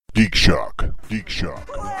Geek Shock. Geek Shock.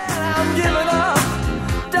 I'm giving up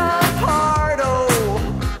the pardo.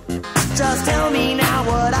 Just tell me now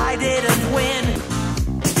what I didn't win.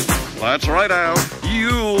 That's right, Al.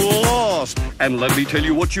 You lost. And let me tell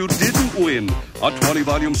you what you didn't win. A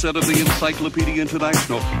 20-volume set of the Encyclopedia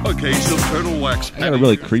International. A case of turtle wax. I got a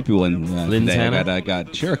really creepy one today. Hannah? I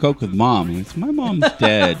got share a Coke with Mom. It's my mom's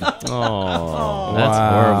dead. Oh, that's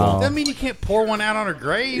horrible. Does that mean you can't pour one out on her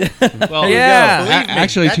grave? Well, Yeah. Believe me,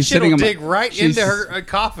 actually, that she's shit'll sitting on dig right she's- into her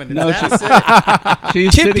coffin. No, That's it.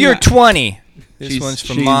 She's Tip sitting your on- 20. This one's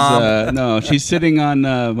from Mom. No, she's sitting on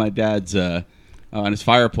my dad's on his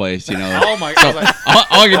fireplace. You know. Oh my god!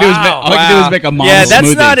 all you do is make a mom Yeah, that's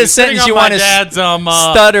smoothie. not a Sitting sentence on you my want to dad's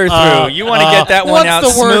stutter through. You want to get that one what's out the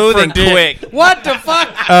word smooth for and dick? quick. What the fuck?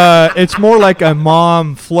 It's more like a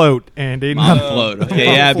mom float, Andy. Mom float. Okay,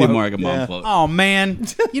 yeah, it'd be more like a mom float. Oh man!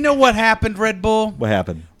 You know what happened, Red Bull? What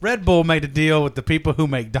happened? Red Bull made a deal with the people who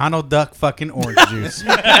make Donald Duck fucking orange juice.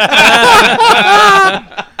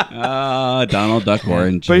 Donald Duck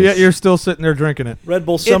orange. But yet you're still sitting there drinking it. Red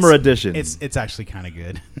Bull Summer Edition. It's actually kind of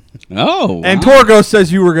good. Oh, wow. And Torgo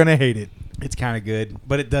says you were going to hate it. It's kind of good,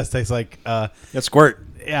 but it does taste like That's squirt.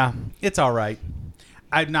 yeah, it's all right.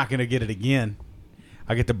 I'm not gonna get it again.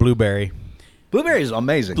 I'll get the blueberry. Blueberry is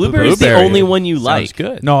amazing. Blueberry's the only one you like. Sounds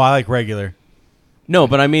good. No, I like regular. No,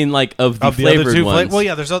 but I mean like of the Of the flavored other two ones. well,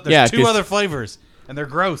 yeah, there's Yeah, two 'cause- other flavors, and they're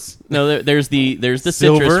gross. No, there's the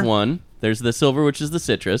Silver. citrus one. There's the silver, which is the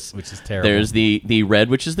citrus. Which is terrible. There's the red,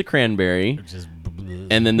 which is the cranberry. Which is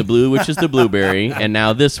And then the blue, which is the blueberry. And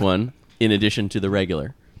now this one, in addition to the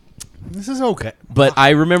regular. this is okay. But I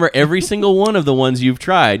remember every single one of the ones you've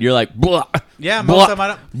tried. You're like, blah. Yeah, blah, most of them I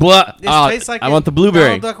don't. blah. It tastes like I want the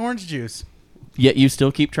blueberry. Donald Duck orange juice. Yet you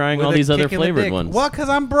still keep trying with all a these other kick in the flavored dick. ones. Well, because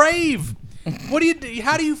I'm brave. What do you do?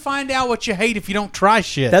 How do you find out what you hate if you don't try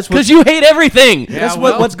shit? That's what. Because you hate everything. That's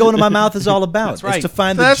well. what's going to my mouth is all about. That's right. It's to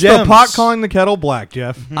find That's the gems. the pot calling the kettle black,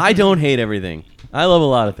 Jeff. I don't hate everything. I love a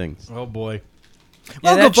lot of things. oh boy. Yeah,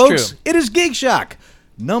 Welcome, that's folks. true. It is Geek Shock,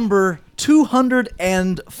 number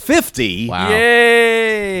 250. Wow.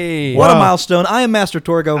 Yay! What a Wow. milestone. I am Master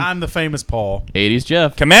Torgo. I'm the famous Paul. 80s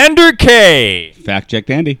Jeff. Commander K. Fact checked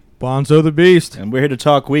Andy. Bonzo the Beast. And we're here to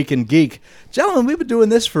talk Week in Geek. Gentlemen, we've been doing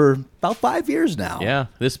this for about 5 years now. Yeah,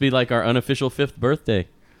 this would be like our unofficial 5th birthday.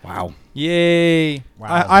 Wow. Yay!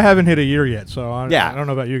 I haven't hit a year yet, so I Yeah. don't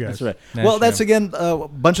know about you guys. That's right. That's well, that's true. again a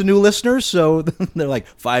bunch of new listeners, so they're like,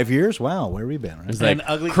 5 years? Wow, where have we been? Right? It's And like,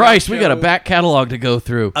 Ugly Christ, Couch we got a Show- back catalog to go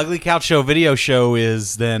through. Ugly Couch Show video show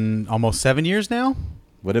is then almost 7 years now.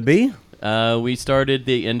 Would it be? We started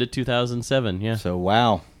the end of 2007, yeah. So,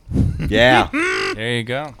 wow. Yeah. There you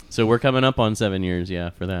go. So we're coming up on 7 years, yeah,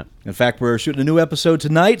 for that. In fact, we're shooting a new episode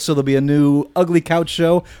tonight, so there'll be a new Ugly Couch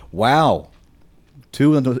Show. Wow.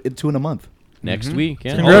 Two in a month. Next week,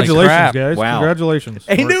 yeah. Congratulations, crap. guys. Wow. Congratulations.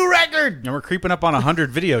 A new record! And we're creeping up on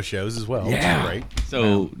 100 video shows as well. Yeah. Which is great.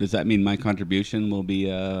 So does that mean my contribution will be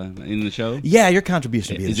in the show? Yeah, your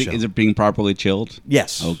contribution will be in Is the it, show. is it being properly chilled?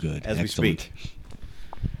 Yes. Oh, good. As Excellent. we speak.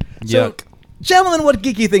 So, gentlemen, what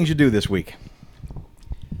geeky things you do this week?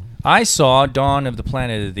 I saw Dawn of the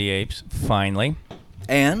Planet of the Apes, finally.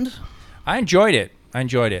 And? I enjoyed it.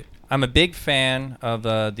 I'm a big fan of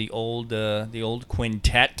the old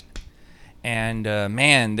quintet, and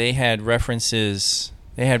man, they had references.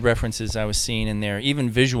 I was seeing in there, even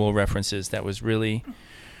visual references. That was really,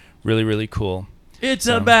 really, really cool. It's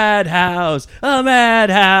a madhouse, a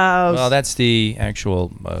madhouse. Well, that's the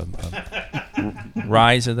actual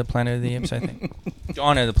Rise of the Planet of the Apes, I think.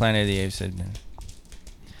 Dawn of the Planet of the Apes.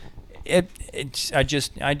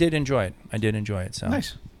 I did enjoy it. So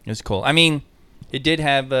Nice. it was cool. I mean, it did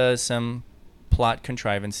have some plot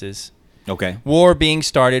contrivances. Okay. War being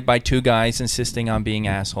started by two guys insisting on being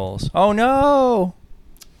assholes. Oh no!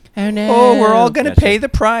 Oh, no. Oh, we're all gonna Gotcha. pay the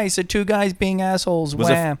price of two guys being assholes. Was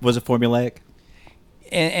Wham! it formulaic?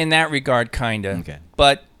 In that regard, kinda. Okay.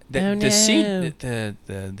 But Oh,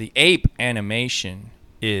 the ape animation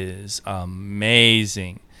is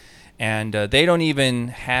amazing, and they don't even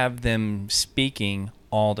have them speaking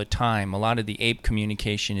all the time. A lot of the ape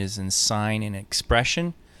communication is in sign and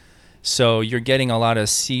expression, so you're getting a lot of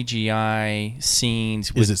CGI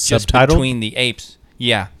scenes with it just subtitled? between the apes.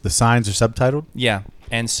 Yeah, The signs are subtitled. yeah,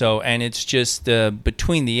 and it's just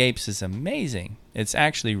between the apes is amazing. It's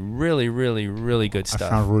actually really, really, really good I stuff.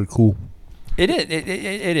 found it really cool. It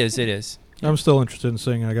is. It is. I'm still interested in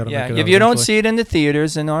seeing it. I got to Yeah. make it If out you don't eventually. see it in the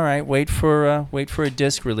theaters, then all right, wait for a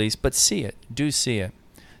disc release. But see it. Do see it.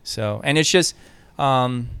 So, and it's just,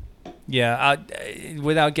 without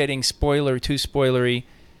getting too spoilery,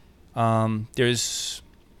 there's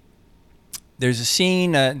a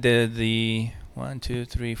scene. 1, 2,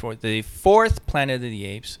 3, 4. The fourth Planet of the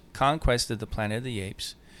Apes, Conquest of the Planet of the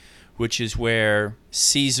Apes, which is where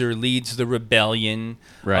Caesar leads the rebellion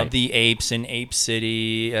Right. of the apes in Ape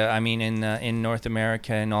City. In North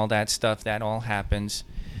America and all that stuff. That all happens.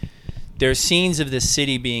 There's scenes of the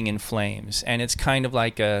city being in flames, and it's kind of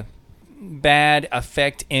like a bad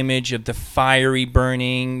effect image of the fiery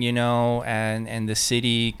burning, and the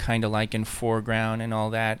city kind of like in foreground and all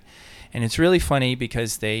that. And it's really funny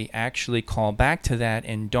because they actually call back to that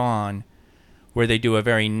in Dawn, where they do a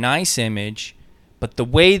very nice image, but the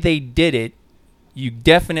way they did it, you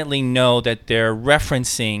definitely know that they're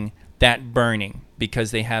referencing that burning,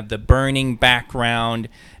 because they have the burning background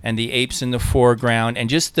and the apes in the foreground, and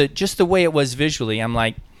just the way it was visually. I'm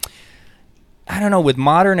like, I don't know, with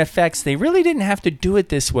modern effects, they really didn't have to do it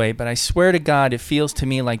this way, but I swear to God, it feels to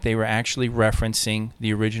me like they were actually referencing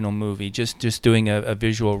the original movie, just doing a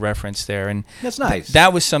visual reference there. And That's nice.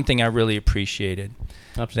 that was something I really appreciated.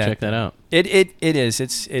 I'll have to check that out. It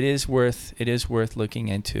is worth looking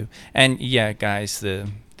into. And yeah, guys, the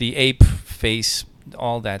ape face,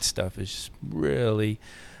 all that stuff is really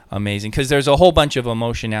amazing, because there's a whole bunch of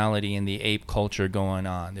emotionality in the ape culture going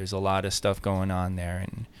on. There's a lot of stuff going on there,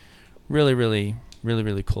 and really, really, really,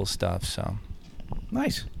 really cool stuff. So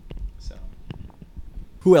Nice.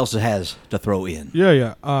 Who else has to throw in?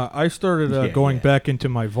 Yeah. I started going yeah. back into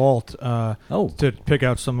my vault Oh. to pick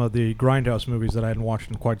out some of the Grindhouse movies that I hadn't watched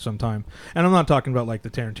in quite some time. And I'm not talking about like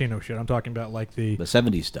the Tarantino shit. I'm talking about like The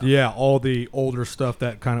 70s stuff. yeah, all the older stuff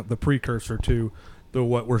that kind of the precursor to the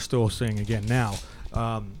what we're still seeing again now.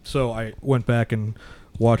 So I went back and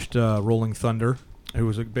watched Rolling Thunder, who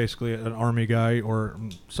was basically an army guy or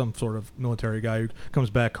some sort of military guy who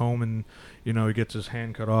comes back home and, he gets his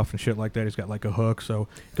hand cut off and shit like that. He's got like a hook, so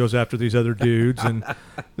he goes after these other dudes. And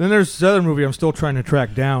then there's this other movie I'm still trying to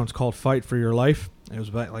track down. It's called Fight for Your Life. It was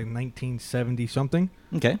about like 1970 something.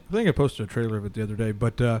 Okay. I think I posted a trailer of it the other day,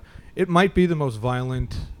 but it might be the most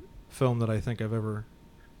violent film that I think I've ever.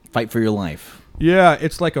 Fight for Your Life. Yeah,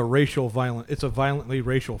 it's like it's a violently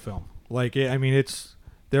racial film. Like,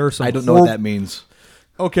 there are some. I don't know what that means.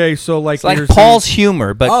 Okay, so like it's like there's Paul's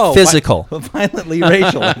humor, but physical. Violently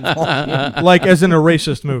racial. like as in a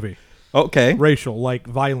racist movie. Okay. Racial, like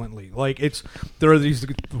violently. Like there are these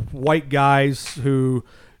white guys who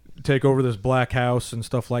take over this black house and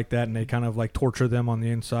stuff like that, and they kind of like torture them on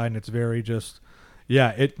the inside, and it's very just.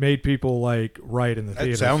 Yeah, it made people like riot in the That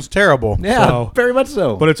theaters. sounds terrible. Yeah, So- very much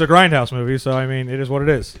so. But it's a Grindhouse movie, so I mean, it is what it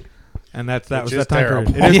is. And that Which was is that time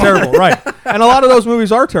terrible. period. It is terrible, right? And a lot of those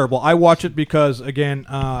movies are terrible. I watch it because, again,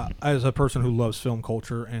 as a person who loves film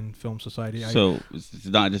culture and film society, So it's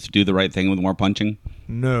not just do the right thing with more punching?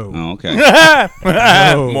 no, Oh, okay.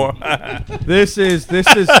 no. More. This is.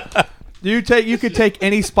 You could take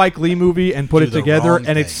any Spike Lee movie and put Do it the together, wrong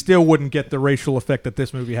and it thing. still wouldn't get the racial effect that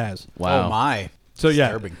this movie has. Wow. Oh my. So yeah,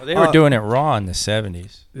 Disturbing. They were doing it raw in the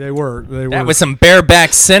 70s. they were. That was some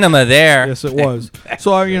bareback cinema there. Yes, it was.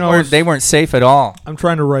 So I Or they weren't safe at all. I'm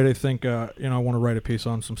trying to write. I think I want to write a piece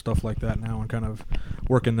on some stuff like that now and kind of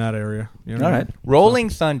work in that area. All right. Rolling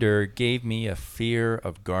Thunder gave me a fear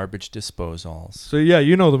of garbage disposals. So yeah,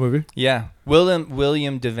 you know the movie. Yeah, William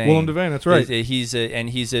Devane. Willem Devane, that's right. He's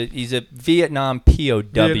a Vietnam POW.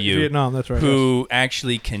 Vietnam, that's right. Who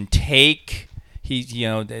actually can take.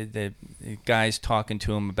 The guy's talking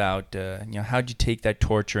to him about how'd you take that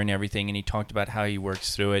torture and everything, and he talked about how he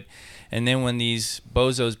works through it. And then when these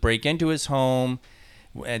bozos break into his home,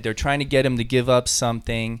 they're trying to get him to give up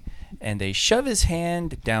something, and they shove his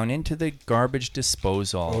hand down into the garbage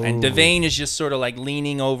disposal. And Devane is just sort of like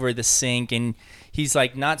leaning over the sink, and he's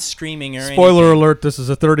like not screaming or anything. Spoiler alert: this is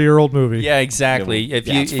a 30-year-old movie. Yeah, exactly. Yeah, If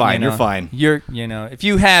it's fine. You're fine. If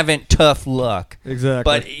you haven't, tough luck. Exactly.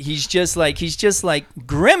 But he's just like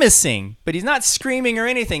grimacing, but he's not screaming or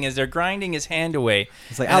anything as they're grinding his hand away.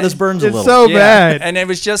 It's like, this burns a It's little. so bad. And it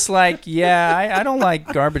was just like, I don't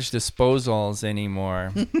like garbage disposals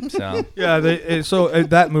anymore. So Yeah,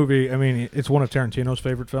 that movie. I mean, it's one of Tarantino's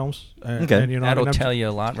favorite films. Okay. and, that'll and I'm- tell you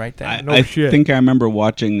a lot right there. No I shit. think I remember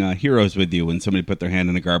watching Heroes with you when somebody put their hand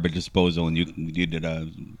in a garbage disposal and you did a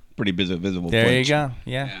pretty visible There flinch. you go.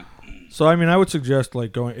 Yeah. So I mean, I would suggest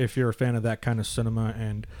like going if you're a fan of that kind of cinema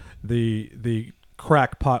and the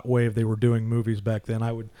crackpot wave they were doing movies back then.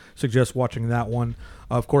 I would suggest watching that one.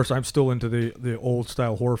 Of course, I'm still into the old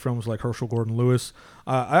style horror films like Herschel Gordon Lewis.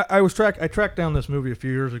 I tracked down this movie a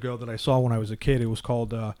few years ago that I saw when I was a kid. It was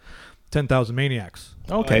called 10,000 Maniacs.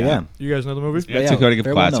 Okay, yeah. You guys know the movie? Yeah, it's a very good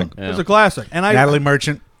very well classic. known. It's a classic, and Natalie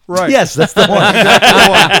Merchant. Right. Yes, that's the one.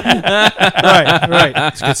 Right.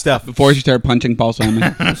 It's good stuff. Before she started punching Paul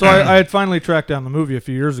Simon. So I had finally tracked down the movie a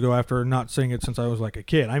few years ago after not seeing it since I was like a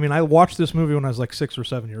kid. I mean, I watched this movie when I was like 6 or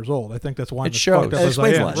 7 years old. I think that's why I'm It as shows. fucked up It as I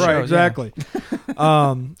explains a am. lot. Right, Shows, exactly.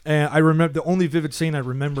 And I remember the only vivid scene I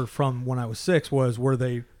remember from when I was 6 was where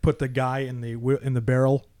they put the guy in the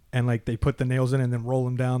barrel and like they put the nails in and then roll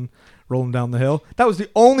him down the hill. That was the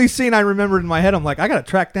only scene I remembered in my head. I'm like, I got to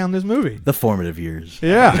track down this movie. The formative years.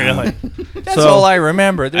 Yeah. Really? That's all I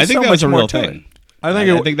remember. There's I think so that was much a more real to thing. it. I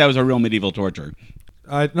think that was a real medieval torture.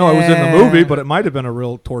 I know it was in the movie, but it might have been a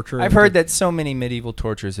real torture. I've heard that so many medieval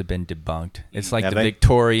tortures have been debunked. It's like Have the they?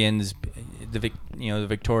 Victorians, the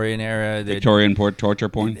Victorian era. Victorian torture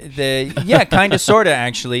porn. Yeah, kind of, sort of.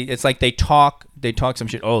 Actually, it's like they talk some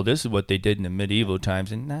shit. Oh, this is what they did in the medieval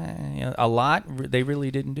times, and a lot they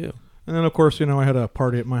really didn't do. And then, of course, I had a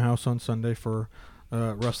party at my house on Sunday for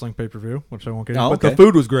wrestling pay-per-view, which I won't get into. Oh, But okay. the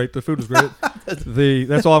food was great.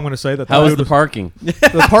 That's all I'm going to say. How was food the parking?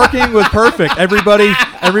 The parking was perfect.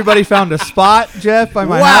 Everybody found a spot, Jeff, by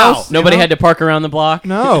my Wow. house. Nobody had to park around the block?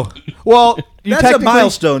 No. Well, you That's a technically,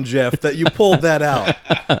 milestone, Jeff, that you pulled that out.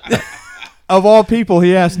 of all people,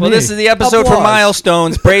 he asked Well, me. this is the episode for Applause.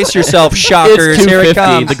 milestones. Brace yourself, shockers. It's Here it 2:50.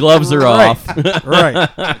 comes. The gloves are Right. off. Right.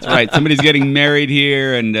 That's right. Somebody's getting married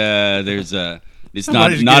here, and there's a. It's not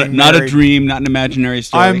Somebody's not getting not a married. dream, not an imaginary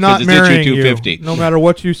story. I'm not 'cause it's marrying issue you. 250. No matter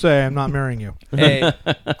what you say, I'm not marrying you. Hey,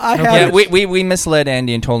 I yeah, had we misled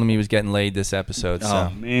Andy and told him he was getting laid this episode. So.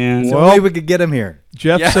 Oh man. so Well- maybe we could get him here.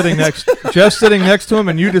 Jeff's sitting next to him,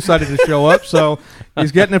 and you decided to show up, so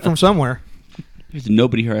he's getting it from somewhere. There's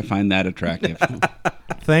nobody here I find that attractive.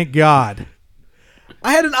 Thank God.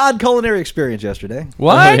 I had an odd culinary experience yesterday.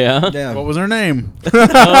 What? Oh, yeah? Yeah. What was her name?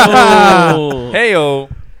 Oh. Hey-o.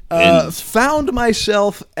 Found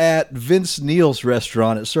myself at Vince Neil's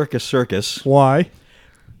restaurant at Circus Circus. Why?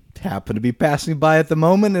 Happened to be passing by at the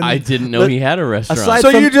moment. And I didn't know he had a restaurant. aside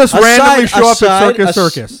So from- you just randomly show up at aside- Circus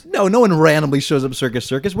Circus? No, no one randomly shows up at Circus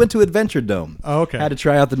Circus. Went to Adventure Dome. Oh, okay. Had to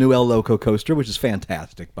try out the new El Loco coaster, which is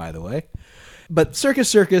fantastic, by the way. But Circus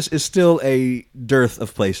Circus is still a dearth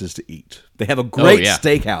of places to eat. They have a great yeah.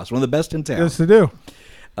 steakhouse, one of the best in town. Yes, to do.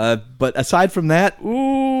 But aside from that,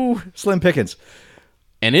 ooh, slim pickings.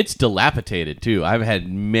 And it's dilapidated too. I've had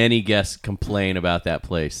many guests complain about that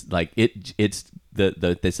place. Like it's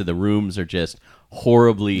they said the rooms are just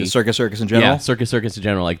horribly The Circus Circus in general. Yeah, Circus in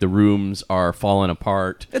general. Like the rooms are falling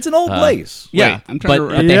apart. It's an old place. Yeah, Wait, I'm trying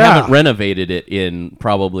but to- they Yeah. haven't renovated it in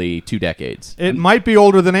probably 2 decades. It might be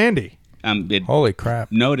older than Andy. Holy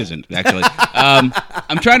crap. No, it isn't actually.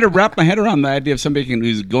 I'm trying to wrap my head around the idea of somebody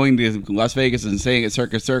who's going to Las Vegas and staying at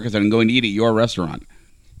Circus Circus and going to eat at your restaurant.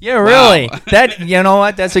 Yeah, really. That, you know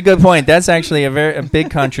what? That's a good point. That's actually a big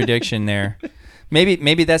contradiction there.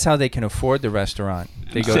 Maybe that's how they can afford the restaurant.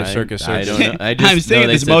 They go to Circus I Circus. don't know. I just I'm staying know at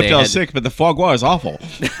they this said they Motel had- 6, but the foie gras is awful.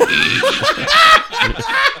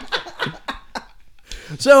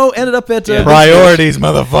 So ended up at Priorities,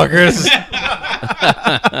 motherfuckers.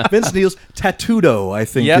 Vince Neil's Tatudo, I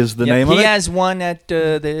think Yep, is the yep. name of He it. has one at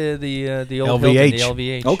the old Hilton, LVH. the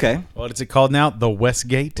LVH. Okay. What is it called now? The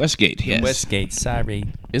Westgate? Westgate, yes. Westgate, sorry.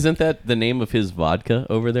 Isn't that the name of his vodka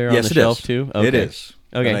over there Yes, on it the shelf is. too? It is.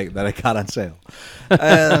 Okay. That I got on sale.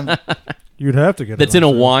 You'd have to get That's it in a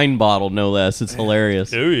on sale. wine bottle, no less. It's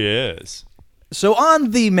hilarious. Oh, yes. So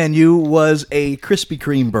on the menu was a Krispy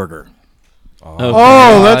Kreme burger,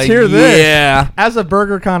 Oh, let's hear this. Yeah. As a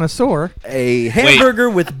burger connoisseur, a hamburger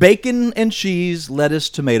with bacon and cheese,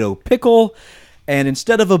 lettuce, tomato, pickle, and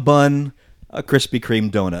instead of a bun, a Krispy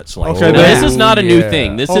Kreme donut slice. Okay, Now, Yeah. this is not a new Yeah.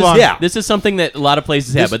 thing. This Hold is on. Yeah. this is something that a lot of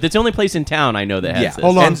places have, This- but it's the only place in town I know that has Yeah. this.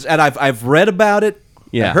 Hold on. And I've read about it.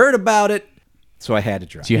 Yeah. I heard about it. So I had to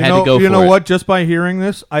try. So you had to go for you know it. what? Just by hearing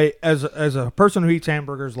this, I as a person who eats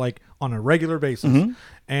hamburgers like on a regular basis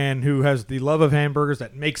and who has the love of hamburgers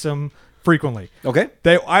that makes them frequently. Okay.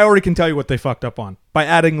 I already can tell you what they fucked up on by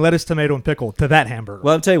adding lettuce, tomato, and pickle to that hamburger.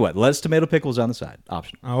 Well, I'll tell you what. Lettuce, tomato, pickles on the side.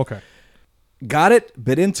 Option. Oh, okay. Got it.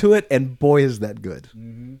 Bit into it, and boy, is that good.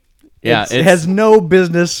 Yeah, it has no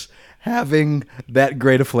business having that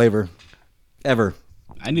great a flavor ever.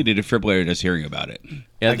 I needed a defibrillator just hearing about it.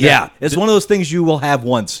 Yeah, it's one of those things you will have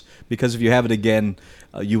once because if you have it again,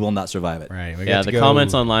 you will not survive it. Right. We Yeah, got to the go.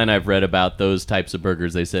 comments online I've read about those types of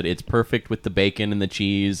burgers, they said it's perfect with the bacon and the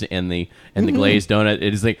cheese and the glazed donut.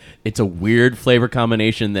 It is like it's a weird flavor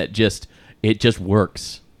combination that just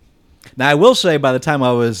works. Now, I will say, by the time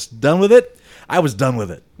I was done with it, I was done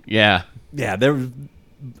with it. Yeah. Yeah, the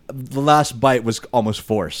last bite was almost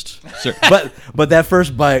forced, Sir, but that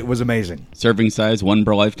first bite was amazing. serving size, one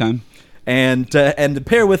per lifetime. And to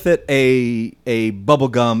pair with it a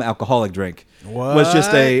bubblegum alcoholic drink was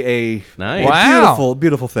just a Nice. beautiful,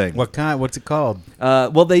 beautiful thing. What kind? What's it called?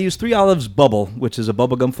 Well, they use 3 Olives Bubble, which is a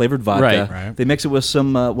bubblegum flavored vodka. Right. They mix it with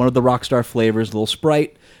some one of the Rockstar flavors, a little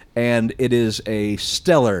Sprite, and it is a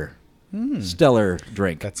stellar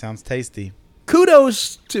drink. That sounds tasty.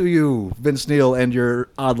 Kudos to you, Vince Neil, and your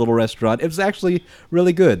odd little restaurant. It was actually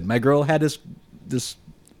really good. My girl had this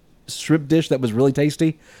shrimp dish that was really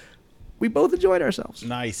tasty. We both enjoyed ourselves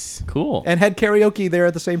Nice. Cool. and had karaoke there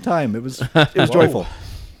at the same time. It was joyful.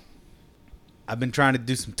 I've been trying to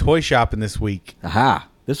do some toy shopping this week. Aha!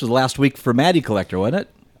 This was last week for Maddie Collector, wasn't it?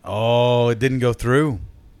 Oh, it didn't go through.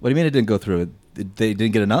 What do you mean it didn't go through? They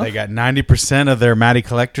didn't get enough. They got 90% of their Matty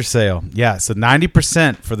Collector sale. Yeah, so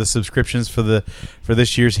 90% for the subscriptions for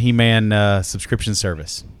this year's He-Man subscription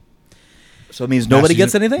service. So it means nobody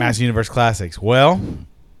gets anything? Master Universe Classics. Well,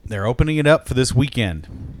 they're opening it up for this weekend.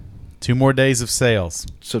 2 more days of sales.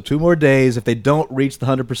 So 2 more days. If they don't reach the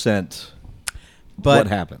 100%, But what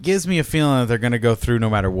happens? gives me a feeling that they're going to go through no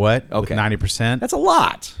matter what Okay. with 90%. That's a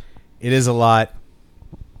lot. It is a lot.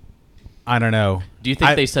 I don't know. Do you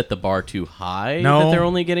think they set the bar too high No. that they're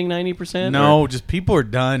only getting 90%? No, just people are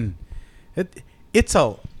done.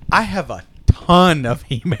 I have a ton of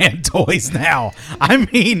He-Man toys now. I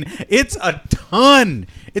mean, it's a ton.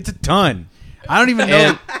 It's a ton. I don't even know.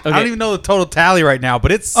 And- I don't even know the total tally right now,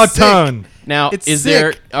 but it's A sick. ton. Now, It's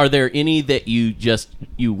are sick. there any that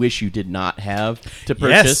you wish you did not have to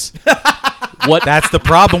purchase? What? That's the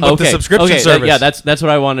problem with the subscription service. Yeah, that's what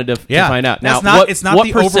I wanted to find out. Now, That's not- what, it's not what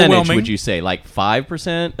the percentage overwhelming- would you say? Like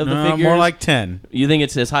 5% of the figures? More like 10. You think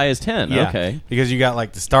it's as high as 10? Yeah. Okay. Because you got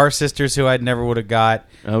like the Star Sisters, who I never would have got.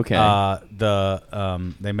 Okay.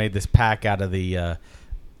 They made this pack out of the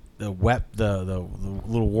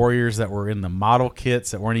little warriors that were in the model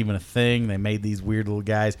kits that weren't even a thing. They made these weird little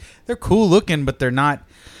guys. They're cool looking, but they're not,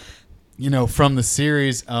 from the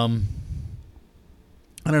series.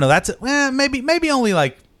 I don't know. That's maybe only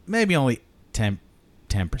 10%.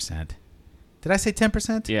 Did I say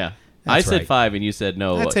 10%? Yeah. That's I said right. 5 and you said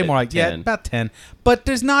no. I'd say more like 10. about 10. But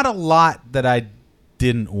there's not a lot that I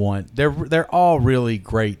didn't want. They're all really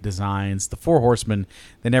great designs. The 4 Horsemen,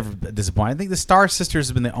 they never disappoint. I think the Star Sisters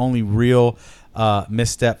have been the only real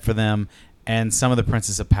misstep for them, and some of the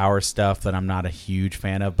Princess of Power stuff that I'm not a huge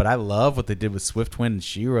fan of. But I love what they did with Swift Twin and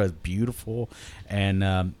She-Ra is beautiful. And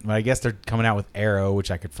I guess they're coming out with Arrow, which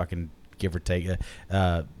I could fucking give or take.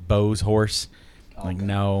 Bo's horse.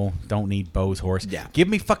 No, don't need Bo's horse. Yeah. Give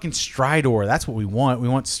me fucking Stridor. That's what we want. We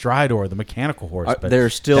want Stridor, the mechanical horse. But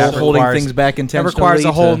They're still that holding requires- things back That intentionally. requires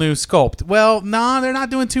a whole to- new sculpt. Well, no, they're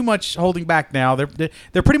not doing too much holding back now. They're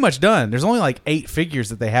pretty much done. There's only like 8 figures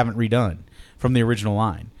that they haven't redone from the original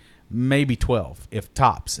line. Maybe 12, if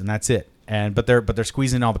tops, and that's it. But they're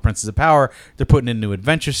squeezing in all the Princess of Power. They're putting in new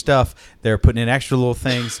adventure stuff. They're putting in extra little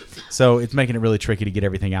things. So it's making it really tricky to get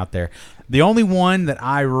everything out there. The only one that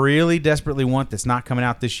I really desperately want that's not coming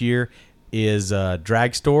out this year is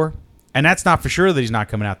Dragstore. And that's not for sure that he's not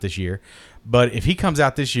coming out this year. But if he comes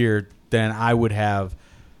out this year, then I would have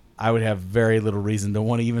very little reason to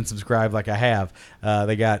want to even subscribe like I have.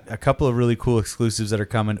 They got a couple of really cool exclusives that are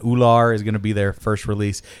coming. Ular is going to be their first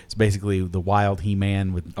release. It's basically the wild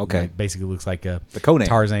He-Man with basically looks like the Conan.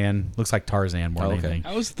 Tarzan. Looks like Tarzan more than anything.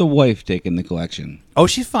 How's the wife taking the collection? Oh,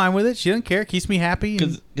 she's fine with it. She doesn't care. Keeps me happy.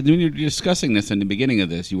 Because when you were discussing this in the beginning of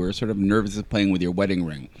this, you were sort of nervous of playing with your wedding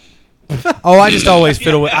ring. Oh, I just always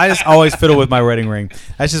fiddle with my wedding ring.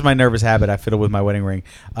 That's just my nervous habit. I fiddle with my wedding ring.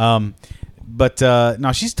 But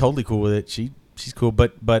no, she's totally cool with it. She's cool.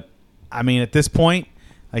 But I mean, at this point,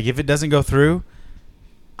 like if it doesn't go through,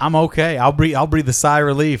 I'm okay. I'll breathe a sigh of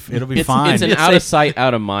relief. It'll be fine. It's an out of sight,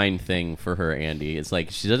 out of mind thing for her, Andy. It's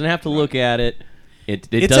like she doesn't have to look at it. It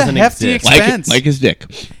It's doesn't a hefty exist. expense. Like his dick.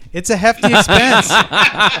 It's a hefty expense.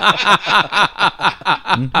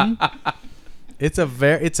 It's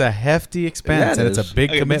a hefty expense, Yeah, it and it's is. a big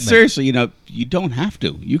Okay, but commitment. seriously, you don't have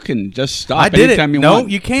to. You can just stop I did it. anytime you No, want.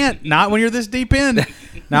 you can't. Not when you're this deep in.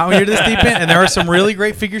 Not when you're this deep in. And there are some really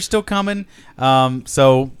great figures still coming.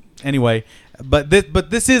 So anyway, but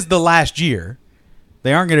this is the last year.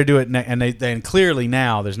 They aren't going to do it, and clearly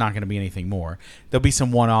now there's not going to be anything more. There'll be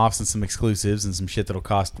some one-offs and some exclusives and some shit that'll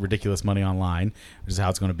cost ridiculous money online, which is how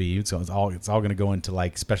it's going to be. So it's all going to go into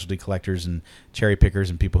like specialty collectors and cherry pickers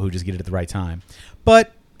and people who just get it at the right time.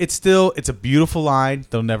 But it's a beautiful line.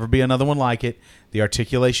 There'll never be another one like it. The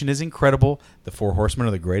articulation is incredible. The 4 Horsemen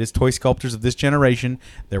are the greatest toy sculptors of this generation.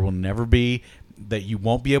 There will never be that you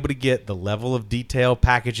won't be able to get the level of detail,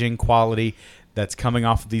 packaging, quality that's coming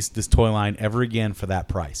off of this toy line ever again for that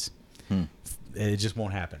price. It just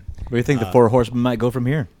won't happen. Where do you think the 4 Horsemen might go from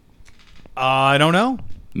here? I don't know.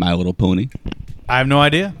 My Little Pony. I have no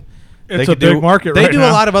idea. It's a big market They right do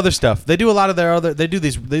now. a lot of other stuff. They do a lot of their other. They do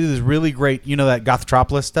this really great. You know that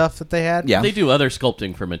Gothropolis stuff that they had. Yeah. They do other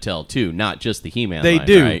sculpting for Mattel too, not just the He-Man. They line,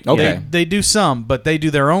 do. Right? Okay. Yeah. They do some, but they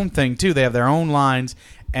do their own thing too. They have their own lines,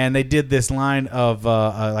 and they did this line of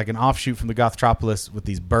like an offshoot from the Gothropolis with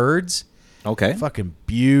these birds. Okay. Fucking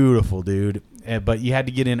beautiful, dude. But you had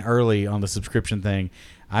to get in early on the subscription thing.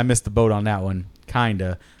 I missed the boat on that one,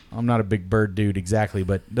 kinda. I'm not a big bird dude exactly,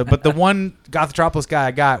 but the one Gothropolis guy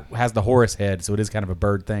I got has the Horus head, so it is kind of a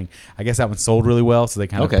bird thing. I guess that one sold really well, so they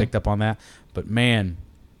kind of Okay. picked up on that. But man,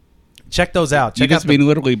 check those out. You Check out just mean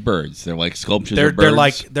literally birds. They're like sculptures they're of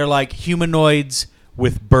birds. they're like humanoids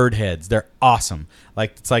with bird heads. They're awesome.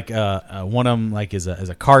 Like it's like one of them like is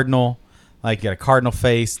a cardinal. Like you got a cardinal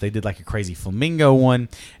face. They did like a crazy flamingo one,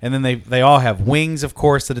 and then they all have wings, of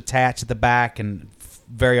course, that attach at the back and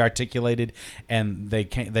very articulated. And they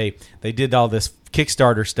did all this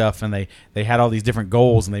Kickstarter stuff, and they had all these different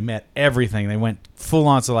goals, and they met everything. They went full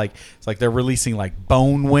on. So like it's like they're releasing like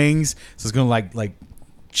bone wings. So it's going to like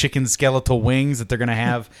chicken skeletal wings that they're going to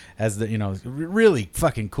have as the, really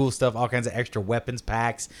fucking cool stuff. All kinds of extra weapons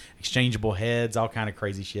packs, exchangeable heads, all kind of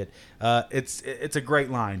crazy shit. It's a great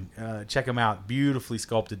line. Check them out. Beautifully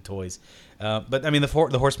sculpted toys. But I mean, the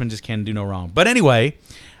Horsemen just can do no wrong. But anyway,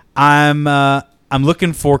 I'm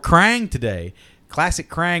looking for Krang today. Classic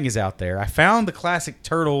Krang is out there. I found the classic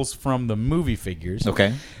Turtles from the movie figures.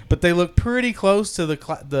 Okay. But they look pretty close to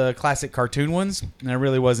the classic cartoon ones, and I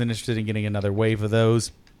really wasn't interested in getting another wave of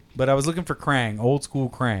those. But I was looking for Krang, old school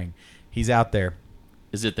Krang. He's out there.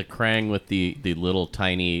 Is it the Krang with the little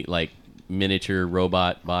tiny like miniature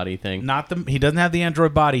robot body thing? He doesn't have the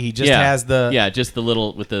android body. He just has just the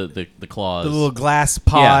little with the claws. the little glass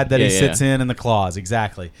pod that he sits in and the claws.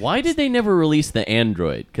 Exactly. Why did they never release the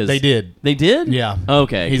android? Because They did. They did? Yeah.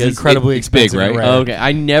 Okay. He's 'cause incredibly it's big, expensive and right? rare. Okay,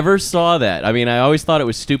 I never saw that. I mean, I always thought it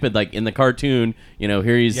was stupid. Like in the cartoon,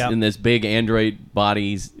 here he's Yep. in this big android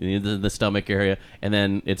body, he's in the stomach area, and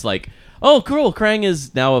then it's like, oh, cool, Krang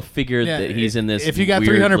is now a figure that he's in this. If you got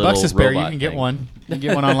weird $300 little to spare, you robot can get thing. one. You can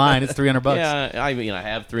get one online. It's $300. Yeah, I mean, I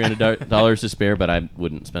have $300 to spare, but I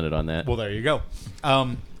wouldn't spend it on that. Well, there you go.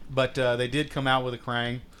 But they did come out with a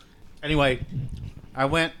Krang. Anyway, I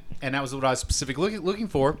went, and that was what I was specifically looking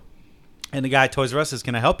for. And the guy at Toys R Us says,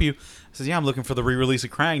 "Can I help you?" I says, "Yeah, I'm looking for the re-release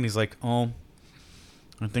of Krang." And he's like, "Oh,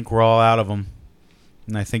 I think we're all out of them.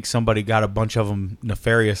 And I think somebody got a bunch of them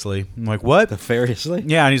nefariously." I'm like, "What?" Nefariously?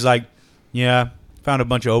 Yeah, and he's like, "Yeah, found a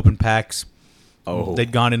bunch of open packs. Oh.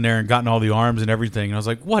 They'd gone in there and gotten all the arms and everything." And I was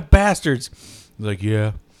like, "What bastards?" He's like,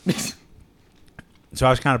 "Yeah." So I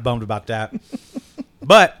was kind of bummed about that.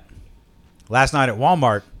 But last night at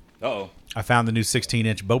Walmart, I found the new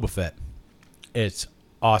 16-inch Boba Fett. It's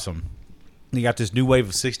awesome. You got this new wave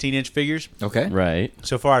of 16-inch figures. Okay. Right.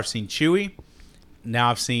 So far, I've seen Chewie. Now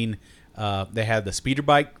I've seen they have the speeder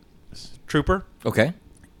bike trooper. Okay.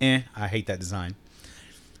 I hate that design.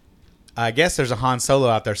 I guess there's a Han Solo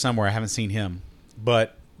out there somewhere. I haven't seen him.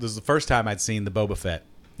 But this is the first time I'd seen the Boba Fett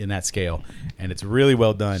in that scale. And it's really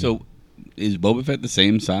well done. So, is Boba Fett the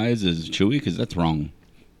same size as Chewie? Because that's wrong.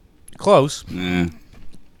 Close. Eh,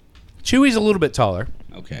 Chewie's a little bit taller.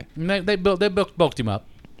 okay. And they bulked him up.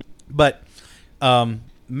 But,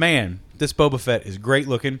 man, this Boba Fett is great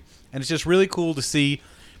looking. And it's just really cool to see.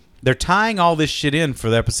 They're tying all this shit in for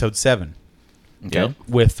the episode 7. Okay.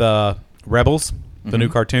 With Rebels, the new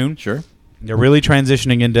cartoon. Sure. They're really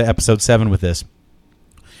transitioning into episode 7 with this.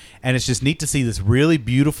 And it's just neat to see this really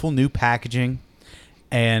beautiful new packaging.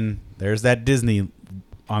 And there's that Disney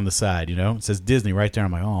on the side, It says Disney right there.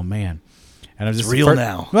 I'm like, oh, man. And I'm just real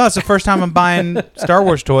now. Well, it's the first time I'm buying Star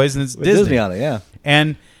Wars toys, and it's With Disney. Disney on it, yeah.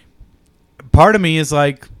 And part of me is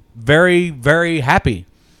like very, very happy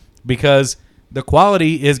because the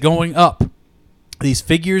quality is going up. These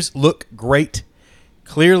figures look great.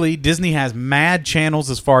 Clearly, Disney has mad channels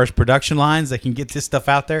as far as production lines. They can get this stuff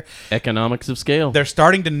out there. Economics of scale. They're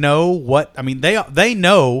starting to know what they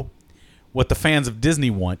know what the fans of Disney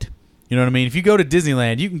want. You know what I mean? If you go to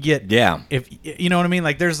Disneyland, you can get If you know what I mean,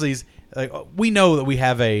 like there's these. Like we know that we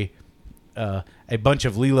have a bunch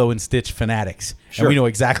of Lilo and Stitch fanatics, Sure. and we know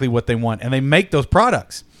exactly what they want, and they make those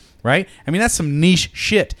products. Right? I mean, that's some niche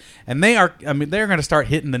shit. And they're going to start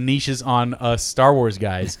hitting the niches on us Star Wars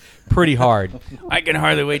guys pretty hard. I can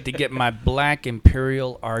hardly wait to get my black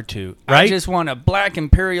Imperial R2. I Right? just want a black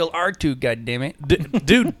Imperial R2, goddammit.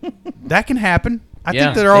 Dude, that can happen. I Yeah,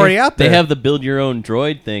 think they're already out there. They have the build your own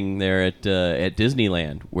droid thing there at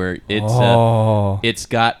Disneyland, where it's it's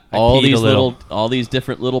got all peed a little. all these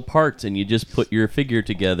different little parts, and you just put your figure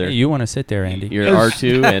together. Hey, you want to sit there, Andy? Your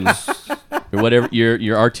R2 and or whatever your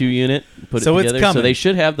R2 unit. Put So it it's together. coming. So they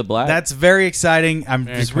should have the black. That's very exciting. I'm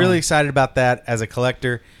just cool. really excited about that as a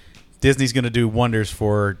collector. Disney's going to do wonders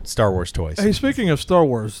for Star Wars toys. Hey, speaking of Star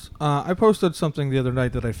Wars, I posted something the other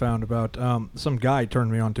night that I found about some guy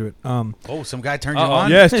turned me onto it. Oh, some guy turned you Uh-oh. on?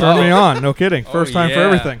 Yes, turned me on. No kidding. First time for yeah.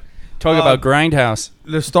 everything. Talk about Grindhouse.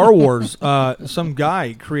 The Star Wars, some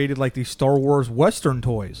guy created like these Star Wars Western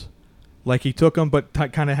toys. Like he took them, but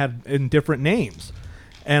kind of had in different names.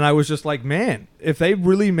 And I was just like, man, if they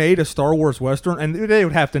really made a Star Wars Western, and they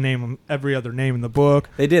would have to name them every other name in the book.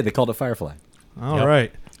 They did. They called it Firefly. All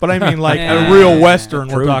right. But I mean like Yeah. a real Western,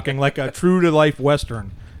 we're talking like a true-to-life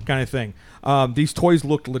Western kind of thing. These toys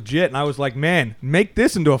looked legit, and I was like, man, make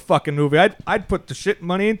this into a fucking movie. I'd put the shit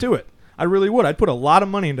money into it. I really would. I'd put a lot of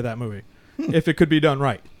money into that movie if it could be done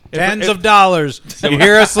right. Tens of dollars. You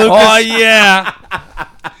hear us, Lucas? Oh yeah,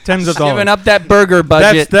 tens of dollars. giving up that burger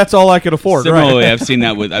budget. That's all I could afford. Similarly, Right? I've seen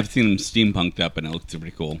that I've seen them steampunked up, and it looks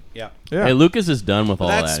pretty cool. Yeah. Yeah. Hey, Lucas is done with all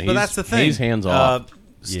That's, that. but that's the thing. He's hands off.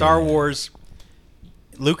 Star Wars.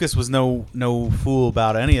 Lucas was no fool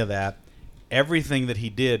about any of that. Everything that he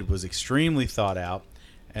did was extremely thought out,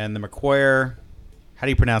 and the Macquarie, how do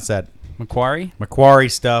you pronounce that? Macquarie. Macquarie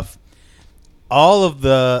stuff. All of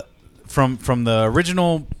the from the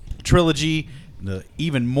original trilogy,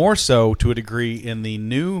 even more so to a degree in the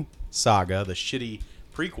new saga, the shitty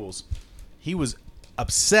prequels. He was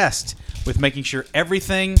obsessed with making sure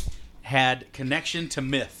everything had connection to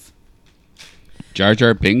myth. Jar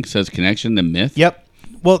Jar Binks has connection to myth. Yep.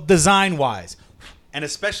 Well, design wise, and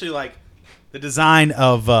especially like the design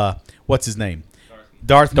of what's his name,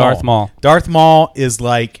 Darth Maul. Darth Maul is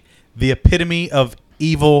like the epitome of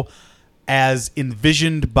evil, as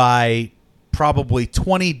envisioned by probably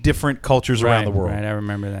 20 different cultures around the world. Right, I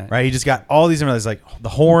remember that. Right, he just got all these different. It's like the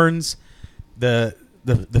horns, the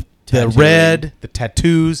red, the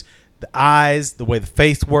tattoos, the eyes, the way the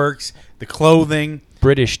face works, the clothing.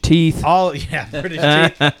 British teeth. All British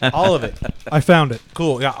teeth, all of it. I found it.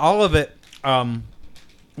 Cool. Yeah, all of it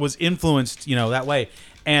was influenced, that way,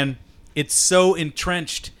 and it's so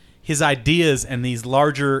entrenched. His ideas and these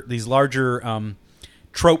larger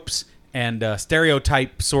tropes and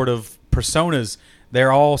stereotype sort of personas.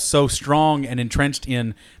 They're all so strong and entrenched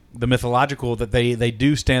in the mythological that they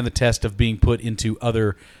do stand the test of being put into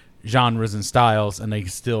other genres and styles, and they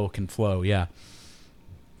still can flow. Yeah.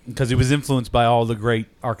 Because he was influenced by all the great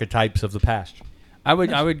archetypes of the past. I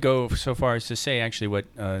would go so far as to say actually what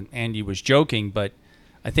Andy was joking, but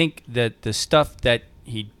I think that the stuff that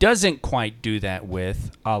he doesn't quite do that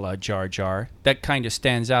with, a la Jar Jar, that kind of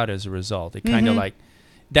stands out as a result. It kind of like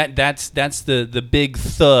that's the big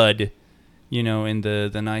thud, in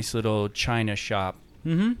the nice little China shop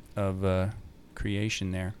of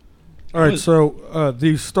creation there. All right, so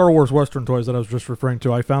these Star Wars Western toys that I was just referring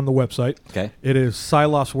to, I found the website. Okay. It is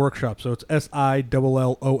Silos Workshop, so it's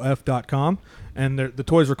SILLOF.com, and the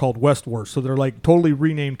toys are called Westwars, so they're like totally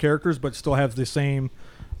renamed characters, but still have the same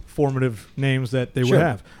formative names that they would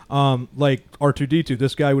have. Like R2-D2,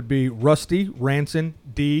 this guy would be Rusty Ranson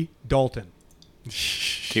D. Dalton.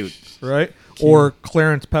 Cute. Right? Or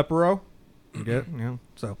Clarence Peppero. You get it? Yeah.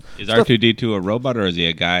 So Is R2-D2 a robot, or is he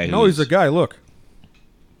a guy? no, he's a guy. Look.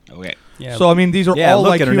 Okay. Yeah. So I mean, these are Yeah, all look,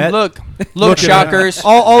 like Internet. look, Look at shockers. it.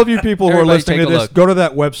 All of you people who are Everybody listening to take a this, look. go to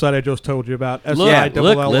that website I just told you about. Look,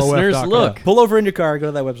 SILLOF.com. listeners, look. Pull over in your car. Go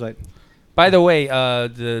to that website. By the way,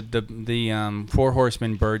 the Four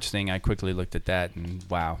Horsemen birds thing, I quickly looked at that, and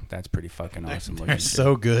wow, that's pretty fucking awesome looking. They're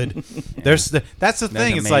so good. That's the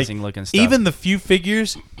thing. It's like amazing looking stuff. even the few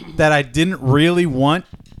figures that I didn't really want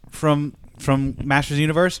from Masters of the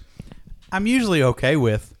Universe, I'm usually okay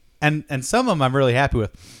with, and some of them I'm really happy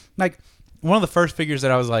with. Like one of the first figures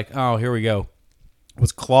that I was like, oh, here we go,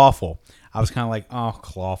 was Clawful. I was kind of like, oh,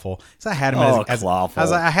 Clawful. So I had him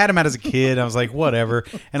Clawful. I had him as a kid. I was like, whatever.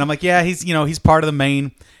 And I'm like, yeah, he's part of the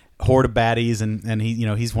main horde of baddies, and he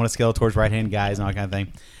he's one of Skeletor's right hand guys and all that kind of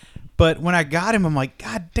thing. But when I got him, I'm like,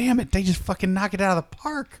 God damn it, they just fucking knock it out of the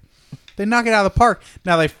park. They knock it out of the park.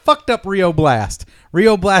 Now they fucked up Rio Blast.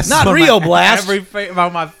 Rio Blast, Not is one of Rio my, Blast. one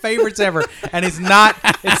of my favorites ever, and it's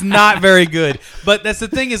not very good. But that's the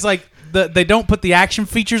thing is like they don't put the action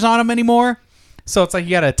features on them anymore. So it's like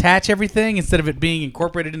you got to attach everything instead of it being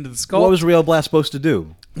incorporated into the skull. What was Rio Blast supposed to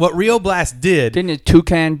do? What Rio Blast did? Didn't it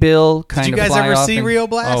Toucan Bill kind Did of you guys fly ever off see and- Rio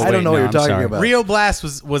Blast? Oh, I don't wait, know what no, you're I'm talking sorry. about. Rio Blast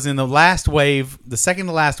was in the last wave, the second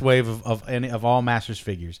to last wave of all Masters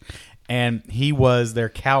figures, and he was their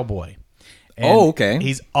cowboy. And Oh, okay.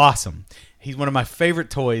 He's awesome. He's one of my favorite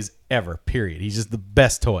toys ever. Period. He's just the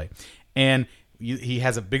best toy, and he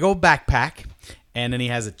has a big old backpack, and then he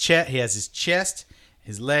has a chest. He has his chest,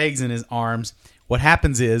 his legs, and his arms. What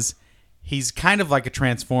happens is he's kind of like a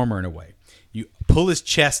transformer in a way. You pull his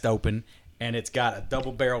chest open, and it's got a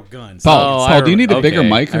double-barrel gun. Paul, do you need a bigger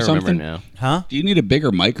mic or I remember something? now. Huh? Do you need a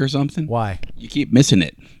bigger mic or something? Why? You keep missing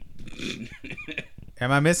it.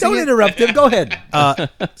 Am I missing Don't it? interrupt him. Go ahead.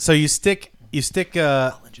 So you stick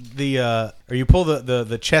or you pull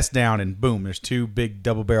the chest down, and boom, there's two big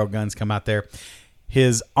double-barrel guns come out there.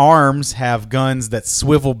 His arms have guns that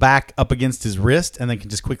swivel back up against his wrist, and they can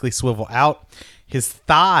just quickly swivel out. His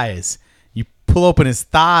thighs, you pull open his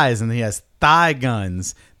thighs, and he has thigh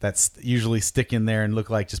guns that usually stick in there and look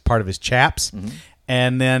like just part of his chaps.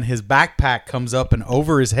 And then his backpack comes up and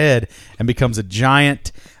over his head and becomes a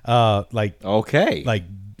giant, Okay.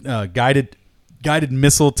 guided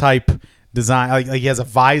missile type design. Like he has a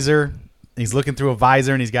visor. He's looking through a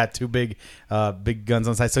visor, and he's got two big guns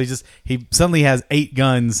on the side. So he suddenly has 8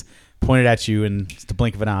 guns pointed at you in just a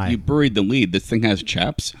blink of an eye. You buried the lead. This thing has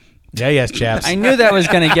chaps. Yeah, he has chaps. I knew that was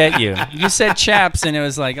going to get you. You said chaps, and it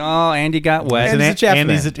was like, oh, Andy got wet. Andy's a chaps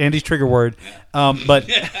man. Andy's trigger word. But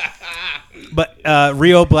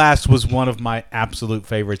Rio Blast was one of my absolute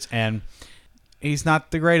favorites, and he's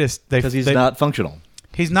not the greatest Because he's not functional.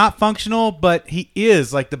 He's not functional, but he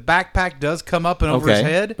is. Like the backpack does come up and over his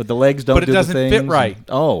head, But the legs don't but it do doesn't the fit things. right.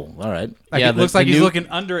 Oh, all right. Like Yeah, it looks like the he's new- looking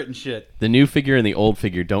under it and shit. The new figure and the old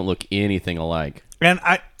figure don't look anything alike. And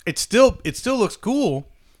it still looks cool.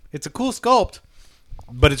 It's a cool sculpt,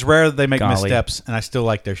 but it's rare that they make Golly. missteps, and I still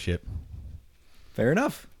like their shit. Fair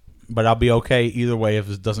enough. But I'll be okay either way if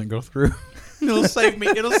this doesn't go through. It'll save me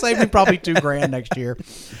probably $2,000 next year.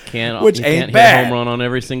 Which You ain't can't hit a bad. home run on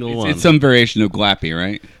every single one. It's some variation of Glappy,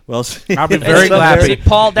 right? Well, I'll be very it's not glad. See,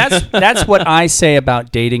 Paul, that's what I say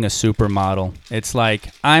about dating a supermodel. It's like,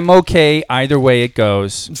 I'm okay either way it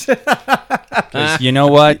goes. 'Cause you know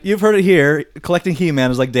what? You've heard it here. Collecting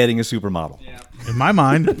He-Man is like dating a supermodel. In my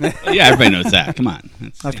mind, Yeah, everybody knows that. Come on.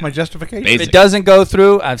 that's my justification. If Basic. it doesn't go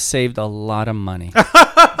through, I've saved a lot of money.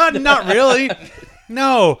 Not really.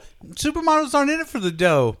 No, supermodels aren't in it for the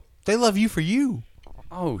dough. They love you for you.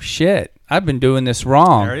 Oh, shit. I've been doing this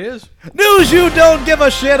wrong. There it is. News you don't give a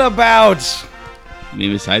shit about. I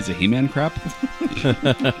mean, besides the He-Man crap? You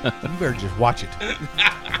better just watch it.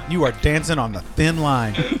 You are dancing on the thin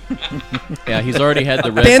line. Yeah, he's already had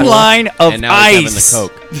the Red Thin Bull, line of and now he's ice. having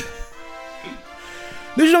the Coke.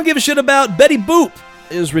 News you don't give a shit about. Betty Boop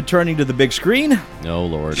is returning to the big screen Oh,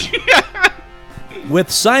 Lord.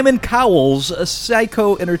 with Simon Cowell's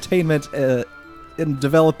Psycho Entertainment in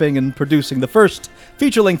developing and producing the first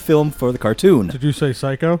feature-length film for the cartoon. Did you say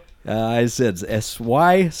Psycho? I said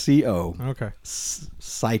SYCO. Okay.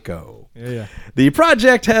 Psycho. Yeah. The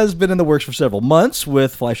project has been in the works for several months,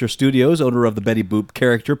 with Fleischer Studios, owner of the Betty Boop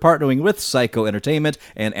character, partnering with Psycho Entertainment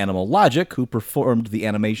and Animal Logic, who performed the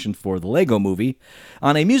animation for the Lego Movie,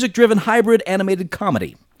 on a music-driven hybrid animated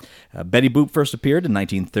comedy. Betty Boop first appeared in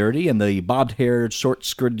 1930, and the bobbed-haired,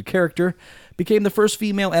 short-skirted character became the first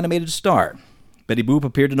female animated star. Betty Boop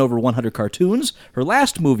appeared in over 100 cartoons. Her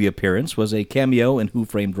last movie appearance was a cameo in Who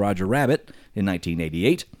Framed Roger Rabbit in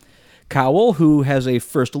 1988. Cowell, who has a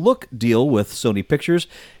first-look deal with Sony Pictures,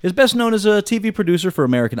 is best known as a TV producer for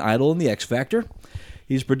American Idol and The X Factor.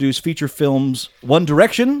 He's produced feature films One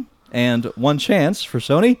Direction and One Chance for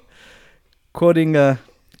Sony. Quoting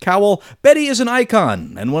Cowell, "Betty is an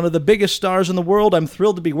icon and one of the biggest stars in the world. I'm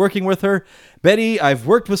thrilled to be working with her. Betty, I've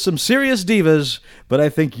worked with some serious divas, but I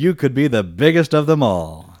think you could be the biggest of them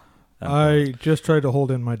all." I just tried to hold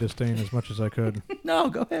in my disdain as much as I could. No,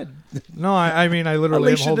 go ahead. No, I mean, I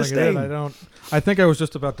literally am Unleash your holding it in. disdain. I think I was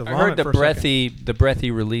just about to I vomit heard the for a second. breathy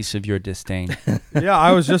release of your disdain. Yeah,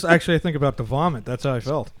 I was just actually, I think, about to vomit. That's how I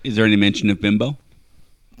felt. Is there any mention of Bimbo?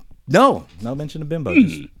 No mention of Bimbo.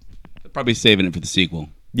 Just, Probably saving it for the sequel.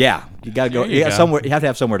 yeah, you gotta go. There you go. Somewhere. You have to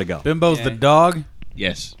have somewhere to go. Bimbo's Okay. the dog.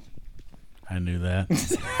 Yes. I knew that.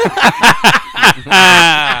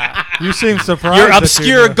 You seem surprised. Your that you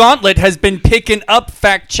obscure know. gauntlet has been picking up,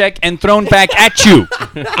 fact check, and thrown back at you.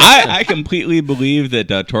 I completely believe that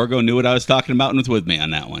Torgo knew what I was talking about and was with me on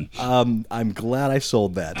that one. I'm glad I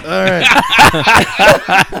sold that.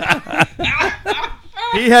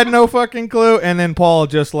 He had no fucking clue, and then Paul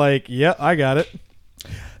just like, yeah, I got it.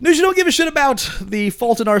 News you don't give a shit about. The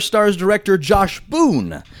Fault in Our Stars director Josh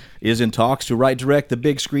Boone is in talks to write-direct the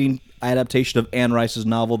big screen adaptation of Anne Rice's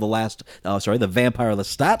novel, The Vampire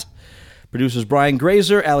Lestat. Producers Brian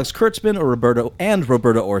Grazer, Alex Kurtzman,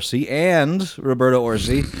 Roberta Orsi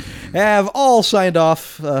have all signed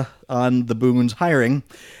off on the Boone's hiring.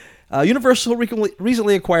 Universal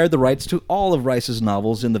recently acquired the rights to all of Rice's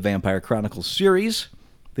novels in the Vampire Chronicles series.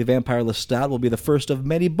 The Vampire Lestat will be the first of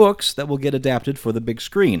many books that will get adapted for the big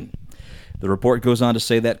screen. The report goes on to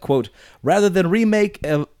say that, quote, rather than remake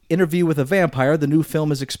Interview with a Vampire, the new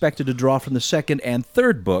film is expected to draw from the second and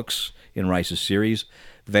third books in Rice's series,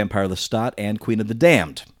 The Vampire Lestat and Queen of the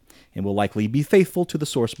Damned, and will likely be faithful to the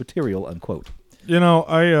source material, unquote. You know,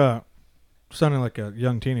 I sounding like a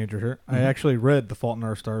young teenager here. I actually read The Fault in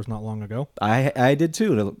Our Stars not long ago. I did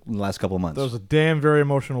too in the last couple of months. That was a damn very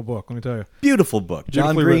emotional book, let me tell you. Beautiful book.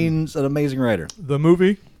 John Beautifully Green's an amazing writer. The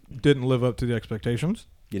movie didn't live up to the expectations.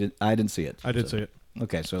 I didn't see it. I did see it.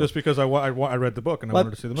 Okay, so Just because I read the book and I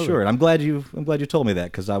wanted to see the movie. Sure, and I'm glad you told me that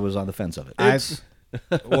because I was on the fence of it. It's,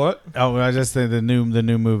 what? Oh, I just think the new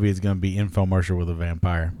movie is going to be infomercial with a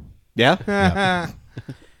vampire. Yeah?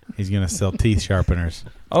 He's going to sell teeth sharpeners.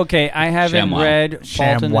 Okay, I haven't ShamWow. read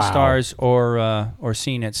Fault in the ShamWow. Stars or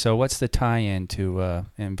seen it. So what's the tie-in to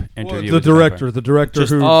Interview The with director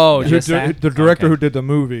Just- that? the director Okay. who did the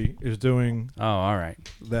movie is doing Oh, all right.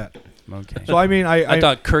 that. Okay. So I mean, I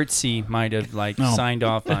thought Kurtzy might have No. signed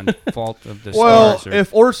off on Fault of the well, Stars. Or,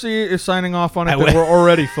 if Orsi is signing off on it, I then would- we're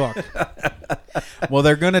already fucked. Well,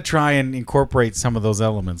 they're going to try and incorporate some of those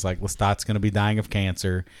elements, like Lestat's going to be dying of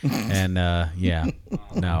cancer, and no.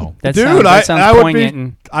 that Dude, sounds, I that sounds would poignant. be.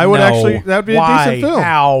 And, I would No. actually. That would be Why? a decent film.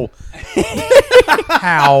 How?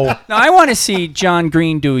 How? no, I want to see John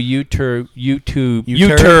Green do a U-turd. U-turd.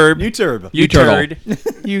 U-turd.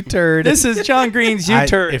 You turd. This is John Green's I-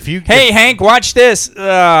 U-turd. if you- Hey, Hank, watch this.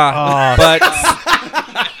 But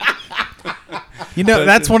You know,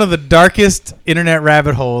 that's one of the darkest internet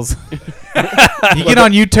rabbit holes. You get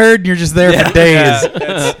on U-turd and you're just there for days.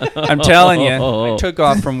 I'm telling you, I took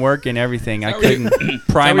off from work and everything. I couldn't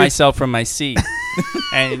pry myself from my seat.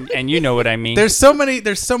 And you know what I mean. There's so many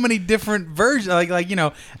different versions. Like you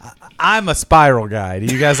know, I'm a Spiral guy.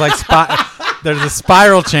 Do you guys like There's a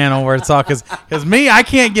Spiral channel where it's all because me, I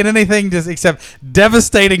can't get anything just except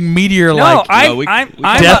devastating meteor like I'm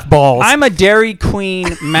death balls. I'm a Dairy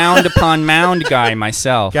Queen mound upon mound guy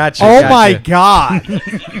myself. Gotcha. Oh gotcha. my god!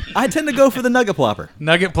 I tend to go for the Nugget Plopper.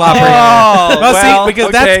 Nugget plopper. Oh, well, see, because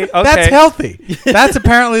okay, that's okay. healthy. That's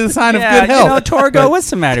apparently the sign of Yeah, good health. you know, Torgo, what's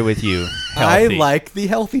the matter with you? I Healthy. like the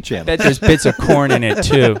healthy channel. Bet there's bits of corn in it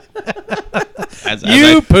too. As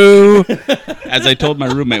you poo. as I told my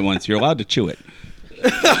roommate once, you're allowed to chew it.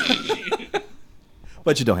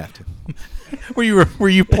 But you don't have to. Were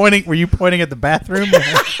you pointing at the bathroom?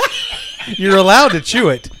 You're allowed to chew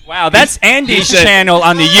it. Wow, that's Andy's channel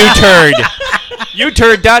on the U-turd.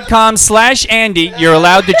 uturd.com/Andy. You're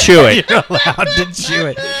allowed to chew it. You're allowed to chew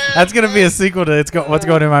it. That's gonna be a sequel to What's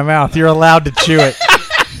Going in My Mouth. You're allowed to chew it.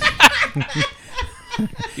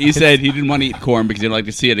 He said he didn't want to eat corn because he'd like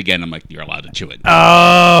to see it again. I'm like, you're allowed to chew it.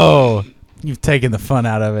 Oh, you've taken the fun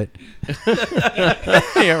out of it.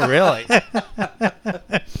 Yeah, really.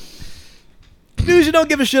 News you don't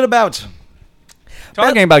give a shit about.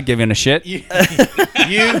 Talking about giving a shit. You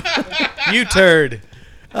turd.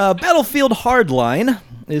 Battlefield Hardline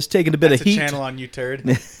is taking a bit That's of a heat. channel on you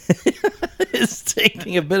turd. Is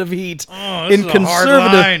taking a bit of heat Oh, in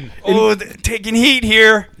conservative. Taking heat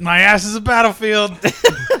here. My ass is a battlefield.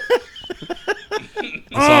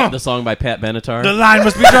 The song by Pat Benatar. The line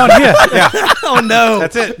must be drawn here. Yeah, Oh no!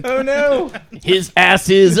 that's it. Oh no! His ass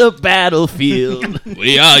is a battlefield.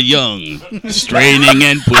 We are young, straining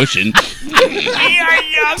and pushing.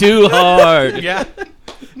 Too hard. Yeah.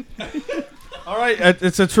 All right,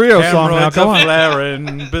 it's a trio song now. Come on.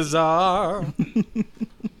 flaring bizarre.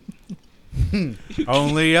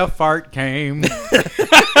 Only a fart came.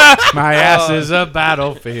 My ass is a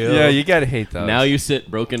battlefield. Yeah, you gotta hate those. Now you sit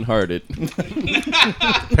broken-hearted.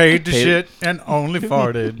 paid to shit and only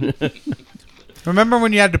farted. Remember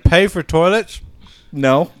when you had to pay for toilets?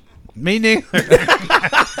 No. Me neither.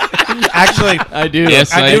 Actually, I do.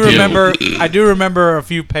 Yes, I I do do. remember. I do remember a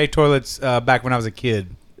few pay toilets back when I was a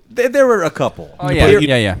kid. There were a couple. Oh yeah,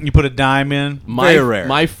 yeah. You put a dime in. My, Very rare.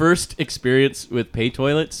 my first experience with pay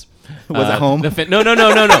toilets Was at home? No.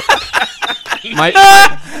 My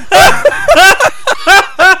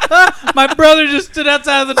My brother just stood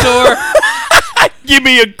outside of the door. Give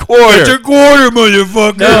me a quarter. quarter,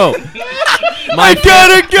 motherfucker. no. My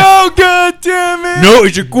Gotta go, goddammit! No,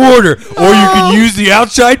 it's a quarter, or you can use the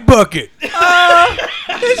outside bucket. There's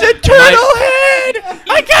a turtle head.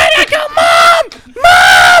 I gotta go,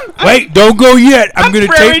 Mom. Wait, don't go yet. I'm gonna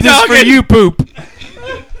prairie take this for dogging. you, poop.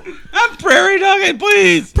 I'm prairie dogging,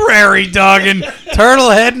 please. Prairie dogging, turtle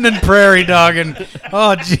heading, and prairie dogging.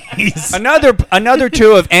 Oh, jeez. Another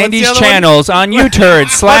two of Andy's other one? channels on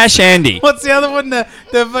uturd/Andy. What's the other one? The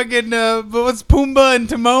fucking what's Pumbaa and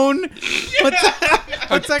Timon? What's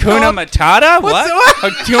that Hakuna called? Matata? What's What? the-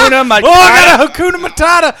 Hakuna Matata. Oh, I got a Hakuna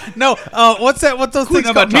Matata. No, what's that? What's those things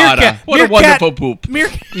Hakuna called? Matata. Meerkat. What a wonderful poop.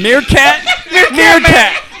 Meerkat.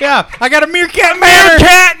 Meerkat. Yeah, I got a meerkat.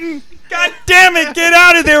 Meerkatting! God damn it! Get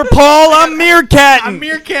out of there, Paul! I'm meerkatting. I'm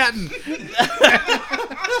meerkatting.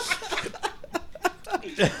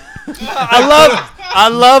 I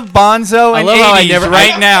love Bonzo and love how I 80s never-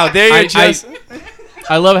 right now. There you just.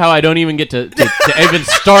 I love how I don't even get to even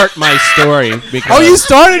start my story. Because Oh, you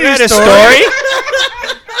started You your had a story.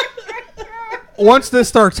 Once this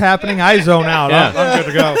starts happening, I zone out. Yeah. I'm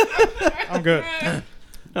good to go. I'm good.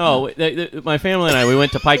 No, my family and I, we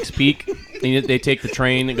went to Pikes Peak. And they take the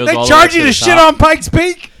train that goes They all charge the way you up to the shit top. on Pikes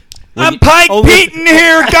Peak. I'm Pike Peetin'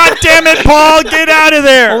 here. God damn it, Paul! Get out of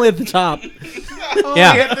there. Only at the top.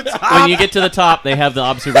 Yeah. When you get to the top, they have the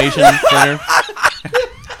observation center.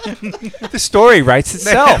 The story writes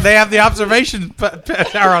itself. They have the observation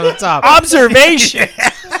tower on the top. Observation.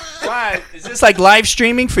 Why? Is this like live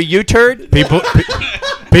streaming for U-Turd? People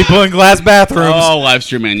in glass bathrooms. Oh, live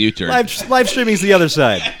stream on YouTube. Live streaming's the other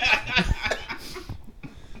side.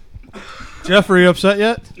 Jeffrey, you upset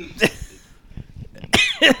yet?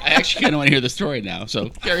 I actually kind of want to hear the story now, so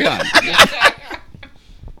carry on.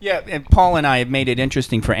 Yeah, and Paul and I have made it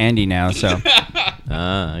interesting for Andy now. So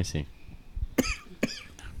Ah, I see.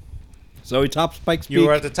 So he tops Pikes Peak. You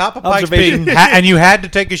were at the top of Pikes Observation. Peak, and you had to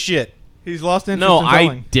take a shit. He's lost interest No, in I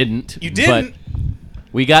telling. didn't. You didn't? But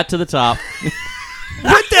we got to the top.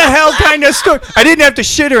 what the hell kind of story? I didn't have to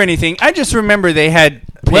shit or anything. I just remember they had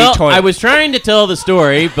pay Well, toilet. I was trying to tell the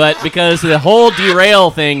story, but because the whole derail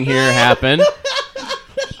thing here happened,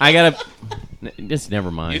 I gotta. Just never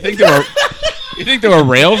mind. You think there were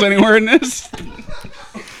rails anywhere in this?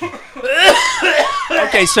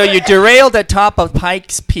 Okay, so you derailed at top of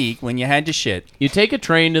Pikes Peak when you had to shit. You take a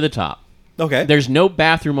train to the top. Okay. There's no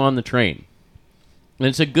bathroom on the train. And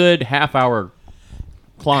it's a good half-hour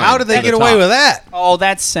climb. How did they to the get away top. with that? Oh,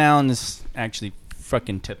 that sounds actually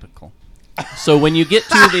fucking typical. So when you get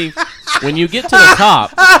to the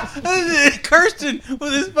top, Kirsten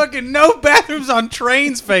with his fucking no bathrooms on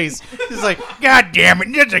trains face. He's like, God damn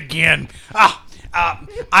it, just again.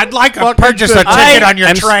 I'd like to purchase a ticket on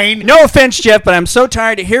your train. No offense, Jeff, but I'm so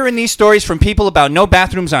tired of hearing these stories from people about no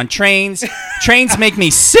bathrooms on trains. Trains make me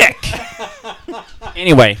sick.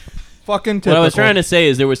 Anyway, Fucking what typical. I was trying to say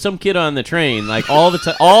is there was some kid on the train, like all the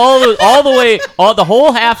way, the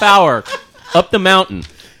whole half hour up the mountain.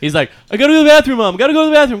 He's like, I gotta go to the bathroom, Mom. Gotta go to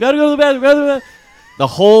the bathroom. Gotta go to the bathroom. Gotta go to the bathroom. The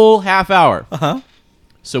whole half hour. Uh-huh.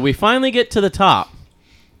 So we finally get to the top,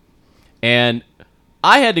 and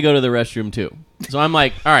I had to go to the restroom too. So I'm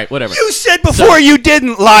like, all right, whatever. you said before you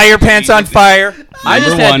didn't lie your pants on fire. I just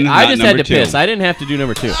Number had, one, I not just had number to two. piss. I didn't have to do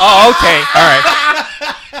number 2. Oh, okay. All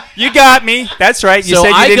right. You got me. That's right. You So said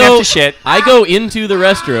you I didn't go, have to shit. I go into the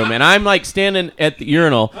restroom, and I'm like standing at the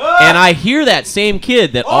urinal, and I hear that same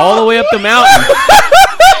kid that all the way up the mountain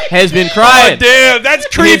has been crying. Damn, that's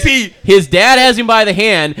His dad has him by the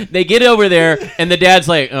hand. They get over there, and the dad's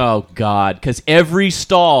like, "Oh God," because every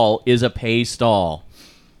stall is a pay stall,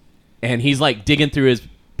 and he's like digging through his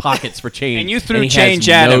pockets for change. And you threw he has change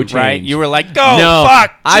no at him, change. right? You were like, go, No,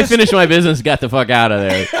 fuck. I just- finished my business, and got the fuck out of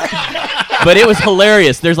there. But it was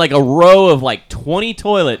hilarious. There's like a row of like 20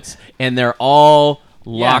 toilets, and they're all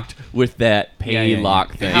locked with that pay yeah.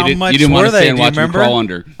 lock thing. How You much didn't want were to stay they? and Do you watch me remember? crawl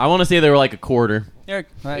under. I want to say they were like a quarter.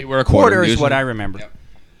 They were a quarter, is what usually. I remember.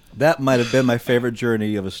 That might have been my favorite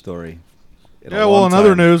journey of a story. In a Yeah, well, long in other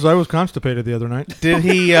time. news, I was constipated the other night. Did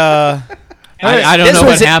he I don't This know what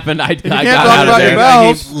was it- happened. I can't got talk out of about your there.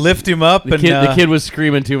 bowels. lift him up The kid was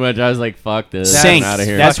screaming too much. I was like, "Fuck this! Sink. I'm out of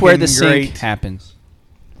here." That's where the Fucking great. sink happens.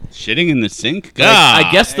 Shitting in the sink? Like, God.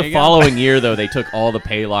 I guess the following year, though, they took all the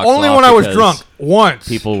pay locks Only off when I was because drunk. Once.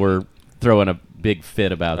 people were throwing a big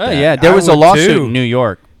fit about Oh, that. yeah, there I was a would lawsuit too. in New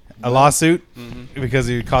York. a lawsuit because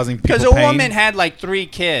he was causing people Because a pain. woman had like 3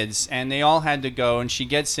 kids, and they all had to go, and she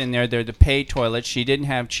gets in there, they're the pay toilet, she didn't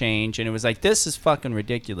have change, and it was like, this is fucking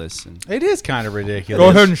ridiculous. And It is kind of ridiculous. Go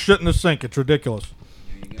ahead and shit in the sink. It's ridiculous.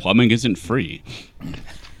 Plumbing isn't free.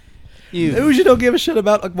 News you don't give a shit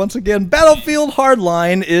about once again. Battlefield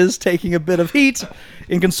Hardline is taking a bit of heat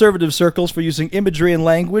in conservative circles for using imagery and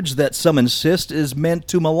language that some insist is meant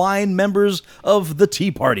to malign members of the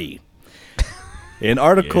Tea Party. An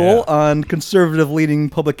article on conservative-leaning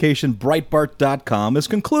publication Breitbart.com has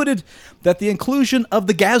concluded that the inclusion of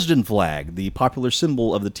the Gadsden flag, the popular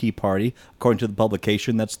symbol of the Tea Party, according to the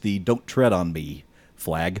publication, that's the Don't Tread on Me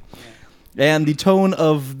flag, and the tone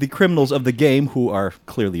of the criminals of the game, who are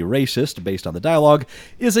clearly racist based on the dialogue,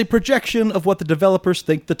 is a projection of what the developers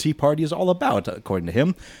think the Tea Party is all about, according to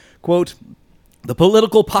him. Quote, The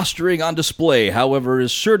political posturing on display, however, is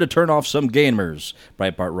sure to turn off some gamers.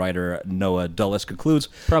 Breitbart writer Noah Dulles concludes.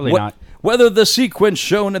 Probably not. Whether the sequence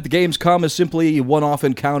shown at the Gamescom is simply a one-off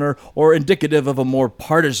encounter or indicative of a more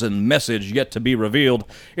partisan message yet to be revealed,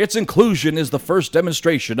 its inclusion is the first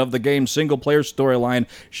demonstration of the game's single-player storyline,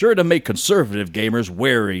 sure to make conservative gamers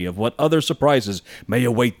wary of what other surprises may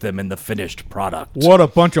await them in the finished product. What a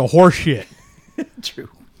bunch of horseshit. True.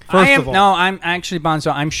 First of all, I'm actually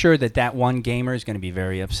Bonzo. I'm sure that one gamer is going to be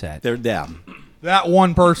very upset. They're down. that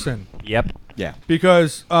one person. Yep. Yeah.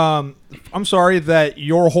 Because I'm sorry that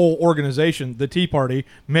your whole organization, the Tea Party,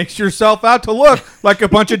 makes yourself out to look like a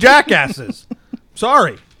bunch of jackasses.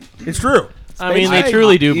 Sorry. It's true. I mean, they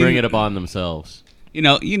truly do bring it upon themselves. You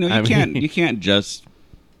can't just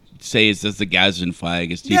say it's just the Gadsden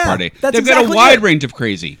flag, it's Tea Yeah, Party. that's They've got exactly a wide it. range of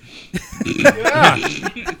crazy. Yeah.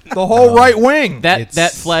 The whole right wing.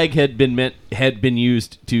 That flag had been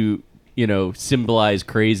used to, symbolize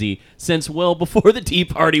crazy since well before the Tea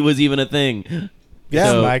Party was even a thing.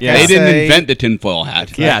 Yeah, So, like yeah. I They didn't say- invent the tinfoil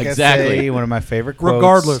hat. Yeah, like I exactly. say, one of my favorite quotes.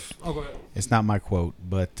 Regardless. Oh, go ahead. It's not my quote,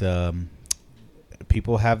 but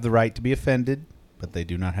people have the right to be offended, but they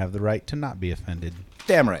do not have the right to not be offended.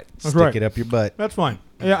 Damn right. Stick right. it up your butt. That's fine.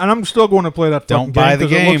 Yeah, and I'm still going to play that Don't fucking buy game the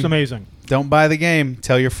 'cause It game. looks amazing. Don't buy the game.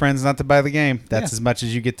 Tell your friends not to buy the game. That's Yeah. as much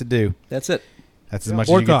as you get to do. That's it. That's as much as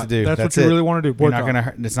you get Boycott. to do. That's what it. you really want to do. You're not Boycott. gonna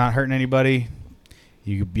hurt. It's not hurting anybody.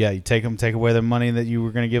 You take away the money that you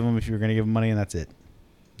were gonna give them if you were gonna give them money, and that's it.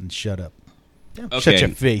 And shut up. Okay. Shut your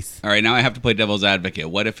face. All right, now I have to play devil's advocate.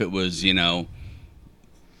 What if it was,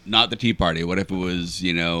 not the Tea Party? What if it was,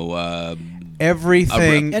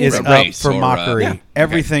 Everything A is race up for or, mockery. yeah.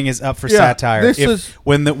 Everything is up for Yeah, satire. this If- is-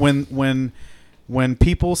 when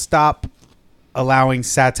people stop allowing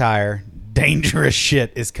satire, dangerous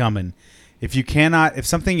shit is coming. If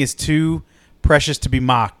something is too precious to be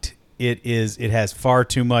mocked, it has far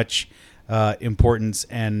too much importance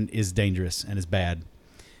and is dangerous and is bad.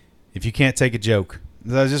 If you can't take a joke,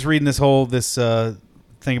 I was just reading this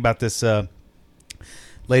thing about this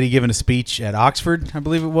lady giving a speech at Oxford, I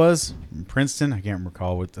believe it was, Princeton. I can't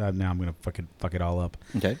recall what. Now I'm gonna fuck it all up.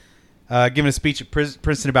 Okay. Giving a speech at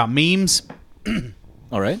Princeton about memes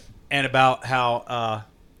All right. and about how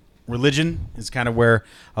religion is kind of where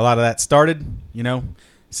a lot of that started.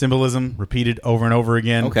 Symbolism repeated over and over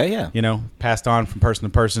again. Okay, yeah. Passed on from person to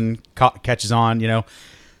person, catches on.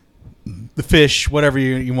 The fish, whatever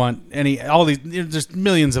you want. All these. There's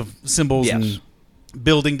millions of symbols Yes. and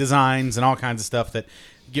building designs and all kinds of stuff that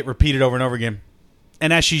get repeated over and over again.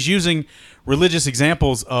 And as she's using religious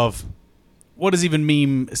examples of what does even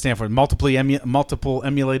meme stand for? Multiple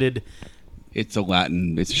emulated. it's a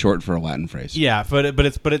Latin, it's short for a Latin phrase. Yeah, but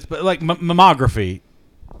it's like mammography.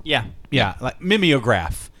 Yeah. Yeah, like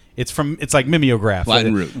mimeograph. It's like mimeograph.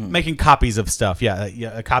 Latin root. Making copies of stuff. Yeah,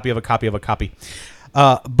 a copy of a copy of a copy.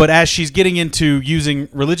 But as she's getting into using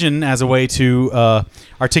religion as a way to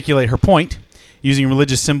articulate her point, using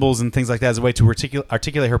religious symbols and things like that as a way to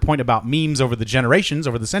articulate her point about memes over the generations,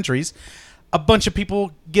 over the centuries, a bunch of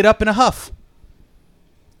people get up in a huff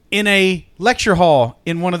in a lecture hall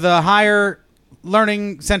in one of the higher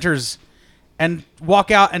learning centers and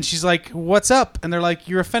walk out, and she's like, "What's up?" And they're like,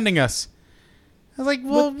 "You're offending us." I was like,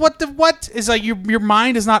 "Well, what is like your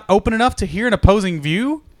mind is not open enough to hear an opposing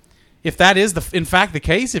view?" If that is in fact the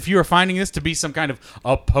case, if you are finding this to be some kind of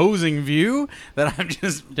opposing view, that I'm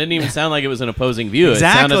just Didn't even sound like it was an opposing view.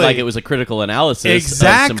 Exactly. It sounded like it was a critical analysis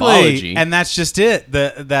exactly, of symbology. and that's just it.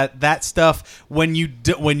 That stuff when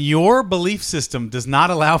your belief system does not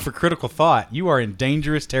allow for critical thought, you are in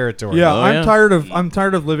dangerous territory. Yeah, Oh, I'm yeah.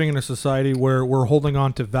 tired of living in a society where we're holding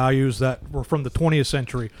on to values that were from the 20th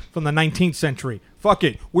century, from the 19th century. Fuck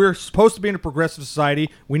it. We're supposed to be in a progressive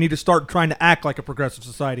society. We need to start trying to act like a progressive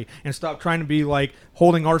society and stop trying to be like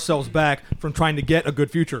holding ourselves back from trying to get a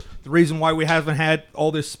good future. The reason why we haven't had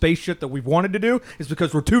all this space shit that we've wanted to do is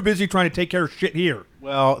because we're too busy trying to take care of shit here.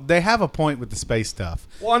 Well, they have a point with the space stuff.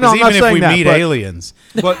 Well, no, 'Cause I'm even not if saying we that, meet but- aliens,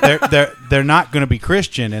 But they're not going to be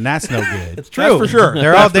Christian, and that's no good. It's true. That's for sure.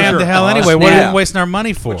 They're all That's for damned to sure. hell Oh, anyway. What are snap. we wasting our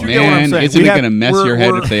money for? You get what I'm Man, saying. isn't We it have- going to mess we're- your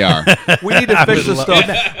head we're- if they are? We need to fix this stuff.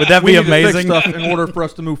 Would that We be need to fix amazing? stuff in order for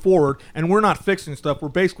us to move forward, and we're not fixing stuff. We're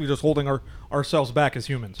basically just holding ourselves back as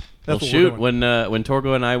humans. Well, That's what shoot, we're doing. when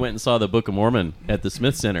Torgo and I went and saw the Book of Mormon at the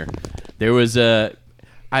Smith Center, there was I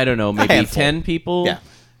don't know, maybe handful. 10 people. Yeah.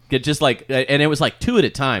 Get just like, and it was like 2 at a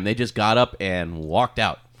time. They just got up and walked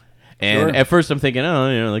out. And Sure. at first I'm thinking,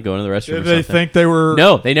 they're going to the restroom. Did or they something. think they were?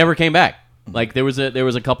 No, they never came back. Like there was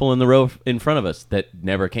a couple in the row in front of us that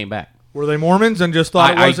never came back. Were they Mormons and just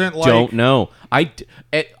thought it wasn't I like? don't know.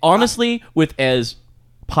 Honestly, with as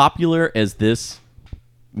popular as this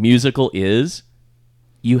musical is,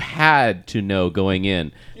 you had to know going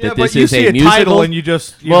in Yeah, that but this you is see a a musical title and you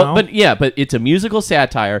just, you know. but it's a musical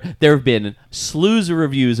satire. There have been slews of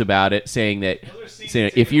reviews about it saying that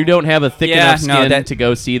if you don't have a thick Yeah, enough no, skin that- to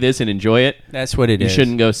go see this and enjoy it, That's what it you is.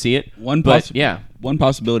 shouldn't go see it. One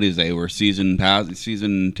possibility is they were season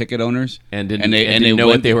ticket owners And didn't know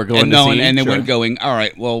what they were going to see. and they Sure. weren't going. All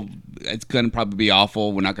right, well, it's going to probably be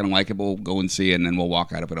awful. We're not going to like it, but we'll go and see it, and then we'll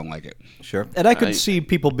walk out if we don't like it. Sure. And I could see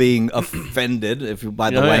people being offended by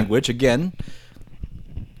the Yeah. language. Again,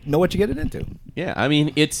 know what you're getting into. Yeah, I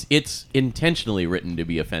mean it's intentionally written to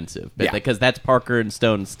be offensive, but Yeah. because that's Parker and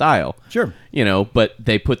Stone's style. Sure. You know, but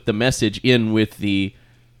they put the message in with the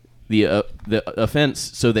offense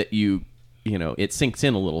so that you know it sinks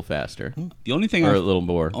in a little faster The only thing or a little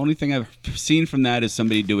more. only thing I've seen from that is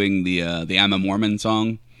somebody doing the "I'm a Mormon"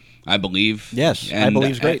 song, I believe. Yes, I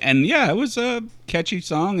Believe's great. And yeah, it was a catchy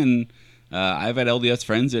song, and I've had LDS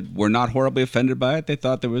friends that were not horribly offended by it. They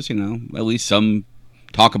thought there was, at least some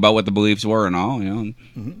talk about what the beliefs were and all.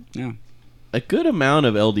 Yeah. A good amount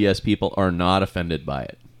of LDS people are not offended by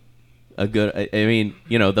it. I mean,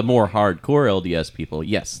 the more hardcore LDS people,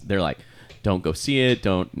 yes, they're like, don't go see it,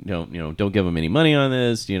 don't give them any money on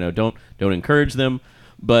this, don't encourage them.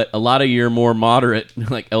 But a lot of your more moderate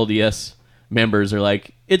like LDS members are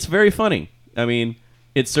like, it's very funny. I mean,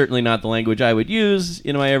 it's certainly not the language I would use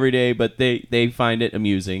in my everyday, but they find it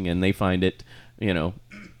amusing and they find it,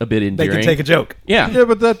 a bit They endearing. can take a joke. Yeah. Yeah,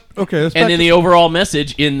 but that okay. That's back And then to- the overall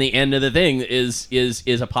message in the end of the thing is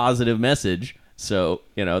a positive message. So,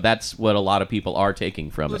 that's what a lot of people are taking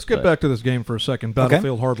from Let's it. get but- back to this game for a second.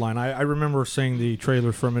 Battlefield Hardline. I remember seeing the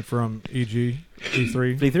trailers from it from E3.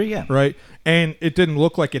 E3, yeah. Right, and it didn't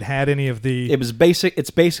look like it had any of the. It was basic. It's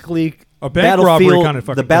basically A bank robbery Battlefield, kind of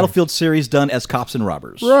fucking the Battlefield series done as cops and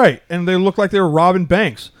robbers. Right, and they looked like they were robbing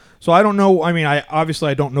banks. So I don't know. I mean, I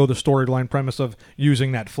don't know the storyline premise of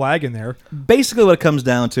using that flag in there. Basically, what it comes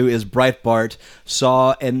down to is Breitbart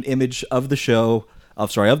saw an image of the show.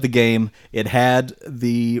 Of the game. It had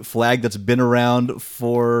the flag that's been around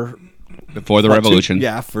for Before the revolution.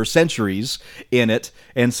 for centuries in it.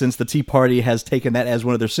 And since the Tea Party has taken that as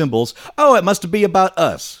one of their symbols, it must be about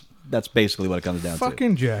us. That's basically what it comes down to.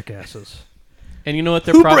 Fucking jackasses. And you know what?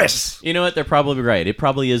 They're Hubris! They're probably right. It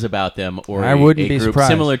probably is about them or I wouldn't be group surprised.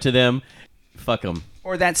 similar to them. Fuck them.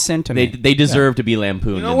 Or that sentiment. They deserve to be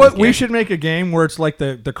lampooned. You know in what? this We game. should make a game where it's like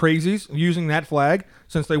the crazies using that flag.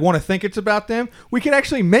 Since they want to think it's about them, we could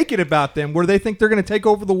actually make it about them where they think they're going to take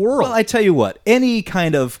over the world. Well, I tell you what, any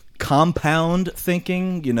kind of compound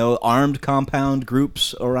thinking, armed compound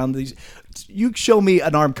groups around these, you show me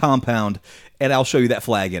an armed compound and I'll show you that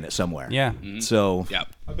flag in it somewhere. Yeah. So, Yeah.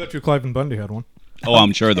 I bet you Clive Bundy had one. Oh,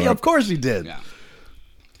 I'm sure there yeah, were. of course he did.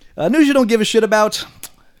 Yeah. News you don't give a shit about.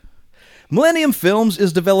 Millennium Films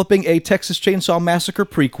is developing a Texas Chainsaw Massacre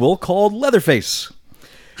prequel called Leatherface.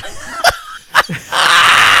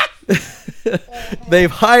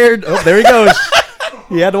 They've hired... Oh, there he goes.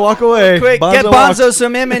 He had to walk away. Quick, get walked. Bonzo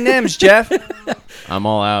some M&Ms, Jeff. I'm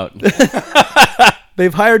all out.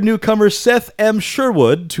 They've hired newcomer Seth M.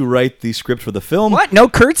 Sherwood to write the script for the film. What? No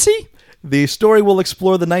curtsy? The story will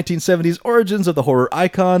explore the 1970s origins of the horror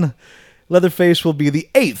icon. Leatherface will be the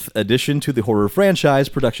 8th addition to the horror franchise.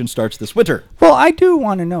 Production starts this winter. Well, I do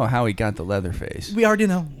want to know how he got the leather face. We already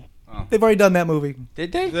know. They've already done that movie.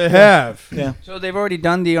 Did they? They have. Yeah. So they've already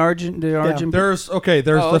done the origin. There's Oh, the okay.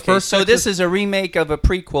 first. So Texas- this is a remake of a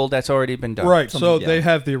prequel that's already been done. right. So yeah. they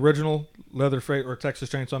have the original Leatherface or Texas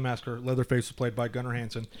Chainsaw Massacre. Leatherface was played by Gunnar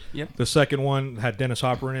Hansen. Yep. The second one had Dennis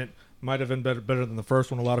Hopper in it. Might have been better than the first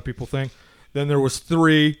one. A lot of people think. Then there was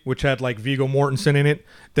 3, which had like Viggo Mortensen in it.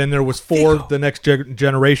 Then there was 4, The Next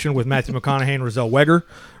Generation with Matthew McConaughey and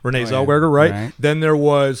Renee Zellweger, right? Right. Then there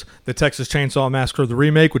was the Texas Chainsaw Massacre, the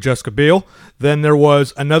remake with Jessica Biel. Then there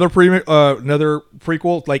was another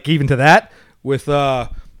prequel, like even to that, with I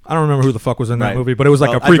don't remember who the fuck was in that Right. movie, but it was like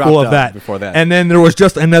Well, a I prequel dropped of out that. before that. And then there was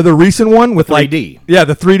just another recent one with 3D.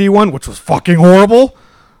 the 3D one, which was fucking horrible.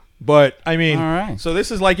 But I mean, All right. so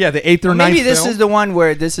this is like the 8th or 9th. Maybe this film. is the one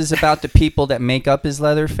where this is about the people that make up his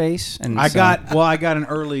leather face. And I so- got an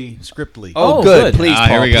early script leak. Oh, good. good. Please, Ah, Paul.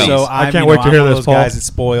 here we go. please. So I I'm, can't you wait know, to I'm hear one of this, those guys Paul. that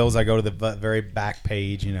spoils. I go to the very back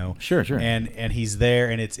page, Sure, sure. And he's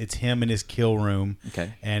there, and it's him in his kill room.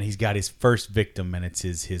 Okay. And he's got his first victim, and it's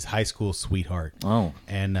his high school sweetheart. Oh.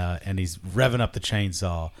 And he's revving up the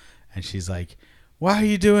chainsaw, and she's like, "Why are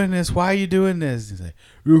you doing this? Why are you doing this?" He's like,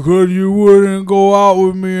 "Because you wouldn't go out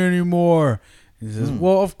with me anymore." He says,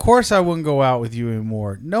 "Well, of course I wouldn't go out with you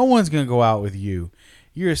anymore. No one's gonna go out with you.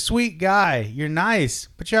 You're a sweet guy. You're nice,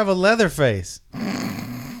 but you have a leather face."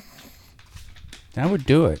 That would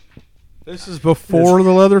do it. This is before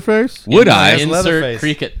the Leatherface? Would I? Yes, Insert Leatherface.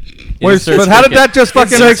 cricket. Wait, Insert but how did cricket. that just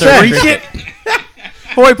fucking make sense?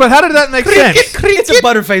 Wait, but how did that make sense? It's a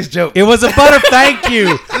Butterface joke. It was a butter. Thank you.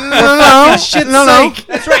 No, no.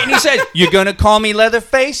 That's right. And he said, "You're gonna call me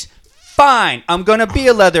Leatherface? Fine, I'm gonna be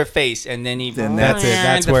a Leatherface." And then he Then that's it.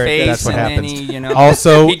 That's the where. face, That's what and then happens. he, you know,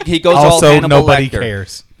 Also, he goes all also Hannibal nobody Lecter.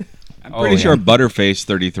 cares. I'm pretty sure Butterface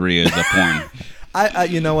 33 is a porn.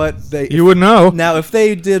 You know what? You would know. Now, if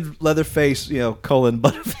they did Leatherface, colon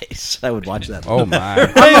Butterface, I would watch that. Oh my!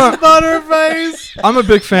 Butterface. I'm a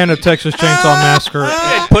big fan of Texas Chainsaw Massacre.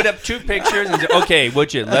 Put up 2 pictures and say, "Okay,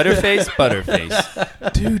 would you Leatherface,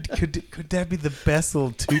 Butterface?" Dude, could that be the best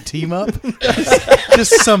little 2 team up?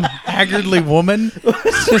 Just some haggardly woman.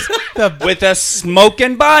 Just With a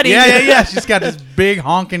smoking body. yeah. She's got this big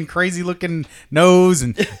honking, crazy looking nose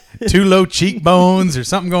and 2 low cheekbones or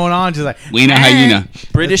something going on. She's like, Lena Hyena.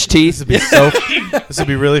 British teeth. this would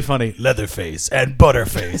be really funny. Leatherface and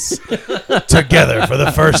Butterface together for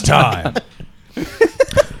the first time.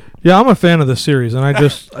 Yeah, I'm a fan of this series, and I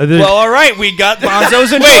did. Well, all right, we got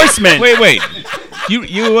Bonzo's endorsement. Wait.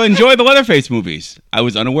 You enjoy the Leatherface movies? I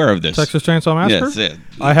was unaware of this. Texas Chainsaw Massacre. Yes,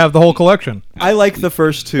 I have the whole collection, I like the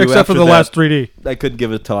first 2. except for After the that, last 3D. I couldn't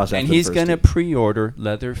give it a toss. And after he's the first gonna 2. pre-order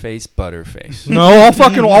Leatherface, Butterface. No,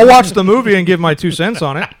 I'll watch the movie and give my 2 cents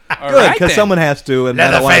on it. All Good, right, because then. someone has to, and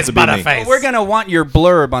I don't want it to be me. Butterface. We're gonna want your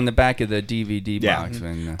blurb on the back of the DVD box.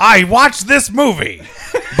 And, I watched this movie,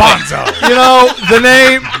 Bonzo. You know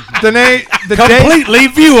the date. Completely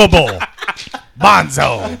viewable,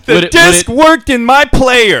 Bonzo. the disc worked in my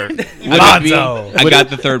player. Bonzo. I got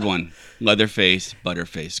the third one. Leatherface,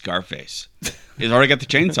 Butterface, Scarface. He's already got the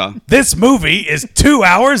chainsaw. This movie is 2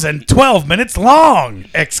 hours and 12 minutes long!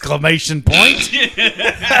 Exclamation point.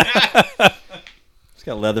 He's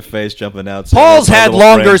got Leatherface jumping out. saying, Paul's "That's my had little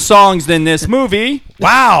longer friend." songs than this movie.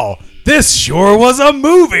 Wow, this sure was a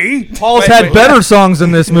movie. Paul's had better songs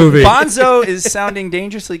in this movie. Bonzo is sounding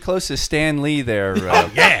dangerously close to Stan Lee there.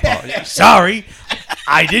 Yeah, sorry.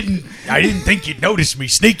 I didn't think you'd notice me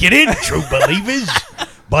sneaking in, true believers,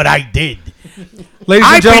 but I did. Ladies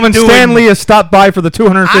and I've gentlemen, been doing- Stan Lee has stopped by for the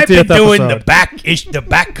 250th I've been doing episode. the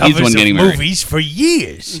back covers one of getting married. movies for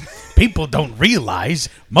years. People don't realize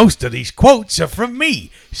most of these quotes are from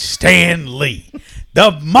me, Stan Lee.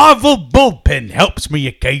 The Marvel bullpen helps me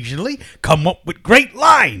occasionally come up with great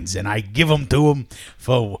lines, and I give them to them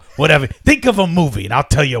for whatever. Think of a movie, and I'll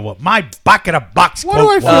tell you what my back of the box Why do I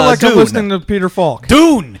quote feel was. like I'm Dune. listening to Peter Falk?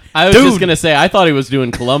 Dune. I was Dune. just gonna say I thought he was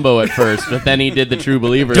doing Columbo at first, but then he did the True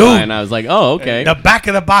Believer Dude. line. I was like, oh, okay. The back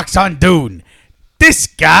of the box on Dune. This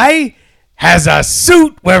guy has a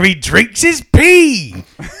suit where he drinks his pee.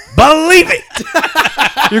 Believe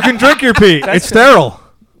it. You can drink your pee. It's sterile.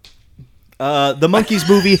 The Monkeys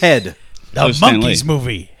movie Head. The Stan Lee. Monkeys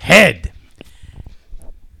movie, Head.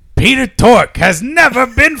 Peter Tork has never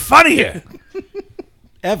been funnier.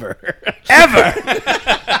 Ever. Ever.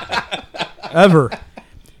 Ever.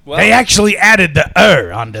 They actually added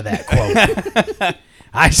the onto that quote.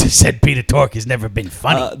 I just said Peter Tork has never been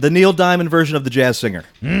funny. The Neil Diamond version of The Jazz Singer.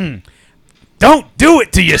 Don't do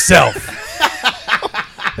it to yourself.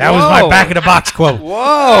 That was my back of the box quote.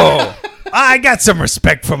 Whoa! I got some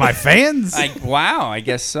respect for my fans. Wow, I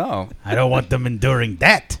guess so. I don't want them enduring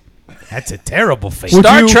that. That's a terrible fate.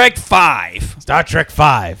 Star Trek 5. Star Trek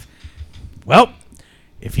 5. Well,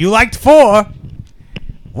 if you liked 4,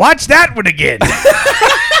 watch that one again.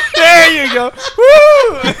 There you go.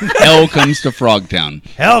 Woo! Hell comes to Frogtown.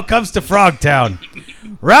 Hell comes to Frogtown.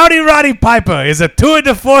 Rowdy Roddy Piper is a tour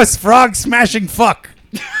de force frog smashing fuck.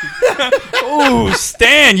 Ooh,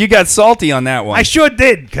 Stan, you got salty on that one. I sure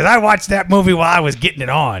did, because I watched that movie while I was getting it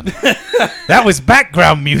on. That was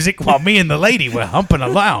background music while me and the lady were humping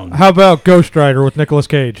along. How about Ghost Rider with Nicolas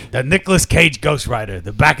Cage? The Nicolas Cage Ghost Rider.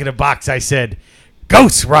 The back of the box, I said,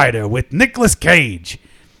 Ghost Rider with Nicolas Cage.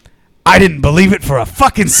 I didn't believe it for a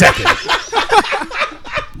fucking second.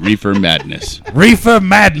 Reefer Madness. Reefer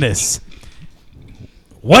Madness.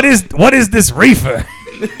 What is this reefer?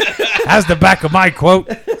 How's the back of my quote?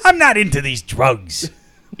 I'm not into these drugs.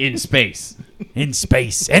 In space. In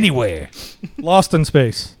space, anywhere. Lost in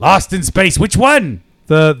Space. Lost in Space. Which one?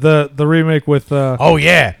 The remake with Oh,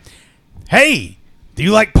 yeah. Hey, do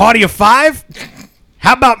you like Party of Five?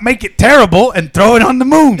 How about make it terrible and throw it on the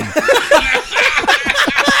moon?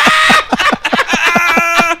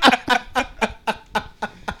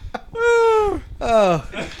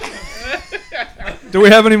 Do we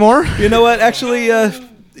have any more? You know what? Actually,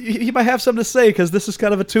 you might have something to say because this is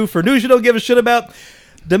kind of a twofer. News you don't give a shit about.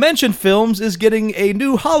 Dimension Films is getting a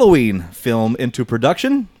new Halloween film into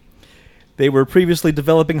production. They were previously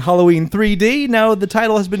developing Halloween 3D. Now the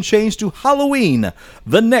title has been changed to Halloween: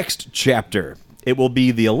 The Next Chapter. It will be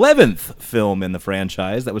the 11th film in the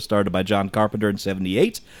franchise that was started by John Carpenter in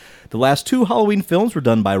 1978. The last 2 Halloween films were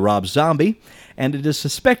done by Rob Zombie, and it is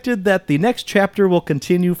suspected that the next chapter will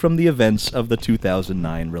continue from the events of the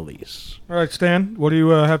 2009 release. All right, Stan, what do you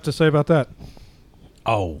have to say about that?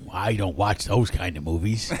 Oh, I don't watch those kind of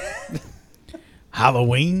movies.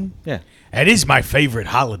 Halloween? Yeah. That is my favorite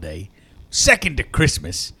holiday. Second to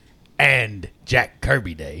Christmas and Jack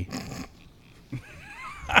Kirby Day.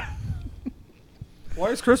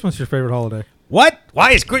 Why is Christmas your favorite holiday? What?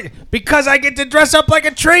 Why is Christmas? Because I get to dress up like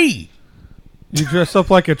a tree. You dress up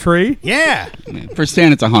like a tree? Yeah. For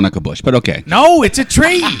Stan, it's a Hanukkah bush, but okay. No, it's a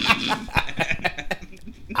tree.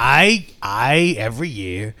 I every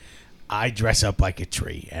year I dress up like a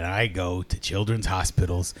tree and I go to children's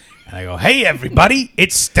hospitals and I go, "Hey everybody,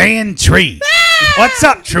 it's Stan Tree. What's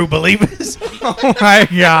up, true believers?" Oh my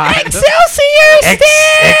God! Excelsior,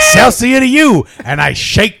 Stan! Excelsior to you! And I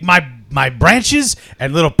shake my branches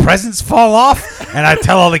and little presents fall off and I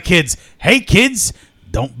tell all the kids, "Hey kids,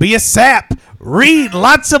 don't be a sap. Read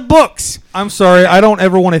lots of books." I'm sorry, I don't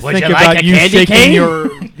ever want to Would think you like about a you candy shaking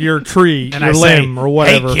cane? your tree, And your I say, limb, or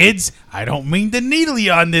whatever. "Hey kids, I don't mean to needle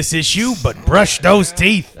you on this issue, but brush those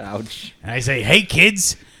teeth." Ouch. And I say, "Hey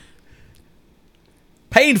kids,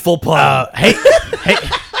 Painful pun. hey,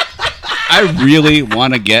 I really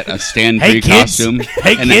want to get a Stan Hey, Tree kids. costume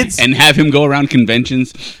Hey, and, kids. and have him go around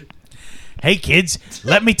conventions. hey kids,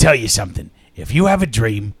 let me tell you something. If you have a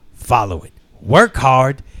dream, follow it. Work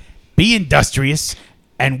hard, be industrious,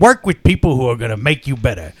 and work with people who are going to make you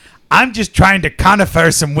better. I'm just trying to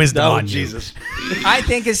confer some wisdom on you." I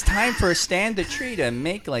think it's time for Stan the Tree to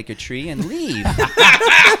make like a tree and leave.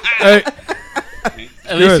 Hey,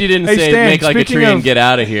 At least Good. you didn't Hey, say Stan, make like a speaking tree of- and get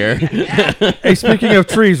out of here. hey, speaking of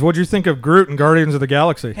trees, what'd you think of Groot and Guardians of the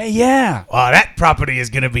Galaxy? Hey, yeah. Well, that property is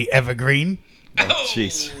going to be evergreen.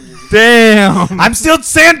 Jeez. Damn! I'm still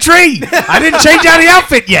Stan Tree. I didn't change out the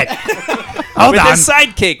outfit yet. Hold With on. his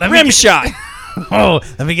sidekick, Let me Rim get- Shot. Oh,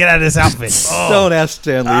 let me get out of this outfit. Oh. Don't ask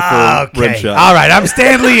Stanley for rim Okay. shot. All right. I'm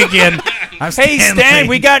Stanley again. I'm Hey, Stan Stan, Lee.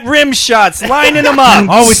 we got rim shots. Lining them up.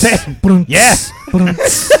 Oh, we said. Yes.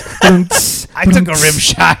 I took a rim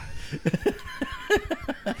shot.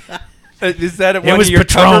 Is that It one was of your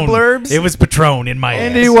Patron. cover blurbs? It was Patron in my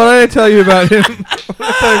Andy, ass. what did I tell you about him? What did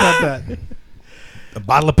I tell you about that? A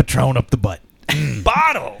bottle of Patron up the butt.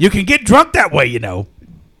 bottle. You can get drunk that way, you know.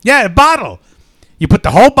 Yeah, a bottle. You put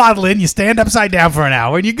the whole bottle in, you stand upside down for an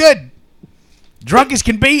hour, and you're good. Drunk as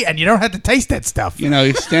can be, and you don't have to taste that stuff. You know,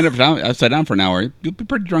 you stand upside down for an hour, you'll be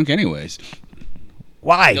pretty drunk anyways.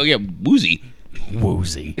 Why? You'll get woozy.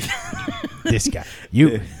 Woozy. This guy.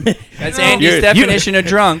 You. That's Andy's definition of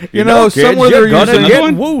drunk. You know, somewhere they're using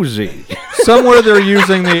get woozy. somewhere they're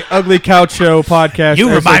using the Ugly Couch Show podcast. You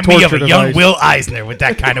as remind their me of a torture young device. Will Eisner with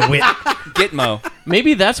that kind of wit. Gitmo.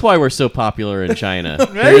 Maybe that's why we're so popular in China.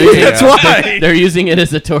 Maybe that's why. They're using it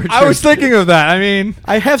as a torture. I was thinking of that. I mean,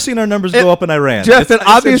 I have seen our numbers go up in Iran. Jeff, It's- it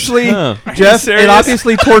obviously, Huh. Jeff, serious? it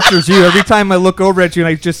obviously tortures you every time I look over at you and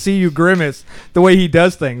I just see you grimace the way he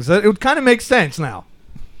does things. It would kind of make sense now.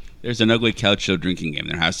 There's an Ugly Couch Show drinking game.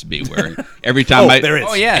 There has to be where every time there is.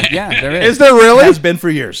 Oh, yeah, there is. Is there really? Has been for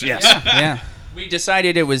years. Yes. Yeah. We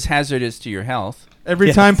decided it was hazardous to your health. Every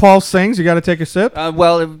Yes. time Paul sings, you got to take a sip.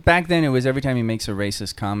 Well, back then it was every time he makes a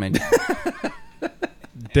racist comment.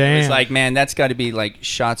 Damn. It's like, man, that's got to be like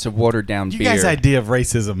shots of watered down You beer. guys' idea of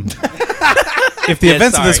racism. If the Yeah,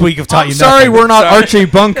 events of this sorry. week have taught you Sorry, nothing. we're not Archie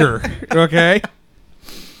Bunker. Okay.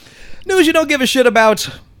 News you don't give a shit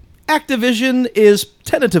about. Activision is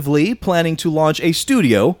tentatively planning to launch a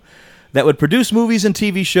studio that would produce movies and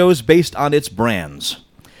TV shows based on its brands.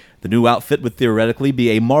 The new outfit would theoretically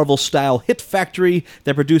be a Marvel-style hit factory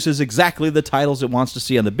that produces exactly the titles it wants to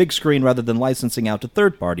see on the big screen rather than licensing out to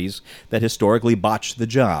third parties that historically botched the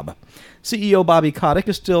job. CEO Bobby Kotick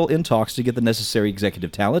is still in talks to get the necessary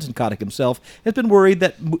executive talent, and Kotick himself has been worried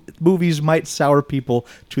that movies might sour people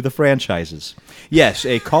to the franchises. Yes,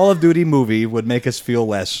 a Call of Duty movie would make us feel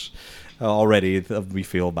less already than we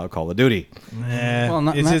feel about Call of Duty. Well,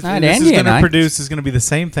 not- It's not just- Andy this is and going I. to produce is going to be the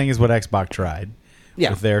same thing as what Xbox tried.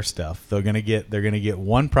 Yeah. With their stuff, they're gonna get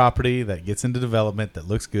one property that gets into development that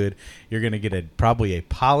looks good. You're gonna get probably a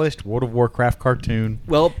polished World of Warcraft cartoon.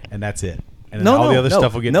 Well, and that's it. And then No, all no, the other no.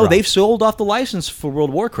 stuff will get No, dropped. they've sold off the license for World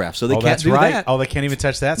of Warcraft, so they can't that's do right. that. Oh, they can't even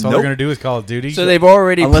touch that. So all Nope. they're gonna do is Call of Duty. So they've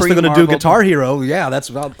already Unless they're going to do pre-Marveled- Guitar Hero. Yeah, that's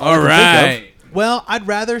about all All I can think of. Well, I'd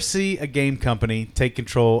rather see a game company take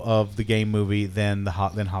control of the game movie than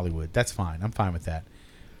than Hollywood. That's fine. I'm fine with that.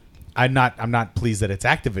 I'm not pleased that it's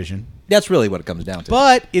Activision, That's really what it comes down to.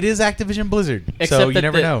 but it is Activision Blizzard, Except so you that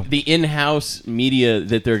never know. the in-house media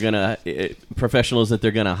that they're gonna professionals that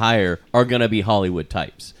they're gonna hire are gonna be Hollywood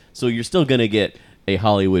types. So you're still gonna get a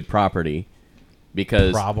Hollywood property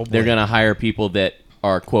because Probably. they're gonna hire people that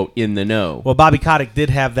are quote in the know. Well, Bobby Kotick did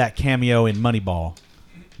have that cameo in Moneyball.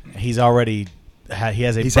 He's already he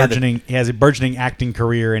has a burgeoning acting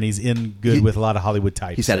career, and he's in good with a lot of Hollywood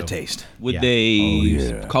types. He's had a taste. Would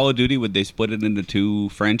they Call of Duty? Would they split it into two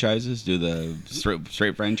franchises? Do the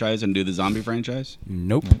straight franchise and do the zombie franchise?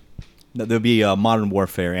 Nope. No, there'll be Modern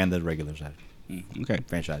Warfare and the regular side. Okay,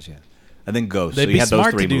 franchise. Yeah, I think Ghost. They'd so be you had smart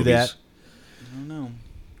those three to do movies. that. I don't know.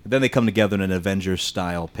 Then they come together in an Avengers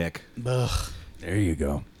style pick. Ugh. There you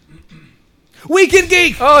go. Weekend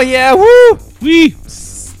Geek. Oh yeah, woo! Wee.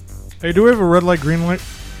 Hey, do we have a red light, green light?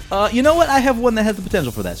 You know what? I have one that has the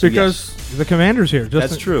potential for that. So Because yes. the commander's here.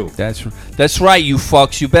 That's true. That's right, you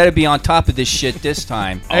fucks. You better be on top of this shit this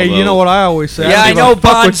time. Hey, you know what I always say? Yeah, I don't know, give a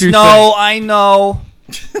fuck what Bonds. you No, I know.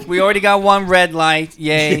 We already got one red light.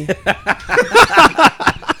 Yay.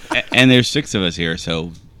 And there's 6 of us here,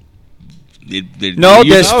 so No,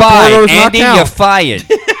 there's 5. Torgo does not Andy, count. you're fired.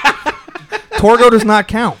 Torgo does not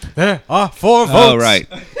count. There are 4 votes. Oh, right.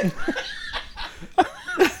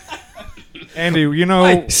 Andy, you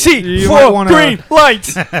know, See, you 4 might wanna- green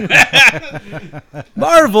lights.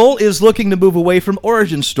 Marvel is looking to move away from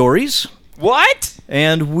origin stories, What?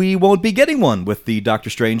 and we won't be getting one with the Doctor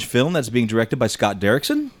Strange film that's being directed by Scott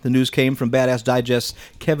Derrickson. The news came from Badass Digest's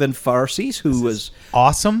Kevin Farsis, who was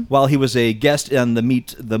Awesome. while he was a guest on the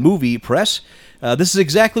Meet the Movie press. This is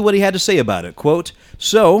exactly what he had to say about it. Quote,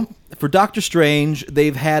 "So, for Doctor Strange,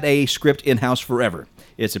 they've had a script in-house forever.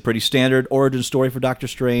 It's a pretty standard origin story for Doctor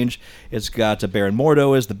Strange. It's got Baron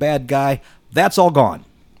Mordo as the bad guy. That's all gone.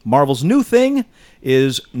 Marvel's new thing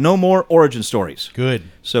is no more origin stories. Good.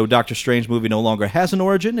 So Doctor Strange movie no longer has an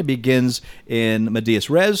origin. It begins in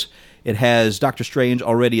Medias Res. It has Doctor Strange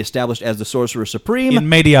already established as the Sorcerer Supreme. In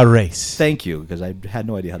media res. Thank you, because I had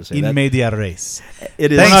no idea how to say In that. media res.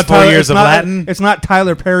 It is Thanks, Not 4 Tyler- years it's of not- Latin. It's not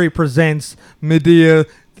Tyler Perry presents Medea.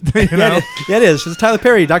 You know? Yeah, it is. It's Tyler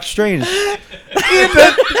Perry, Doctor Strange.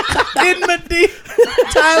 In Medea,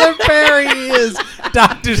 Tyler Perry is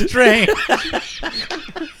Doctor Strange.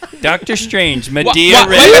 Doctor Strange, Medea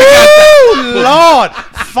Red. Woo, Lord,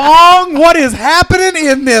 Fong, what is happening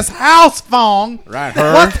in this house, Fong? Right,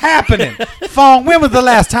 What's happening, Fong? When was the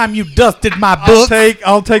last time you dusted my book?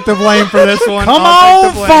 I'll take the blame for this one. Come I'll on,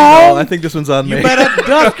 take the blame. Fong. Oh, I think this one's on You me. better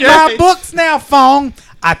dust my books now, Fong.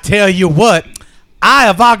 I tell you what, I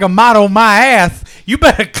have Agamotto my ass. You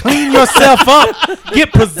better clean yourself up.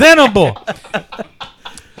 Get presentable.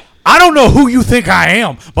 I don't know who you think I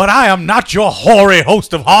am, but I am not your hoary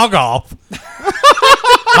host of Hoggoth.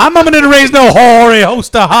 My mama didn't raise no hoary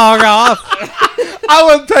host of Hoggoth. I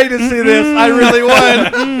would pay to see this. I really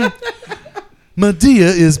would. Medea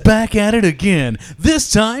is back at it again.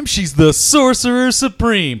 This time, she's the Sorcerer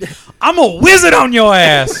Supreme. I'm a wizard on your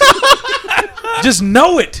ass. Just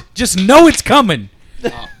know it. Just know it's coming.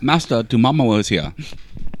 Master Dormammu is here.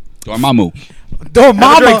 Dormammu.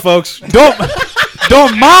 Dormammu, drink, folks.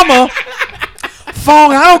 Dormammu.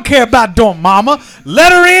 Fong, I don't care about Dormammu.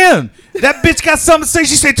 Let her in. That bitch got something to say.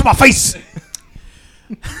 She said to my face.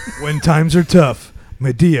 When times are tough,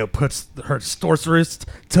 Medea puts her sorceress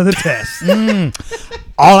to the test.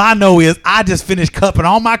 All I know is I just finished cupping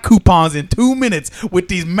all my coupons in 2 minutes with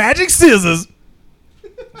these magic scissors.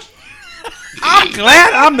 I'm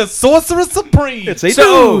glad I'm the Sorcerer Supreme. It's a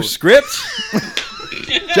no script.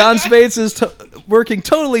 John Spates is working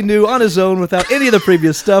totally new on his own without any of the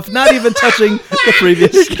previous stuff, not even touching the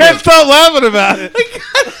previous Can't script. stop laughing about it.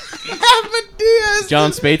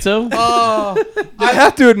 John Spatzo? I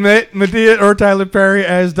have to admit, Medea or Tyler Perry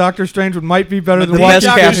as Doctor Strange might be better than the Joaquin best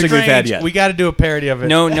Doctor casting Phoenix. we've had Strange, yet. We got to do a parody of it.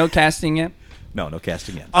 No casting yet. No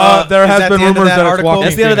casting yet. There Is has that been the end of rumors that that it's article? Joaquin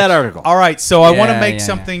That's the end of that Phoenix. article. All right, so I want to Yeah, make yeah,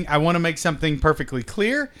 something. I want to make something perfectly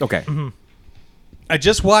clear. Okay. I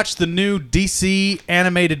just watched the new DC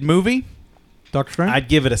animated movie. Doctor Strange? I'd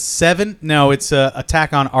give it a 7. No, it's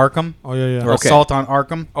Attack on Arkham. Oh, yeah, yeah. Or Okay. Assault on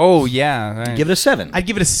Arkham. Oh yeah. Right. Give it a 7. I'd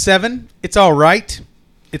give it a 7. It's all right.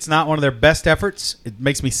 It's not one of their best efforts. It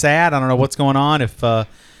makes me sad. I don't know what's going on. If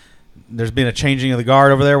there's been a changing of the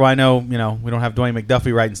guard over there, well, I know we don't have Dwayne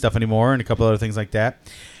McDuffie writing stuff anymore, and a couple other things like that.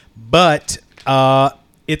 But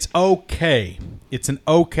it's okay. It's an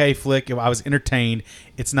okay flick. If I was entertained,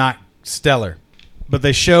 it's not stellar. But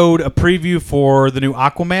they showed a preview for the new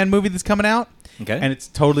Aquaman movie that's coming out. Okay. And it's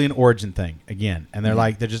totally an origin thing again. And they're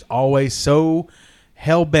they're just always so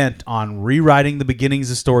hell bent on rewriting the beginnings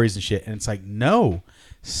of stories and shit. And it's like, no,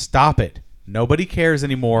 stop it. Nobody cares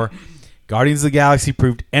anymore. Guardians of the Galaxy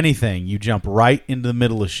proved anything. You jump right into the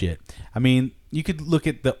middle of shit. I mean, you could look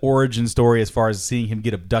at the origin story as far as seeing him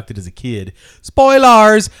get abducted as a kid.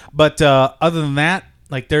 Spoilers! But other than that,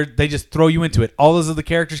 like they just throw you into it. All those other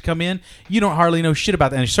characters come in. You don't hardly know shit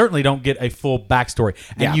about them. And you certainly don't get a full backstory.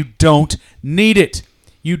 And you don't need it.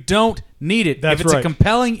 You don't need it. That's if it's right. a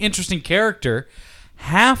compelling, interesting character,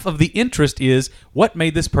 half of the interest is what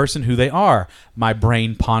made this person who they are. My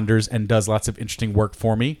brain ponders and does lots of interesting work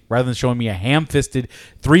for me rather than showing me a ham-fisted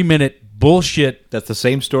 3-minute bullshit. That's the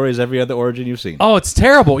same story as every other origin you've seen. Oh, it's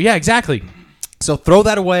terrible. Yeah, exactly. So throw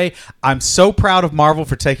that away. I'm so proud of Marvel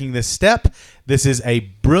for taking this step. This is a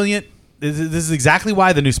brilliant... This is exactly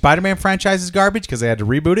why the new Spider-Man franchise is garbage, because they had to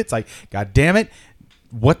reboot it. It's like, God damn it.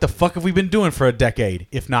 What the fuck have we been doing for a decade,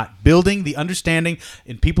 if not building the understanding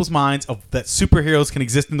in people's minds of that superheroes can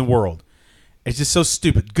exist in the world? It's just so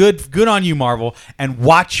stupid. Good on you, Marvel. And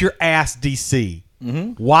watch your ass, DC.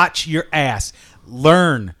 Mm-hmm. Watch your ass.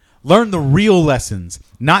 Learn the real lessons,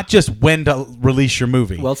 not just when to release your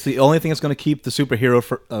movie. Well, it's the only thing that's going to keep the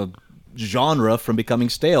superhero genre from becoming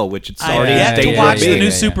stale, which it's I already have in to danger watch of the being.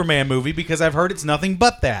 new Superman movie because I've heard it's nothing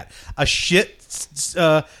but that. A shit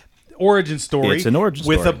origin story. It's an origin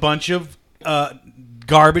with story. a bunch of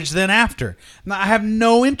garbage then after. Now, I have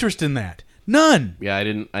no interest in that. None. Yeah, I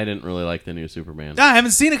didn't really like the new Superman. I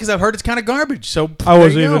haven't seen it because I've heard it's kind of garbage. So I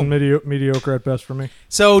was there you even go. mediocre at best for me.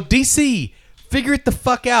 So DC, figure it the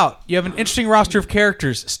fuck out. You have an interesting roster of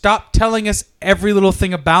characters. Stop telling us every little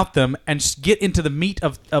thing about them and just get into the meat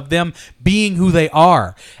of them being who they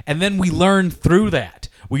are. And then we learn through that.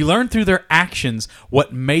 We learn through their actions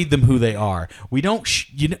what made them who they are. We don't...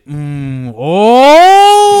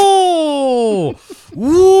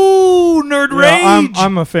 Ooh, nerd rage!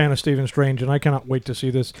 I'm a fan of Stephen Strange, and I cannot wait to see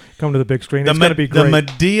this come to the big screen. It's going to be great. The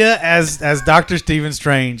Medea as Dr. Stephen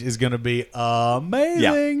Strange is going to be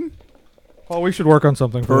amazing. Well, we should work on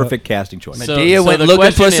something for Perfect casting choice. Medea went the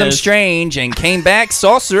looking for question some is- strange and came back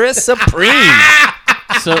sorceress supreme.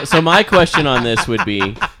 So my question on this would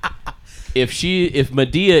be, if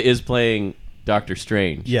Medea is playing Doctor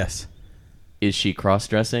Strange, Yes. is she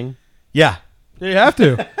cross-dressing? Yeah. You have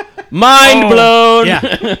to. Mind blown. Yeah.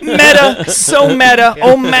 Meta, so meta.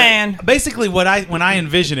 Oh man. Basically, when I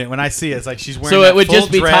envision it, when I see it, it's like she's wearing. So that it would full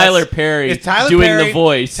just be dress. Tyler Perry It's Tyler doing Perry, the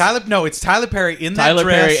voice. It's Tyler Perry in that Tyler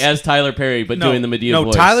dress. Perry as Tyler Perry, but doing the Medea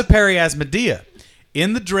voice. Tyler Perry as Medea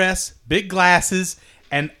in the dress, big glasses,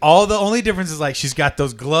 and the only difference is like she's got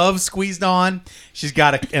those gloves squeezed on. She's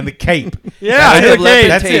got and the cape. Yeah, that's the cape.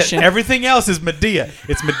 That's it. Levitation. Everything else is Medea.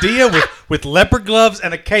 It's Medea with leopard gloves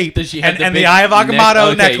and a cape, Does she have the and the big Eye of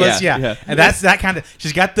Agamotto neck- okay, necklace. yeah, Yeah, yeah. and that's that kind of.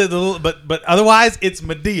 She's got the little, but otherwise it's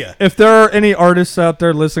Medea. If there are any artists out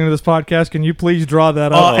there listening to this podcast, can you please draw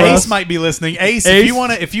that up? for Ace us? might be listening. Ace, Ace?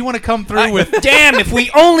 if you wanna come through with Damn, if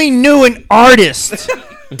we only knew an artist.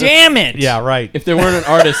 Damn it. yeah, right. If there weren't an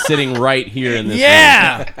artist sitting right here in this room.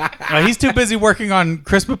 Yeah. He's too busy working on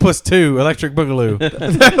Christmas 2, Electric Boogaloo.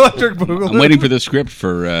 Electric Boogaloo. I'm waiting for the script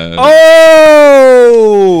for.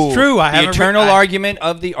 Oh. It's true. I The haven't eternal written- argument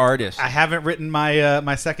of the artist. I haven't written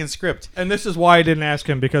my second script. And this is why I didn't ask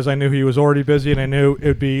him, because I knew he was already busy, and I knew it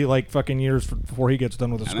would be like fucking years before he gets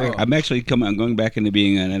done with the script. I'm actually I'm going back into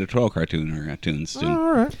being an editorial cartoon soon.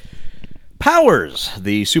 All right. Powers,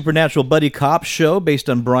 the supernatural buddy cop show based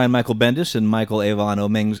on Brian Michael Bendis and Michael Avon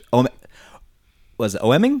Oeming's was it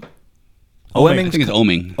Oeming? I think it's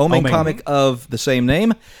Oming. Oeming comic of the same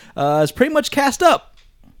name is pretty much cast up.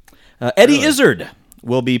 Eddie Izzard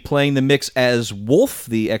will be playing the mix as Wolf,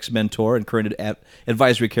 the ex-mentor and current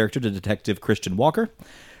advisory character to Detective Christian Walker.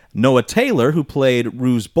 Noah Taylor, who played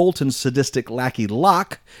Ruse Bolton's sadistic lackey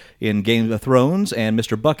Locke in Game of Thrones, and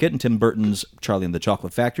Mr. Bucket in Tim Burton's Charlie and the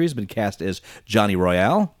Chocolate Factory, has been cast as Johnny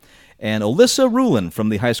Royale. And Alyssa Rulin from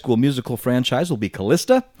the High School Musical franchise will be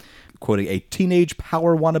Callista, quoting a teenage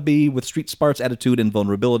power wannabe with street smarts, attitude, and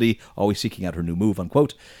vulnerability, always seeking out her new move,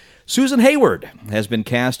 unquote. Susan Hayward has been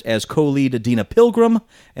cast as co-lead Dina Pilgrim,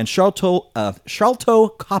 and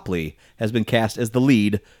Sharlto Copley has been cast as the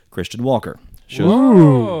lead Christian Walker.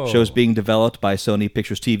 Shows being developed by Sony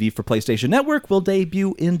Pictures TV for PlayStation Network will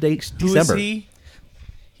debut in December.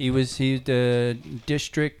 Who is he? He's the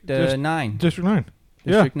District 9. District 9.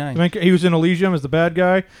 District yeah. 9. I mean, he was in Elysium as the bad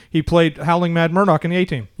guy. He played Howling Mad Murdoch in the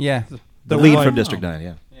A-Team. Yeah. The lead from District 9,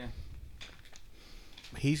 yeah.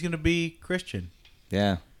 He's going to be Christian.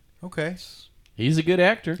 Yeah. Okay. He's a good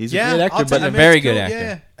actor. He's a good actor, I'll but tell- I mean, very it's good cool.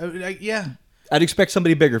 actor. Yeah. Yeah. I'd expect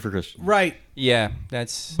somebody bigger for Christian. Right. Yeah,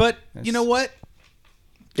 that's... But you know what?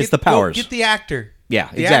 It's the Powers. Get the actor. Yeah,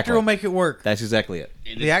 The exactly. actor will make it work. That's exactly it.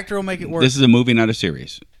 The actor will make it work. This is a movie, not a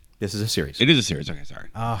series. This is a series. It is a series. Okay, sorry.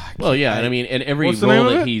 Well, yeah, and I mean, in every What's the name role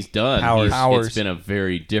of that it? he's done, Powers. it's been a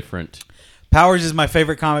very different. Powers is my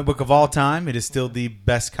favorite comic book of all time. It is still the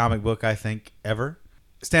best comic book, I think, ever.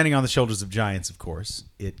 Standing on the shoulders of giants, of course.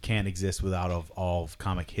 It can't exist without all of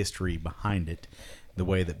comic history behind it, the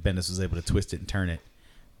way that Bendis was able to twist it and turn it.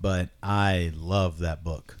 But I love that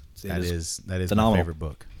book. That is my phenomenal. favorite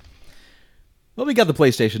book. Well, we got the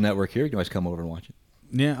PlayStation Network here. You can always come over and watch it.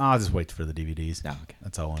 Yeah, I'll just wait for the DVDs. Oh, okay.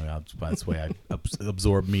 That's all. That's the way I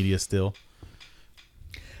absorb media still.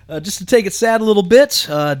 Just to take it sad a little bit,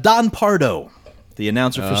 Don Pardo, the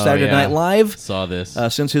announcer for Saturday yeah. Night Live, Saw this.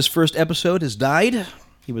 since his first episode has died.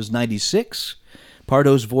 He was 96.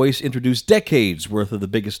 Pardo's voice introduced decades worth of the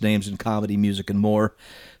biggest names in comedy, music, and more.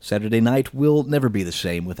 Saturday Night will never be the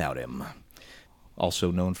same without him.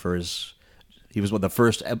 Also known for he was one of the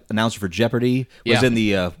first announcer for Jeopardy. Was Yeah. in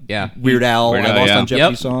the Yeah. Weird Al, Weird I Al, Lost yeah. on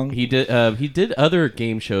Jeopardy song. He did other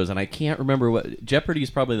game shows, and I can't remember what. Jeopardy is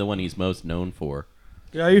probably the one he's most known for.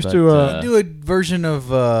 Yeah, I used But, to. Do a version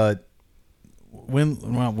of win,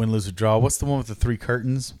 lose, or draw. What's the one with the three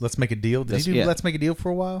curtains? Let's Make a Deal. Did he do yeah. Let's Make a Deal for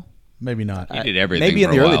a while? Maybe not. He did everything. Maybe in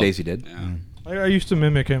for the a early while. days he did. Yeah. I used to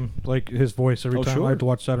mimic him, like his voice every Oh, time sure. I had to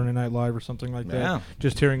watch Saturday Night Live or something like that. Yeah.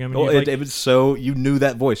 Just hearing him. And Oh, he's like, it was so you knew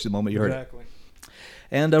that voice the moment you heard it. exactly.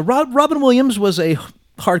 And Robin Williams was a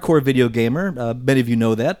hardcore video gamer. Many of you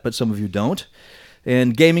know that, but some of you don't.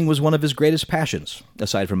 And gaming was one of his greatest passions,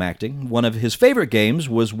 aside from acting. One of his favorite games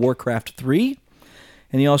was Warcraft 3.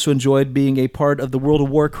 And he also enjoyed being a part of the World of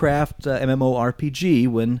Warcraft MMORPG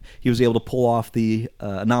when he was able to pull off the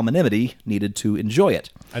anonymity needed to enjoy it.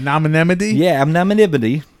 Anonymity? Yeah,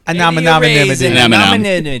 anonymity. Anonymity.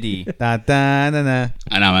 Anonymity. Da da da da.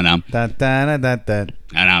 Anam. Da da da da.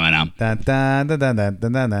 Anam. Da da da da da da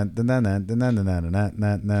da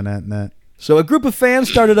da da da. So a group of fans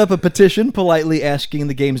started up a petition politely asking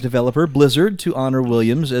the game's developer, Blizzard, to honor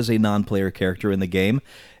Williams as a non-player character in the game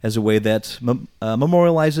as a way that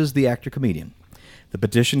memorializes the actor-comedian. The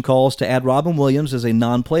petition calls to add Robin Williams as a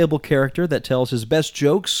non-playable character that tells his best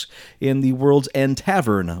jokes in the World's End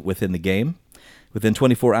Tavern within the game. Within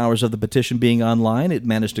 24 hours of the petition being online, it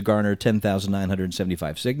managed to garner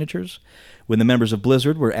 10,975 signatures. When the members of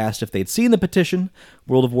Blizzard were asked if they'd seen the petition,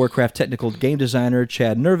 World of Warcraft technical game designer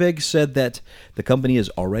Chad Nervig said that the company is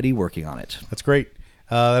already working on it. That's great.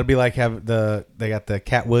 That'll be like they got the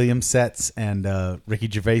Cat Williams sets and Ricky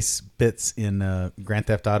Gervais bits in Grand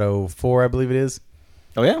Theft Auto 4, I believe it is.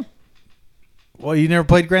 Oh, yeah? Well, you never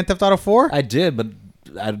played Grand Theft Auto 4? I did, but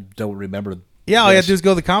I don't remember. Yeah, all you have this. to do is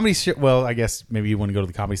go to the comedy store. Well, I guess maybe you want to go to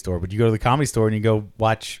the comedy store, but you go to the comedy store and you go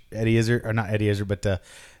watch Eddie Izzard, or not Eddie Izzard, but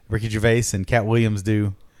Ricky Gervais and Cat Williams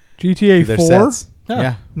do GTA their 4? sets. Huh.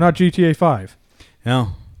 Yeah. Not GTA 5. No,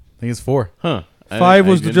 I think it's 4. Huh. 5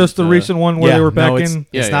 was just the recent one where they were back it's, in.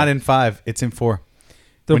 It's Yeah, not yeah. in 5. It's in 4.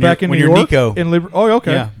 They're when back you're- in when New you're York. Nico. In oh,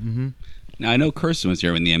 okay. Yeah. Mm-hmm. Now I know Kirsten was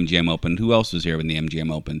here when the MGM opened. Who else was here when the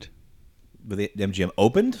MGM opened? But the MGM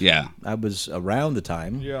opened? Yeah, I was around the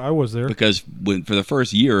time. Yeah, I was there. because for the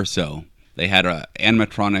first year or so, they had an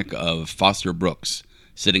animatronic of Foster Brooks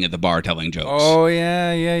sitting at the bar telling jokes. Oh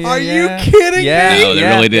yeah, yeah, yeah. Are you yeah. kidding Yeah, me? No, they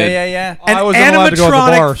yeah, really did. Yeah, yeah, yeah. An I wasn't allowed to go to the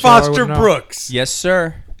animatronic bar, so I Foster wouldn't know. Brooks. Yes,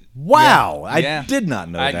 sir. Wow, Yeah. I did not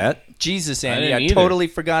know that. Jesus, I Andy, didn't I either. totally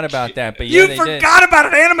forgot about that. But yeah, You they did. forgot about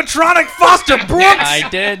an animatronic Foster Brooks? I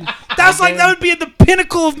did. That's I like did. that would be at the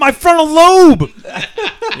pinnacle of my frontal lobe.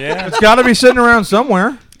 Yeah. It's got to be sitting around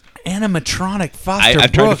somewhere. Animatronic Foster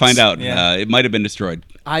I've tried to find out. Yeah. It might have been destroyed.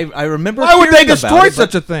 I remember. Why would they hearing about destroy it, but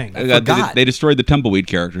such a thing? I forgot. They destroyed the tumbleweed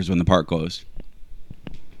characters when the park closed.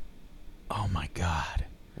 Oh my God.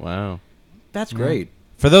 Wow. That's great.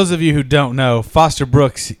 For those of you who don't know, Foster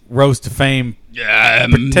Brooks rose to fame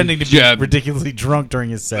pretending to be ridiculously drunk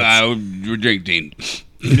during his sets. We're drinking.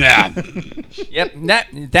 Yeah. Yep.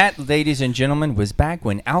 That, ladies and gentlemen, was back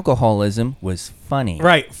when alcoholism was funny.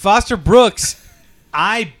 Right. Foster Brooks,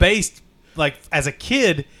 I based, like, as a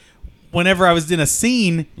kid, whenever I was in a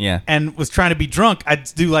scene Yeah. and was trying to be drunk, I'd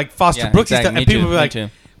do, like, Foster Yeah, Brooks exactly. stuff. Me And people too, would be me like, too.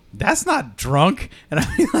 that's not drunk. And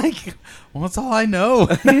I'd be like, well, that's all I know.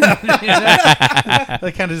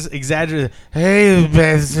 Like, kind of just exaggerate. Hey,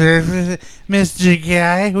 Mr.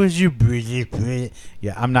 Guy, would you pretty?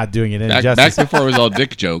 Yeah, I'm not doing it any Back justice. before it was all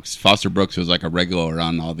dick jokes, Foster Brooks was like a regular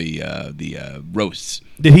on all the roasts.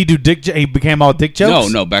 Did he do dick? He became all dick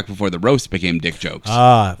jokes. No, back before the roast became dick jokes.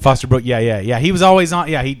 Foster Brooks. Yeah. He was always on.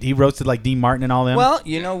 Yeah, he roasted like Dean Martin and all them. Well,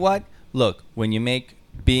 you know what? Look, when you make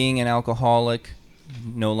being an alcoholic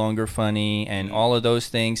no longer funny and all of those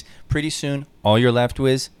things, pretty soon all you're left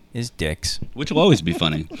with is dicks. Which will always be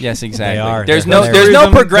funny. Yes, exactly. are. There's That's no the there's no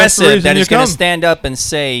reason- progressive that's the that reason is you going to come. stand up and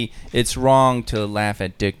say it's wrong to laugh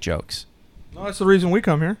at dick jokes. No, that's the reason we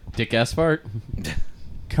come here. Dick Asphalt.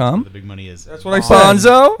 Come, The big money is. That's what I said.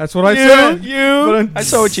 Bonzo. That's what I said. You. I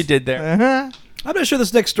saw what you did there. Uh-huh. I'm not sure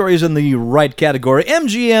this next story is in the right category.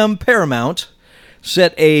 MGM Paramount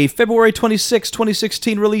set a February 26,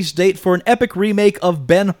 2016 release date for an epic remake of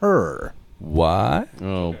Ben-Hur. What?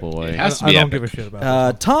 Oh boy. It has to I be don't epic. give a shit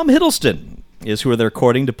about Tom Hiddleston is who they're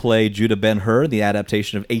courting to play Judah Ben-Hur, the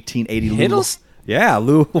adaptation of 1880. Hiddleston? Yeah,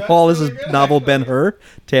 Lou Wallace's novel Ben-Hur,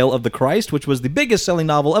 Tale of the Christ, which was the biggest-selling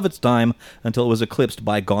novel of its time until it was eclipsed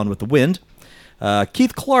by Gone with the Wind.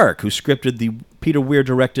 Keith Clark, who scripted the Peter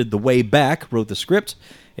Weir-directed The Way Back, wrote the script,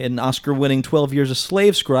 and Oscar-winning 12 Years a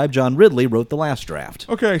Slave scribe John Ridley wrote the last draft.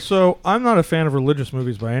 Okay, so I'm not a fan of religious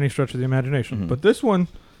movies by any stretch of the imagination, but this one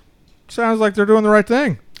sounds like they're doing the right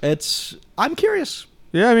thing. I'm curious.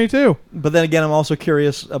 Yeah, me too. But then again, I'm also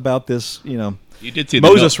curious about this, You did see the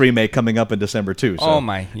Moses remake coming up in December, too. So. Oh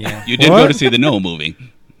my, yeah. You did What? go to see the Noah movie.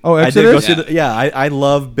 Oh, I did Exodus? go see I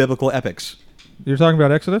love biblical epics. You're talking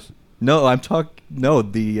about Exodus? No,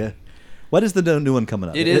 what is the new one coming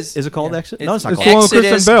up? It is. Is it called yeah. Exodus? No, it's not it's called the one with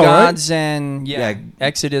Exodus, Kristen Bell, right? Gods and Yeah.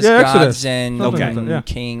 Exodus, Yeah, Gods Exodus. and Something like that, yeah.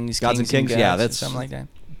 Kings, Gods and Kings. Gods, Yeah, that's something like that.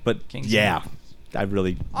 But Kings yeah, I'm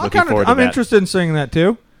really I'm looking forward to I'm that. interested in seeing that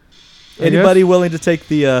too. I Anybody guess. willing to take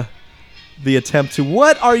the attempt to?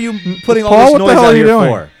 What are you putting all Paul, this what the noise hell out are you here doing?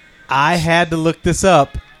 for? I had to look this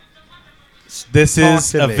up. This Talk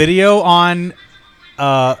is to a me. video on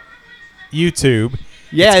YouTube.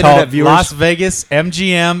 Yeah, It's internet called viewers. Las Vegas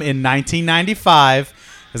MGM in 1995.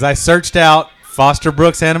 As I searched out Foster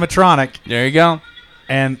Brooks animatronic, There you go.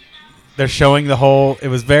 and they're showing the whole. It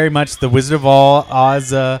was very much the Wizard of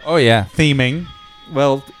Oz Oh yeah. theming.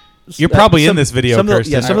 Well, You're probably in this video, Some of the,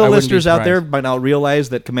 Kirsten. yeah, some I of the wouldn't be listeners out there surprised. might not realize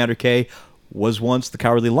that Commander K was once the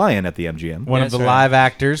Cowardly Lion at the MGM. One That's of the right. live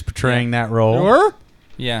actors portraying that role. You were?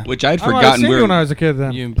 Yeah. Which I'd I might have forgotten. seen We you when I were, was a kid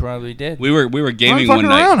then. You probably did. we were I'm gaming fucking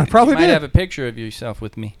one around. I night. probably You might did. have a picture of yourself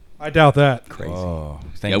with me. I doubt that. Oh,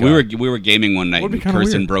 thank Yeah, God. we were gaming one night, Would be and kinda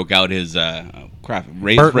Kirsten weird. broke out his Bert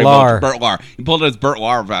Burt Lahr. He pulled out his Burt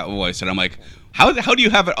Lahr voice, and I'm like, how do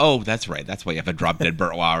you have it? Oh, that's right. That's why you have a drop dead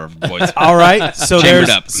Burt Lahr voice. All right, so Chambered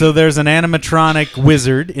there's up. there's an animatronic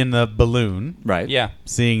wizard in the balloon. Right. Yeah.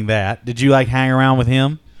 Seeing that, did you hang around with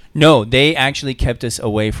him No, they actually kept us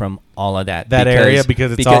away from all of that. area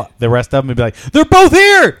because it's all the rest of them would be like they're both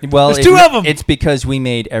here. Well, there's two of them. It's because we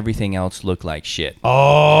made everything else look like shit.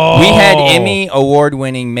 Oh, We had Emmy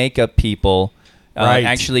award-winning makeup people. Right.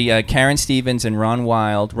 Actually, Karen Stevens and Ron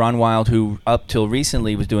Wild. Ron Wild, who up till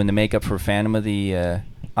recently was doing the makeup for Phantom of the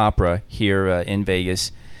Opera here in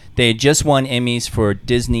Vegas. They had just won Emmys for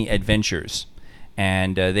Disney Adventures.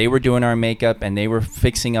 And they were doing our makeup, and they were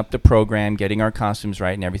fixing up the program, getting our costumes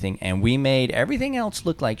right and everything. And we made everything else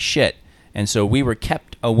look like shit. And so we were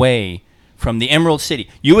kept away from the Emerald City.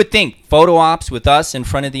 You would think photo ops with us in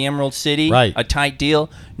front of the Emerald City, Right. a tight deal.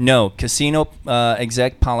 No, casino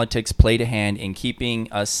exec politics played a hand in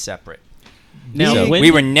keeping us separate. Now, So when we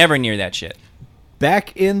were never near that shit.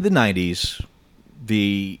 Back in the 90s,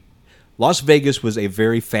 the Las Vegas was a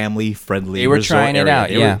very family-friendly They were resort trying it area. out,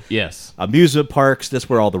 They yeah. were yes, amusement parks. That's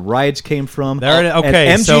where all the rides came from. There- okay,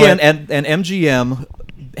 and so MGM it- and MGM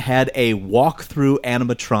had a walk-through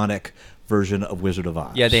animatronic version of Wizard of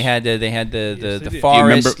Oz. Yeah, they had the did.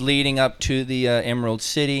 forest remember- leading up to the Emerald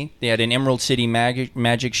City. They had an Emerald City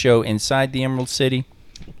magic show inside the Emerald City.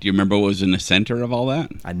 Do you remember what was in the center of all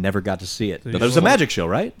that? I never got to see it. The But it was a magic show,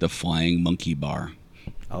 right? The Flying Monkey Bar.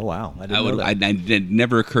 Oh wow, I didn't I know would. that. It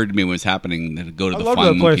never occurred to me when it was happening to go to I the love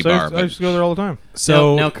Flying that place. Monkey I Bar. used, I used to go there all the time.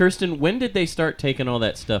 So now, Kirsten, when did they start taking all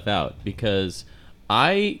that stuff out? Because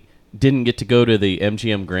I didn't get to go to the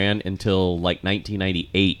MGM Grand until like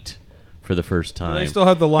 1998 for the first time. They still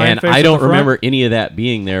had the lion and face I at don't the front? remember any of that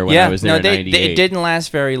being there when I was there no, in they 98. it didn't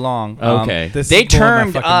last very long. Okay. This They is blowing my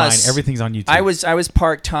termed fucking mind. us. Everything's on YouTube. I was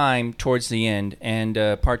part time towards the end and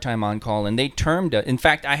part time on call, and they termed. In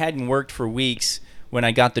fact, I hadn't worked for weeks when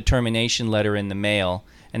I got the termination letter in the mail,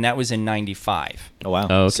 and that was in '95. Oh wow.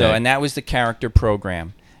 Oh, okay. So, and that was the character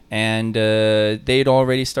program. And they'd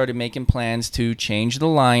already started making plans to change the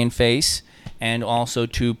lion face and also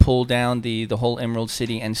to pull down the whole Emerald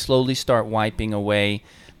City and slowly start wiping away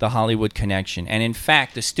the Hollywood connection. And in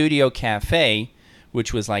fact, the Studio Cafe,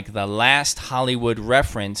 which was like the last Hollywood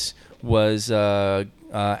reference, was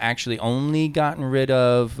actually only gotten rid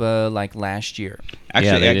of like last year.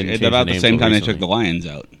 Actually, they didn't change about the the name same till time they recently. took the lions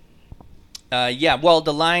out. Yeah, well,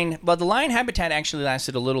 the lion habitat actually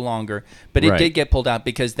lasted a little longer, but it Right. did get pulled out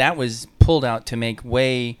because that was pulled out to make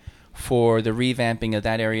way for the revamping of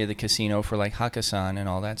that area of the casino for like Hakkasan and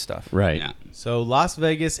all that stuff. Right. Yeah. So Las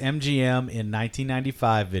Vegas MGM in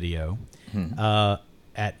 1995 video,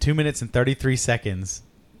 at 2 minutes and 33 seconds,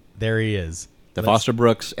 there he is. The Foster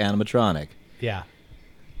Brooks animatronic. Yeah.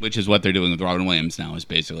 Which is what they're doing with Robin Williams now, is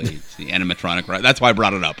basically it's the animatronic. Right? That's why I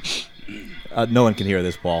brought it up. No one can hear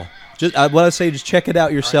this, Paul. Just what I say, just check it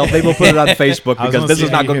out yourself. Maybe we'll put it on Facebook I was because gonna this see is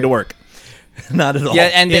how not you going hear to it. work. Not at all. Yeah,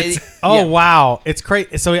 and It's, wow, it's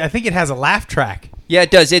great. So I think it has a laugh track. yeah,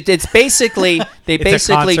 it does. It's basically they It's a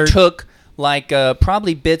basically concert. took like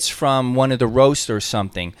probably bits from one of the roasts or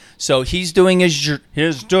something. So he's doing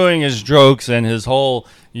his jokes and his whole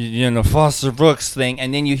Foster Brooks thing,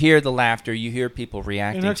 and then you hear the laughter, you hear people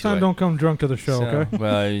reacting. Hey, next to time, it. don't come drunk to the show, So, okay?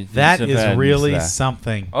 well, That it's a is bad really news, that.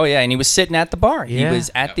 something. Oh yeah, and he was sitting at the bar. Yeah. He was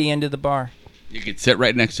at the end of the bar. You could sit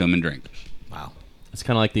right next to him and drink. It's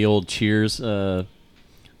kind of like the old Cheers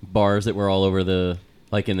bars that were all over the,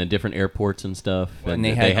 like in the different airports and stuff. And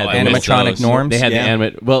they the had animatronic animatronic norms. They had Yeah.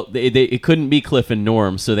 the Well, it couldn't be Cliff and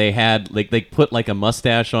Norm, so they had like they put like a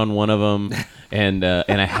mustache on one of them and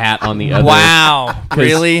a hat on the other. Wow,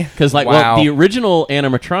 really? Because wow. well, the original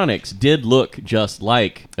animatronics did look just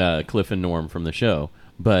like Cliff and Norm from the show,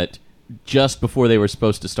 but just before they were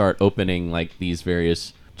supposed to start opening like these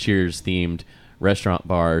various Cheers themed restaurant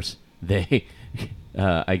bars, they.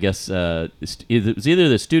 I guess it was either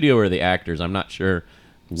the studio or the actors. I'm not sure.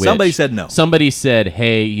 Which. Somebody said no. Somebody said,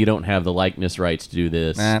 "Hey, you don't have the likeness rights to do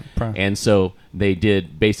this," Pro- and so they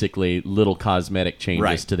did basically little cosmetic changes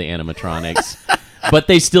Right. to the animatronics, but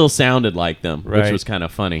they still sounded like them, which Right. was kind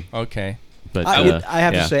of funny. Okay. But I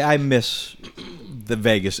have yeah. to say, I miss the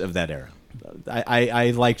Vegas of that era.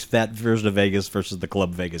 I liked that version of Vegas versus the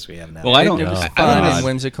Club Vegas we have now. Well, I don't. It was I fun don't, and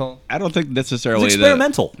whimsical. I don't think It's necessarily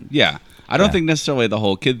experimental. Yeah. I don't think necessarily the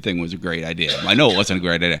whole kid thing was a great idea. I know it wasn't a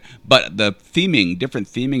great idea, but the different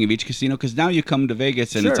theming of each casino, because now you come to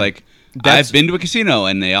Vegas and Sure. it's like, That's- I've been to a casino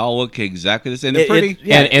and they all look exactly the same. They're It- pretty.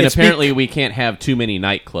 yeah, and it's apparently we can't have too many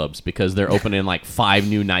nightclubs because they're opening like 5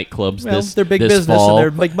 new nightclubs Well, this they're big this business fall. and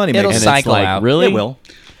they're big money It'll makers. and cycle it's like, out. really? They will.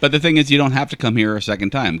 But the thing is, you don't have to come here a second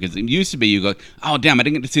time, because it used to be you go, oh damn, I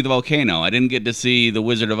didn't get to see the volcano, I didn't get to see the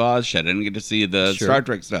Wizard of Oz shit, I didn't get to see the Sure. Star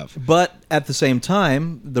Trek stuff. But at the same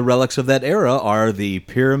time, the relics of that era are the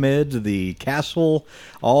pyramid, the castle,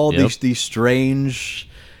 all Yep. these strange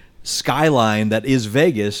skyline that is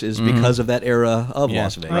Vegas is because of that era of Yeah.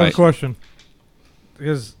 Las I Vegas. have a question.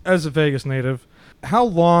 Because as a Vegas native, how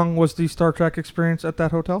long was the Star Trek experience at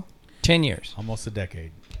that hotel? 10 years. Almost a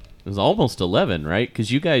decade. It was almost 11, right?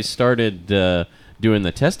 Because you guys started doing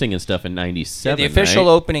the testing and stuff in '97. The official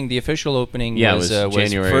right? opening. The official opening Yeah, was it was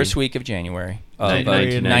January. first week of January of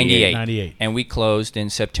 1998. 98, and we closed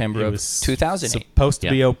in September It of was 2008. supposed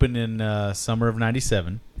to be Yeah. open in summer of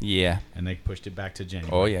 97, Yeah. and they pushed it back to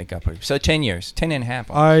January. Oh yeah, it got pushed. So 10 years, 10 and a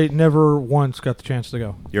half. I never once got the chance to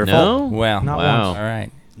go. Your fault. No? Well, Not Wow. once. all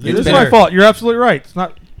right. It is better. my fault. You're absolutely right. It's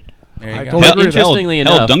not. There you I go. totally agree with that. Interestingly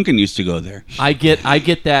Hell, enough, Duncan used to go there. I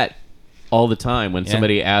get that all the time when Yeah.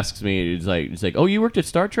 somebody asks me. It's like, oh, you worked at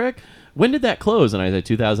Star Trek? When did that close? And I said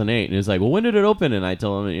 2008. And it's like, well, when did it open? And I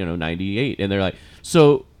tell them, 98. And they're like,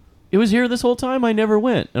 so it was here this whole time? I never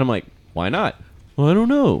went. And I'm like, why not? Well, I don't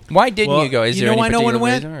know. Why didn't Well, you go? Is you there know any why no one particular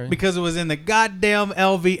went? reason, or- Because it was in the goddamn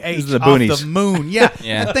LVH This is the off boonies. the moon. Yeah,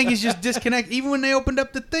 Yeah. that thing is just disconnected. Even when they opened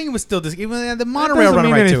up the thing, it was still even when they had the That monorail doesn't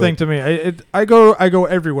running mean right anything to it. to me. I go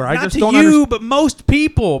everywhere. I Not just to don't you, understand. but most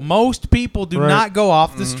people do Right. not go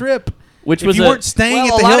off the strip. Which If was you a- weren't staying well, at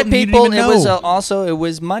the a lot Hilton, of you people. didn't even It was know. also it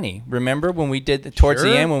was money. Remember when we did towards the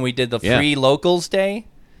Sure. end when we did the Yeah. free locals day?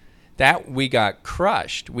 That we got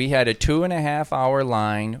crushed. We had a 2.5 hour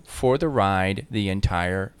line for the ride the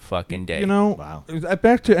entire fucking day. You know,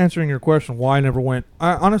 back to answering your question, why I never went.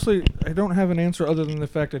 Honestly, I don't have an answer other than the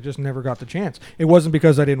fact I just never got the chance. It wasn't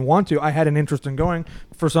because I didn't want to. I had an interest in going.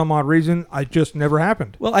 For some odd reason, I just never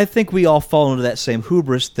happened. Well, I think we all fall into that same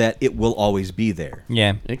hubris that it will always be there.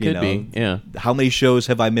 Yeah. It You could know, be. Yeah. How many shows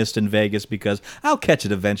have I missed in Vegas because I'll catch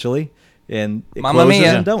it eventually, and it Mamma closes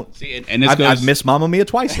Mia. and don't. See, and this I've, goes, I've missed Mamma Mia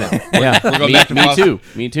twice now. Yeah. We're going me, back to me Foster. too.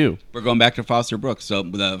 Me too. We're going back to Foster Brooks. So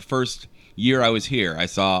the first year I was here, I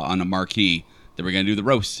saw on a marquee that we're going to do the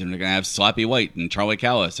roast, and we're going to have Slappy White and Charlie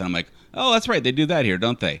Callis. And I'm like, oh, that's right. They do that here,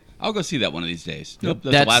 don't they? I'll go see that one of these days. Nope,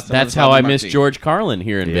 that's the last time That's saw how the I missed marquee. George Carlin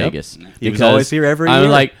here in Yep. Vegas. He was Because always here every I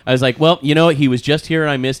year. was like, well, he was just here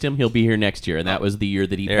and I missed him. He'll be here next year, and that was the year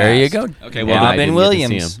that he There passed. you go. Okay, well, And I Robin didn't get to see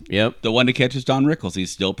Williams. him. Yep. The one to catch is Don Rickles.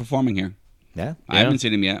 He's still performing here. Yeah. I haven't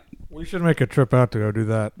seen him yet. We should make a trip out to go do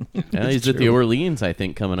that. Yeah, he's at the Orleans, I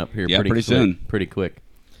think, coming up here Yeah, pretty quick. soon. Pretty quick.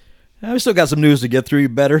 We still got some news to get through. You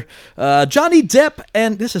better. Johnny Depp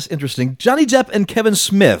and this is interesting. Johnny Depp and Kevin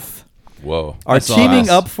Smith Whoa. are teaming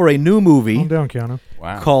up for a new movie Calm down, Keanu.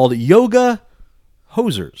 Wow. called Yoga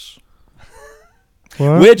Hosers,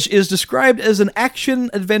 What? which is described as an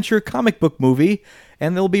action-adventure comic book movie,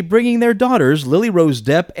 and they'll be bringing their daughters, Lily Rose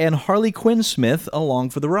Depp and Harley Quinn Smith, along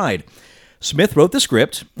for the ride. Smith wrote the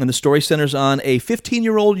script, and the story centers on a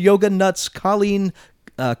 15-year-old yoga nuts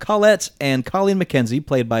Colette and Colleen McKenzie,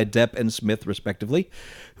 played by Depp and Smith, respectively,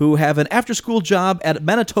 who have an after-school job at a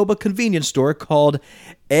Manitoba convenience store called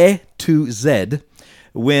A to Z,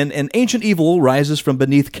 when an ancient evil rises from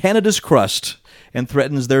beneath Canada's crust and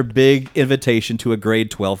threatens their big invitation to a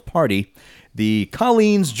grade 12 party. The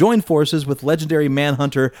Colleens join forces with legendary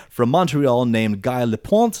manhunter from Montreal named Guy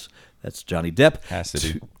Lapointe, that's Johnny Depp, Has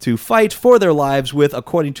to be. to fight for their lives with,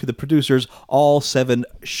 according to the producers, all 7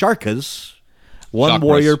 Sharkas, one Chakras.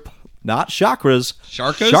 warrior, not chakras,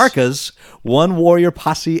 Sharkas? Sharkas, one warrior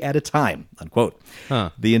posse at a time, unquote. Huh.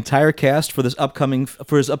 The entire cast for his upcoming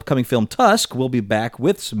film Tusk will be back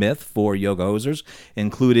with Smith for Yoga Hosers,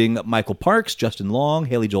 including Michael Parks, Justin Long,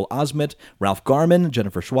 Haley Joel Osment, Ralph Garman,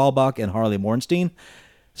 Jennifer Schwalbach, and Harley Morenstein.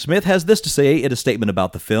 Smith has this to say in a statement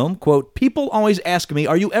about the film, quote, "People always ask me,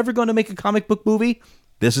 are you ever going to make a comic book movie?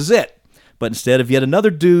 This is it. But instead of yet another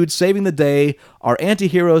dude saving the day, our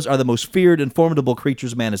anti-heroes are the most feared and formidable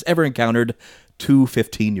creatures man has ever encountered, 2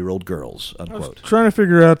 15-year-old girls," unquote. Trying to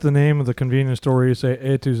figure out the name of the convenience store. You say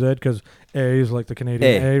A to Z because A is like the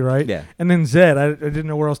Canadian A, right? yeah. And then Z, I didn't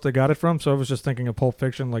know where else they got it from, so I was just thinking of Pulp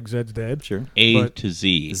Fiction, like Zed's dead. Sure. A But- to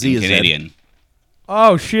Z, Z in is Canadian.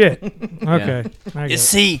 Oh shit. Okay. I You get it.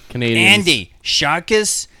 see, Canadians. Andy,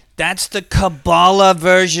 Sharkus, that's the Kabbalah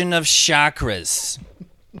version of chakras.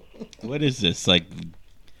 What is this? Like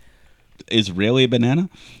Israeli banana?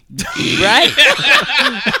 Right?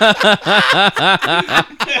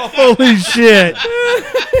 Holy shit.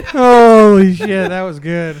 Holy shit. That was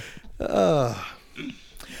good.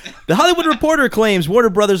 The Hollywood Reporter claims Warner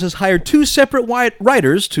Brothers has hired 2 separate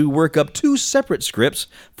writers to work up 2 separate scripts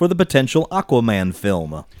for the potential Aquaman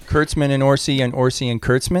film. Kurtzman and Orsi and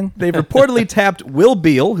Kurtzman. They've reportedly tapped Will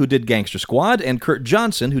Beal, who did Gangster Squad, and Kurt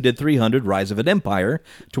Johnson, who did 300 Rise of an Empire,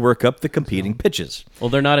 to work up the competing pitches. Well,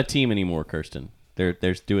 they're not a team anymore, Kirsten. They're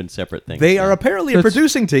doing separate things. They are apparently a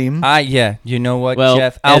producing team. Yeah, you know what, Well,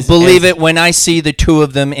 Jeff? I'll as- believe as- it when I see the 2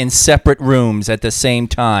 of them in separate rooms at the same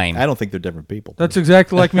time. I don't think they're different people. That's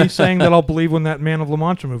exactly like me saying that I'll believe when that Man of La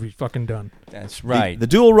Mancha movie's fucking done. That's right. The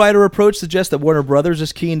dual writer approach suggests that Warner Brothers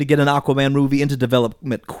is keen to get an Aquaman movie into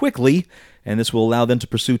development quickly, and this will allow them to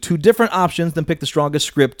pursue 2 different options, then pick the strongest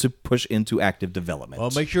script to push into active development.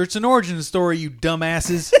 Well, make sure it's an origin story, you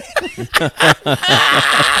dumbasses.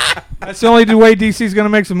 That's the only way DC's going to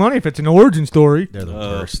make some money if it's an origin story. They're the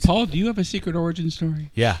worst. Paul, do you have a secret origin story?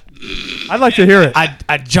 Yeah. I'd like to hear it.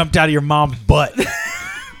 I jumped out of your mom's butt.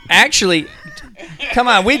 Actually, come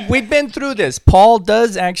on, we've been through this. Paul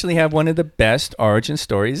does actually have one of the best origin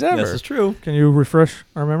stories ever. This is true. Can you refresh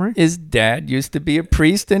our memory? His dad used to be a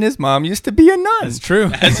priest and his mom used to be a nun. That's true.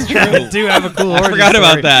 That's true. I do have a cool origin I forgot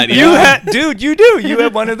story. about that. You dude, you do. You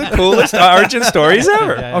have one of the coolest origin stories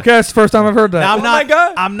ever. Okay, that's the first time I've heard that. Now, Oh my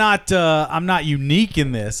God. I'm not unique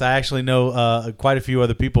in this. I actually know quite a few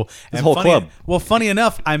other people. And whole club. Well, funny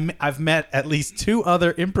enough, I've met at least 2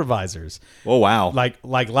 other improvisers, Oh, wow. like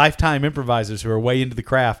lifetime improvisers who are way into the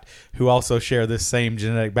craft, who also share this same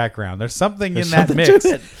genetic background. There's something in that something mix,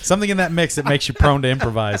 to it. something in that mix that makes you prone to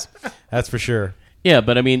improvise. That's for sure. Yeah,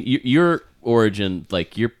 but I mean, your origin,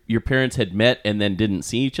 like your parents had met and then didn't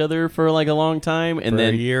see each other for like a long time, and For a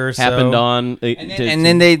then year or happened so. on, And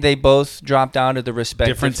then they both dropped out of the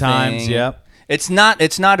respective Different times, thing. yep. It's not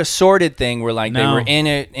a sorted thing where like they No. were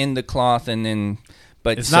in the cloth and then,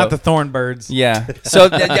 but It's so- not the Thornbirds. Yeah. So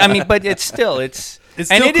I mean, but it's still It's and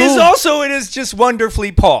still it is cool. also it is just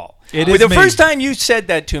wonderfully Paul. It With is the me. first time you said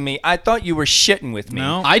that to me, I thought you were shitting with me.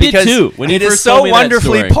 No. I did Because too, when you it is first so told me that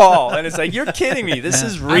wonderfully story. Paul, and it's like you're kidding me. This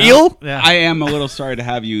is real. Yeah. I am a little sorry to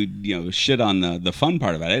have you shit on the fun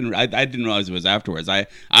part of it. I didn't realize it was afterwards. I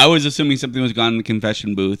was assuming something was gone in the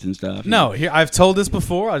confession booth and stuff. No, here I've told this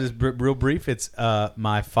before. I'll just real brief. It's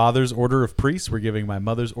my father's order of priests. We're giving my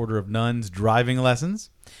mother's order of nuns driving lessons.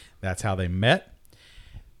 That's how they met.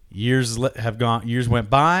 Years went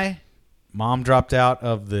by. Mom dropped out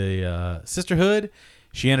of the sisterhood.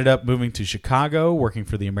 She ended up moving to Chicago, working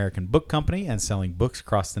for the American Book Company and selling books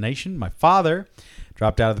across the nation. My father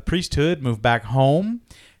dropped out of the priesthood, moved back home,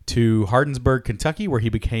 to Hardinsburg, Kentucky, where he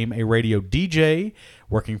became a radio DJ,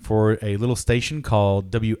 working for a little station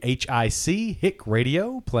called WHIC, Hick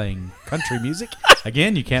Radio, playing country music.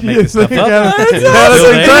 Again, you can't make this stuff up.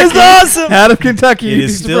 It's awesome. Out of Kentucky. It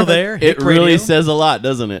is still there. It Hick really Radio. says a lot,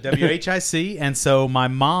 doesn't it? WHIC. And so my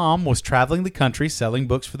mom was traveling the country selling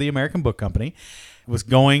books for the American Book Company, was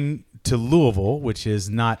going to Louisville, which is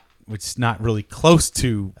not really close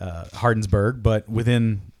to Hardinsburg, but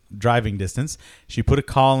within driving distance. She put a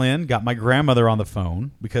call in, got my grandmother on the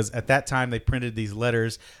phone, because at that time they printed these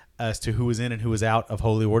letters as to who was in and who was out of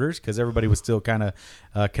holy orders, because everybody was still kind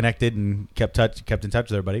of connected and kept in touch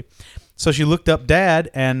with everybody. So she looked up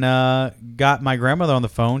Dad and got my grandmother on the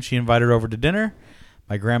phone. She invited her over to dinner.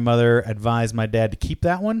 My grandmother advised my dad to keep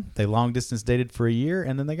that one. They long distance dated for a year,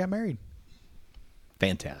 and then they got married.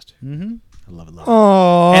 Fantastic. Mm-hmm. I love it.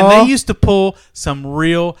 Aww. And they used to pull some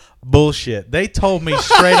real bullshit. They told me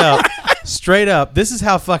straight up, this is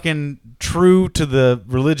how fucking true to the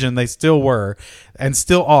religion they still were and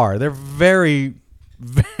still are. They're very,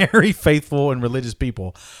 very faithful and religious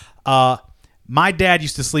people. My dad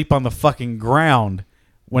used to sleep on the fucking ground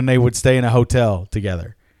when they would stay in a hotel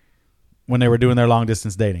together when they were doing their long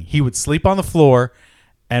distance dating. He would sleep on the floor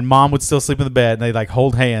and mom would still sleep in the bed, and they'd like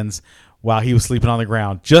hold hands while he was sleeping on the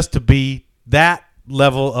ground, just to be that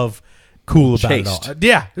level of cool about Chaste. it all.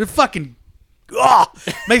 Yeah, it fucking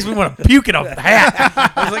makes me want to puke it off the hat.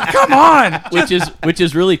 I was like, come on. Which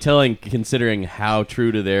is really telling, considering how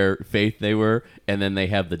true to their faith they were, and then they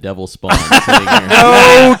have the devil spawn sitting here.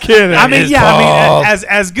 No kidding. I mean,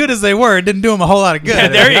 as good as they were, it didn't do them a whole lot of good. Yeah,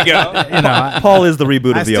 there you go. You know, Paul is the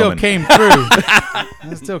reboot I of The still Omen. came through.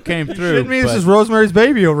 I still came through. Shit, me, this but- is Rosemary's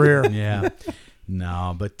Baby over here. Yeah.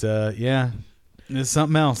 No, but yeah, it's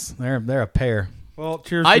something else. They're a pair. Well,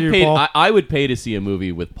 cheers to you, Paul. I would pay to see a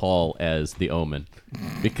movie with Paul as the Omen,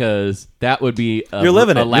 because that would be You're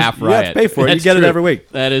living a it. laugh You have riot. to pay for it. You That's get it true. every week.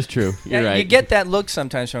 That is true. You're right. You get that look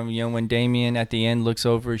sometimes from when Damien at the end looks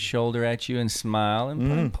over his shoulder at you and smile,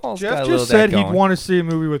 and Paul's got Jeff a little just said that he'd going. want to see a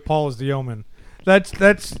movie with Paul as the Omen.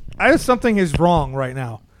 Something is wrong right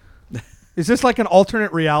now. Is this like an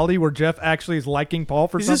alternate reality where Jeff actually is liking Paul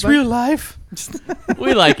for Is something? this real life?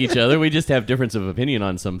 We like each other. We just have difference of opinion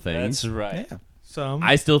on some things. That's right. Some.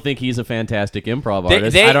 I still think he's a fantastic improv They-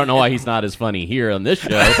 artist. they- I don't know why he's not as funny here on this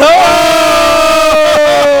show as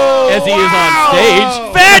he is on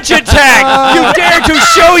stage. Badge attack! You dare to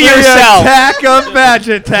show yourself! Attack of Badge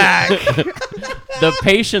Attack. The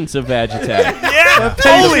patience of Badge Attack. Yeah!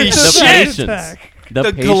 Holy The shit! patience. The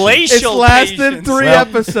The patience. glacial It's lasted patience. 3 Well.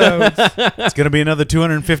 episodes. It's going to be another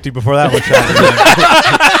 250 before that one.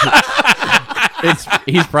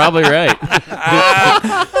 He's probably right.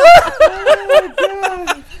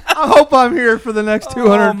 I hope I'm here for the next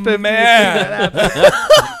 250. man.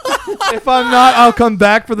 If I'm not, I'll come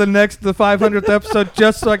back for the 500th episode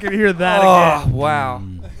just so I can hear that Oh, again. wow.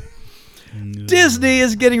 Disney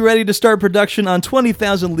is getting ready to start production on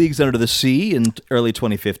 20,000 Leagues Under the Sea in early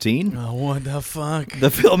 2015. Oh, what the fuck? The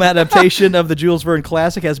film adaptation of the Jules Verne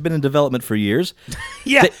classic has been in development for years.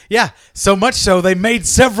 Yeah. So much so they made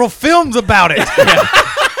several films about it.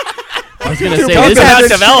 I was going to say, Talk this about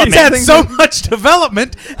is, development. It's had so much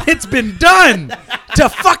development. It's been done to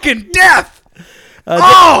fucking death.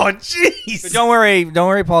 Oh, jeez. But don't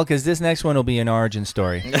worry, Paul, because this next one will be an origin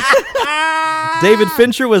story. David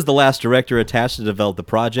Fincher was the last director attached to develop the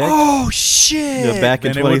project. Oh shit! Back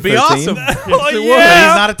in Then it would 2013. be awesome. Oh, But yeah.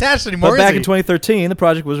 he's not attached anymore, But is back he? in 2013, the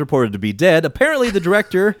project was reported to be dead. Apparently, the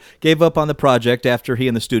director gave up on the project after he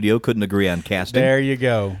and the studio couldn't agree on casting. There you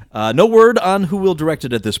go. No word on who will direct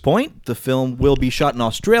it at this point. The film will be shot in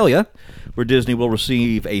Australia, where Disney will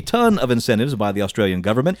receive a ton of incentives by the Australian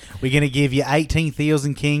government. We're going to give you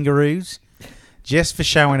 18,000 kangaroos just for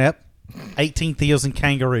showing up. 18,000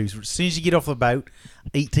 kangaroos. As soon as you get off the boat,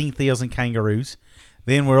 18,000 kangaroos.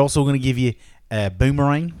 Then we're also going to give you a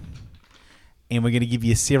boomerang. And we're going to give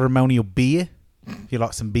you a ceremonial beer. If you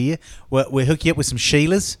like some beer. We'll hook you up with some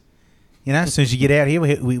Sheilas. You know, as soon as you get out here,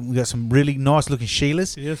 we got some really nice looking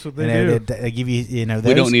Sheilas. Yes, what they do. They give you, those.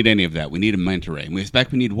 We don't need any of that. We need a manta ray. In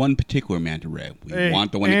fact, we need one particular manta ray. We Hey,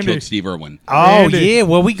 want the one that Andy. killed Steve Irwin. Oh, Andy, yeah.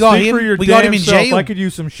 Well, we got Speak him. for your We got him damn in self. jail. I could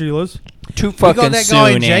use some Sheilas. Too got fucking that guy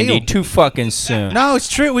in soon, jail. Andy. Too fucking soon. No, it's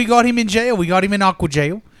true. We got him in jail. We got him in Aqua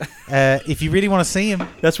jail. If you really want to see him,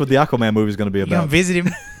 That's what the Aquaman movie is going to be you come about. visit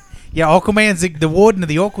him. Yeah, Aquaman's the warden of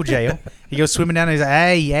the Aqua jail. He goes swimming down and he's like,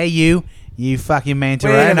 hey, you fucking manta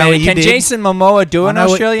ray. Wait I a know what minute. you Can did. Jason Momoa do I an know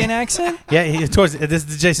what- Australian accent? Yeah, this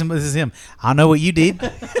is Jason. This is him. I know what you did.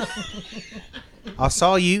 I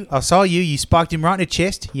saw you. You sparked him right in the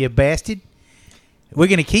chest, you bastard. We're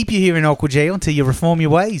going to keep you here in Aqua jail until you reform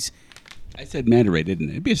your ways. I said manta ray, didn't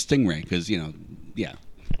it? It'd be a stingray because yeah.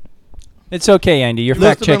 It's okay, Andy. You're You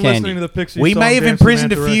must fact have check been listening Andy. to the Pixies We song, may have Dance the imprisoned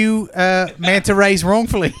Manta a Ray. few manta rays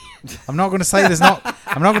wrongfully. I'm not going to say there's not.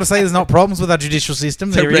 I'm not going to say there's not problems with our judicial system.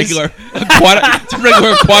 It's a There is. regular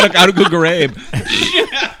aquatic Autogugarabe.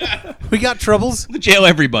 We got troubles. Jail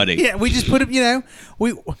everybody. Yeah, we just put it.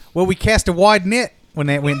 We cast a wide net when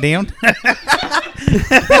that went down.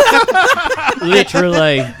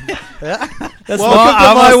 Literally. That's Welcome to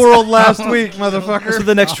I my was- world last week, motherfucker. That's what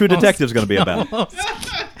the next True Detective is going to be about.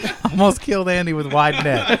 Almost killed Andy with wide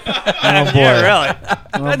net. Oh boy! Yeah, really.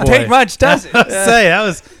 Oh, Doesn't boy. take much, does it? Say that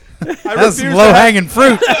was refuse some to low hanging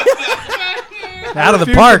fruit. Out of the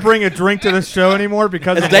refuse park. to bring a drink to the show anymore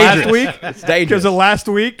because It's of last dangerous. week. It's dangerous. Because of last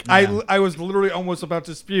week, I was literally almost about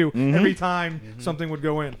to spew every time something would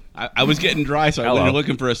go in. I was getting dry, so I went in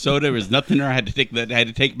looking for a soda. There was nothing there. I had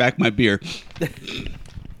to take back my beer.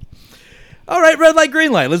 All right, red light,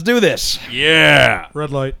 green light. Let's do this. Red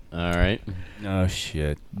light. All right. Oh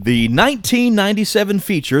shit. The 1997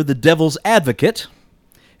 feature, The Devil's Advocate,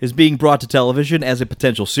 is being brought to television as a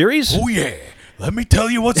potential series. Oh, yeah. Let me tell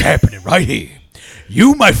you what's happening right here.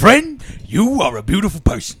 You, my friend, you are a beautiful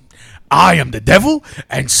person. I am the devil,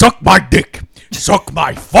 and suck my dick. Suck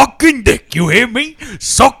my fucking dick. You hear me?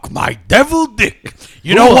 Suck my devil dick.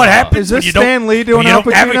 You know what happens Is this when you don't... Stan Lee doing when you Al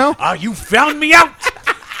don't have it? Pacino? You found me out.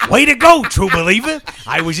 Way to go, true believer.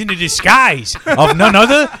 I was in the disguise of none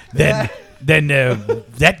other than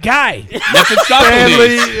that guy.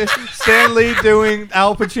 Stan Lee doing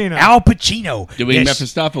Al Pacino. Al Pacino. Doing Yes.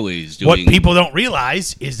 Mephistopheles. What people don't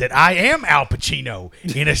realize is that I am Al Pacino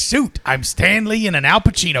in a suit. I'm Stan Lee in an Al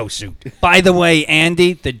Pacino suit. By the way,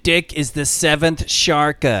 Andy, the dick is the seventh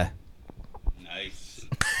sharka. Nice.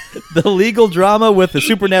 The legal drama with a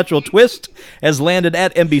supernatural twist has landed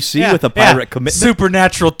at NBC with a pirate commitment.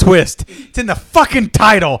 Supernatural twist. It's in the fucking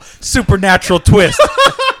title. Supernatural twist.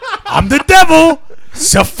 I'm the devil.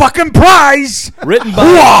 It's a fucking prize. Written by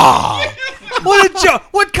Wow. What a joke.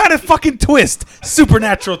 What kind of fucking twist?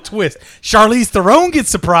 Supernatural twist. Charlize Theron gets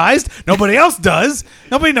surprised. Nobody else does.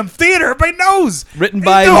 Nobody in the theater. Everybody knows. Written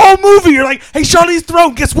by- the whole movie. You're like, hey, Charlize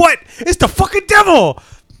Theron, guess what? It's the fucking devil.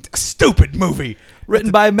 Stupid movie.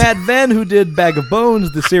 Written by Matt Venn, who did Bag of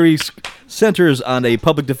Bones. The series centers on a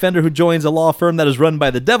public defender who joins a law firm that is run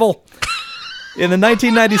by the devil. In the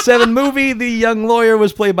 1997 movie, the young lawyer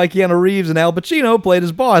was played by Keanu Reeves, and Al Pacino played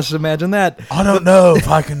his boss. Imagine that. I don't know if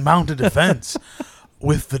I can mount a defense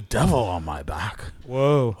with the devil on my back.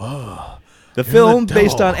 Whoa. The film, devil.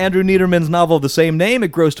 based on Andrew Niederman's novel of the same name,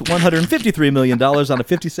 it grossed $153 million on a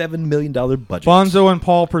 $57 million budget. Bonzo and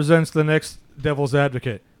Paul presents the next Devil's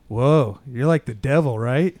Advocate. Whoa, you're like the devil,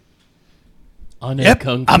 right? Yep,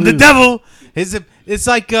 Kung I'm the Fu. devil. It's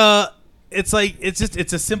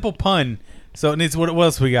a simple pun. So it's what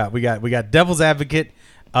else we got? We got Devil's Advocate.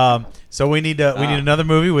 So we need another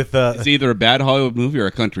movie with It's either a bad Hollywood movie or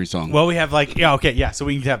a country song. well, we have so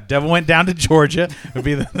we can have Devil Went Down to Georgia would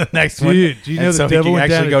be the next one. Dude, do you know And the so Devil he can Went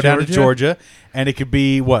Down actually to go down to Georgia? Georgia, and it could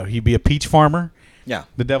be what? He'd be a peach farmer. Yeah.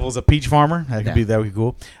 The devil's a peach farmer. That could Yeah. be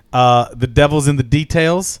cool. The devil's in the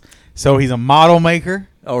details. So he's a model maker.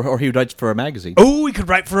 Or he writes for a magazine. Oh, he could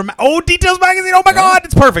write for Details magazine. Oh my God,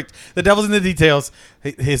 it's perfect. The devil's in the details.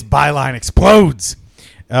 His byline explodes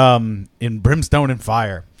in brimstone and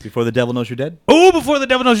fire. Before the devil knows you're dead? Oh, before the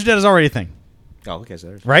devil knows you're dead is already a thing, Oh, okay. So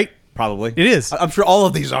there's right? probably. It is. I'm sure all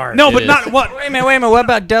of these are. No, It but is. not what. Wait a minute. What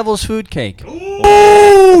about Devil's Food Cake?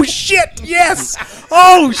 Oh shit! Yes.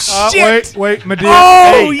 Oh shit! Wait, Medea.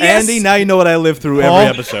 Oh, Hey, yes. Andy, now you know what I live through Paul, every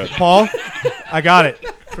episode. Paul, I got it.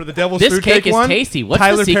 For the Devil's This Food cake is one, tasty. What's the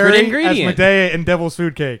Tyler secret Perry ingredient? as Medea in Devil's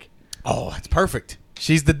Food Cake. Oh, that's perfect.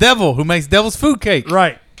 She's the devil who makes devil's food cake.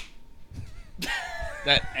 Right.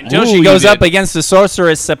 Until she goes up against the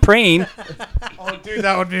Sorceress Supreme. Oh, dude,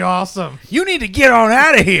 that would be awesome. You need to get on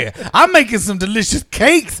out of here. I'm making some delicious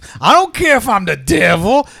cakes. I don't care if I'm the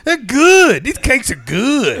devil. They're good. These cakes are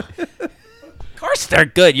good. Of course they're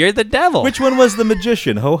good. You're the devil. Which one was the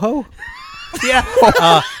magician? Ho Ho? Yeah.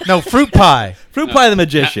 No, fruit pie. Fruit Pie the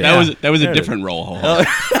magician. That was a different role. A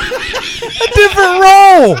different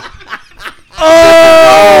role.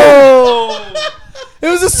 Oh. It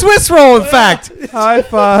was a Swiss roll, in fact. High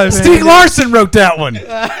five. Stieg Larsson wrote that one.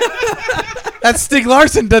 That Stieg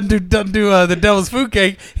Larsson doesn't do the devil's food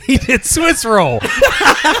cake. He did Swiss roll.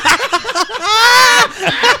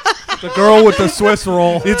 The girl with the Swiss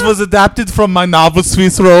roll. It was adapted from my novel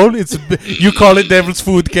Swiss roll. You call it devil's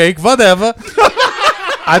food cake, whatever.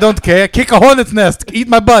 I don't care. Kick a hornet's nest. Eat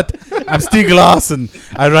my butt. I'm Stieg Larsson.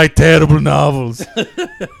 I write terrible novels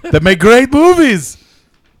that make great movies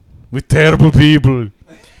with terrible people.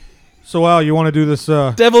 So, Al, you want to do this?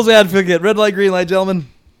 Devil's advocate. Red light, green light, gentlemen.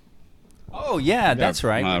 Oh yeah, that's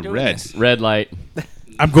right. We're doing Red. this. Red light.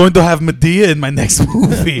 I'm going to have Medea in my next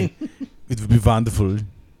movie. It will be wonderful.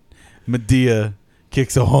 Medea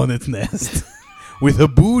kicks a hornet's nest with her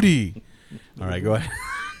booty. All right, go ahead.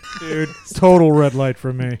 Dude, total red light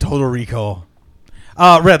for me. Total Recall.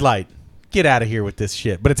 Red light. Get out of here with this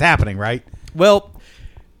shit. But it's happening, right? Well,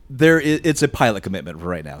 it's a pilot commitment for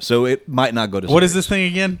right now, so it might not go to. What is this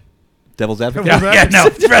thing again? Devil's advocate. Yeah, no,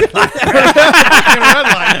 it's red light.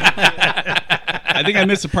 I think I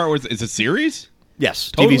missed the part where it's a series.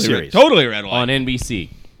 Yes, Totally TV series. Totally red light. On NBC.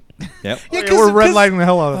 Yep. Yeah, Yeah, we're red lighting the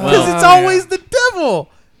hell out of it. Because it's always the devil.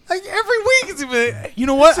 Like every week, you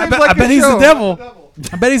know what? I Seems bet, like I bet a he's show. the devil.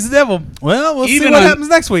 I bet he's the devil. Well, we'll see Even what on- happens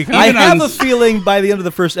next week. Huh? I Even have on- a feeling by the end of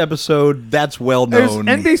the first episode, that's well known.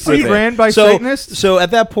 NBC I think. ran by so, Satanists? So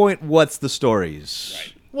at that point, what's the stories?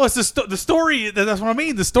 Well, it's the story. That's what I mean.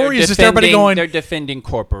 The They're story is just everybody going. They're defending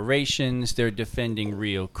corporations. They're defending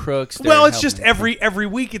real crooks. Well, they're it's just helping- every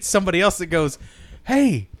week it's somebody else that goes,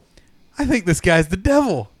 "Hey, I think this guy's the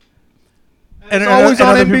devil." And always on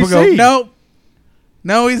other people NBC. go,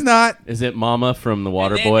 no, he's not. Is it Mama from The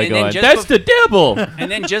Water And then- Boy and then going, just that's bef- the devil? And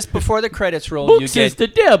then just before the credits roll, Books you is get the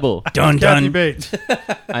devil. Dun Kathy dun Bates.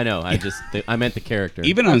 I know. I meant the character.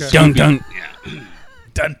 Even on dun Scooby, dun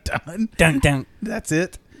Dun dun. dun dun. That's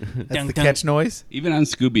it. That's Dun, the dun. catch noise. even on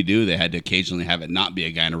Scooby Doo, they had to occasionally have it not be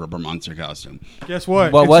a guy in a rubber monster costume. Guess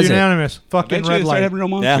what? What it's was it? unanimous. Fucking Eventually, red they started light. having real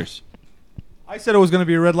monsters. I said it was going to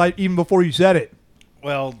be a red light even before you said it.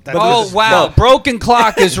 Well, that's Oh wow! Broken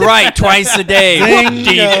clock is right twice a day.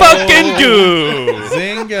 Zingo. Fucking goo.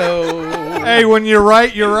 Zingo. Hey, when you're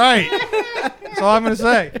right, you're right. That's all I'm going to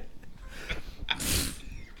say.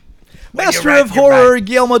 Master right, of you're Horror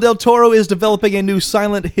Guillermo del Toro is developing a new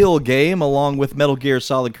Silent Hill game along with Metal Gear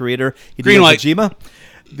Solid creator Green Hideo light. Kojima.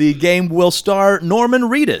 The game will star Norman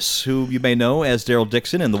Reedus, who you may know as Daryl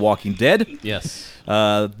Dixon in The Walking Dead. Yes.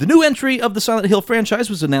 The new entry of the Silent Hill franchise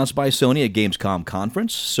was announced by Sony at Gamescom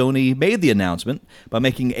conference. Sony made the announcement by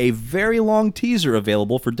making a very long teaser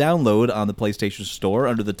available for download on the PlayStation Store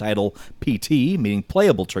under the title PT, meaning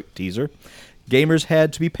playable teaser. Gamers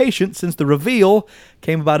had to be patient since the reveal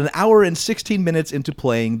came about an hour and 16 minutes into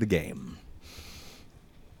playing the game.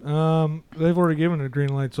 They've already given it a green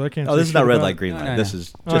light, so I can't. Oh, say this is not shit red about light, it. green light. no, This no.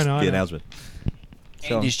 is I just know, I the know. announcement.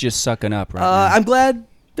 Andy's just sucking up right now. I'm glad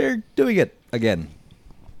they're doing it again.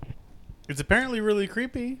 It's apparently really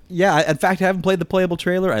creepy. Yeah, in fact, I haven't played the playable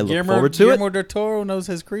trailer. I look Guillermo, forward to Guillermo it. del Toro knows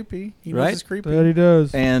his creepy. He Right? knows his creepy. That he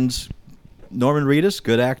does. And Norman Reedus,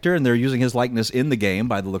 good actor, and they're using his likeness in the game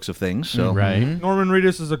by the looks of things. So Right. Norman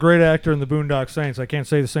Reedus is a great actor in the Boondock Saints. I can't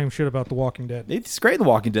say the same shit about The Walking Dead. it's great in The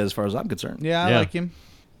Walking Dead as far as I'm concerned. Yeah, I Yeah. like him.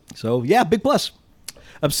 So yeah, big plus.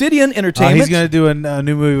 Obsidian Entertainment. He's going to do a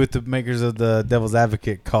new movie with the makers of the Devil's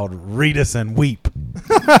Advocate called Read Us and Weep.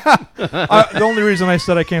 The only reason I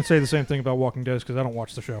said I can't say the same thing about Walking Dead is because I don't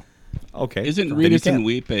watch the show. Okay. Isn't Then Read you Us and can't.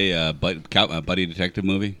 Weep a buddy detective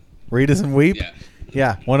movie? Read Us and Weep? Yeah.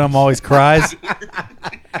 Yeah, one of them always cries.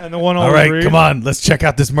 And the one All always right, reads. come on, let's check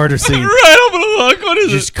out this murder scene. Right, I'm gonna look. What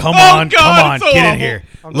is Just it? come Oh, on, God, come on, it's so get in awful. here.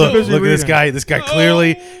 I'm too Look busy at this reading. guy. This guy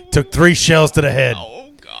clearly took 3 shells to the head.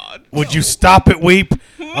 Oh God. Would you stop it, Weep?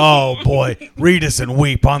 Oh boy, Read Us and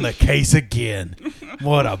Weep on the case again.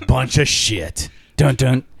 What a bunch of shit. Dun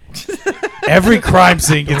dun. Every crime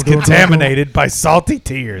scene gets contaminated by salty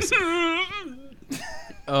tears.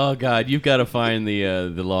 Oh God, you've got to find the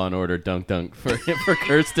Law and Order dunk dunk for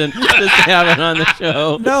Kirsten just to have it on the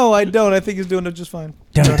show. No, I don't. I think he's doing it just fine.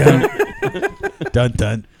 Dun dun. Dun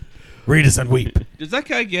dun. Read Us and Weep. Does that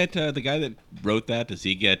guy get the guy that wrote that? Does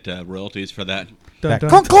he get royalties for that? Dun, That dun.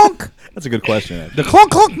 clunk clunk. That's a good question. Actually. The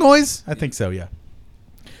clunk clunk noise. I think so. Yeah.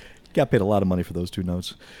 Got paid a lot of money for those 2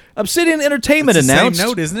 notes. Obsidian Entertainment It's the announced. same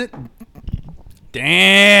note, isn't it?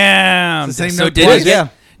 Damn. It's the same so note did twice. he Yeah.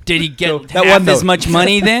 get, did he get So, that half one as note. much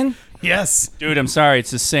money then? Yes. Dude, I'm sorry.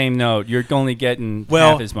 It's the same note. You're only getting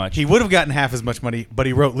Well, half as much. he would have gotten half as much money, but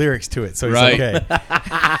he wrote lyrics to it, so he's Right. okay.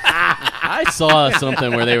 I saw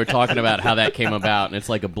something where they were talking about how that came about, and it's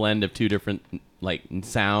like a blend of 2 different like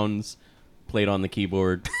sounds played on the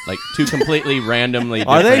keyboard, like 2 completely randomly.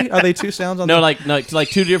 Are different. they? Are they 2 sounds on? No, the... like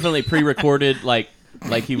 2 differently pre-recorded, like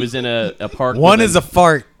he was in a park. One with is a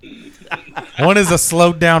fart. One is a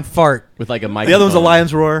slowed down fart. with like a microphone. The other one's a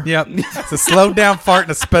lion's roar. Yep. It's a slowed down fart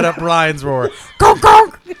and a sped up lion's roar. Conk,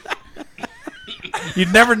 conk.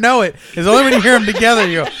 You'd never know it. It's only when you hear them together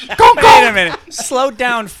you go, conk, Wait a conk. minute. Slow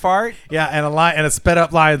down fart. Yeah, and a sped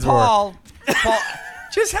up lion's roar. Paul.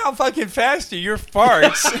 Just how fucking fast are your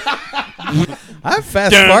farts? I have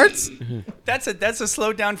fast farts. That's a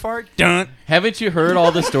slowed down fart. Dun. Haven't you heard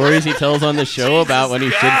all the stories he tells on the show about when he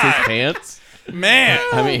shits his pants? Man.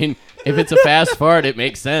 I mean, if it's a fast fart, it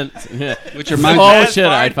makes sense. Which reminds me, oh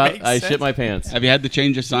shit! fart makes I sense. shit my pants. have you had to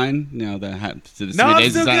change your sign? No, to the No, I'm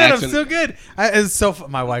days still is good. on I'm accident? still good. It's so.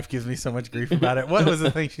 My wife gives me so much grief about it. What was the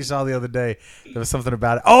thing she saw the other day? There was something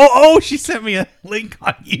about it. Oh! She sent me a link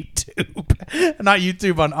on YouTube, not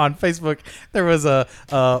YouTube on Facebook. There was a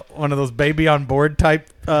one of those baby on board type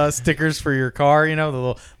stickers for your car. You know,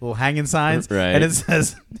 the little hanging signs. Right. And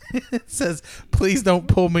it says, "Please don't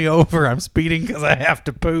pull me over. I'm speeding because I have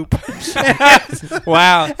to poop."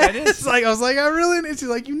 Wow. And it's like I was like, I really need. She's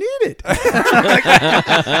like, you need it. Like,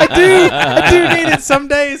 I do need it. Some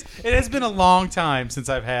days it has been a long time since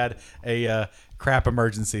I've had a crap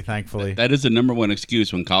emergency. Thankfully. That is the number one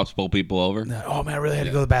excuse when cops pull people over. Oh man, I really had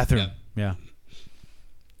to go to the bathroom. Yeah.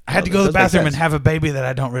 I had to go to the that makes bathroom and sense. have a baby that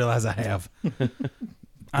I don't realize I have.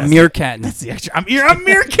 I'm meerkatting. That's the extra. I'm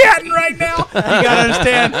meerkatting right now. You gotta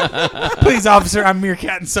understand. Please, officer, I'm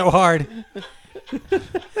meerkatting so hard.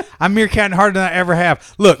 I'm meerkatting harder than I ever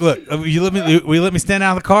have. Look. Will you let me stand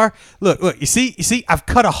out of the car? Look. You see, I've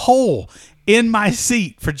cut a hole in my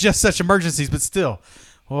seat for just such emergencies, but still,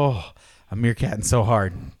 I'm meerkatting so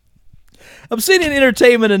hard. Obsidian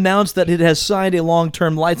Entertainment announced that it has signed a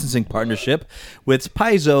long-term licensing partnership with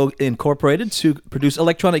Paizo Incorporated to produce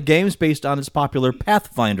electronic games based on its popular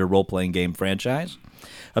Pathfinder role-playing game franchise.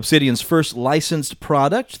 Obsidian's first licensed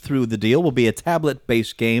product through the deal will be a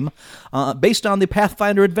tablet-based game based on the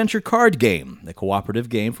Pathfinder Adventure card game, a cooperative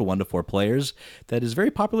game for 1 to 4 players that is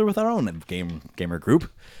very popular with our own gamer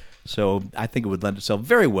group. So I think it would lend itself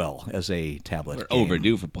very well as a tablet We're game.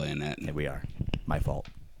 overdue for playing that. Here we are. My fault.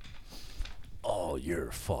 All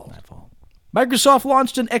your fault. Microsoft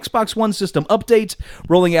launched an Xbox One system update,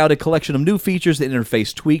 rolling out a collection of new features and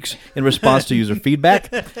interface tweaks in response to user feedback.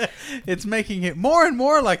 It's making it more and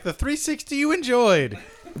more like the 360 you enjoyed.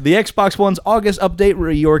 The Xbox One's August update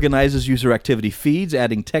reorganizes user activity feeds,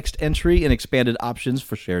 adding text entry and expanded options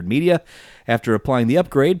for shared media. After applying the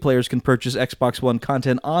upgrade, players can purchase Xbox One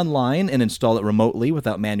content online and install it remotely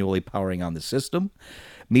without manually powering on the system.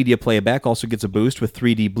 Media playback also gets a boost with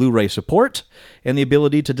 3D Blu-ray support and the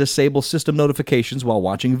ability to disable system notifications while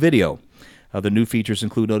watching video. Other new features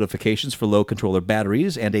include notifications for low controller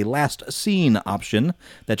batteries and a last scene option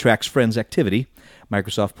that tracks friends' activity.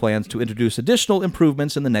 Microsoft plans to introduce additional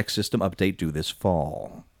improvements in the next system update due this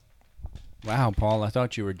fall. Wow, Paul, I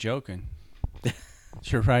thought you were joking.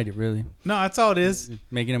 You're right, it really. No, that's all it is.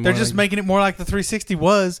 Making it They're more just like- making it more like the 360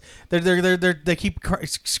 was. They keep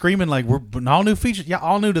screaming like we're all new features. Yeah,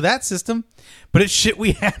 all new to that system, but it's shit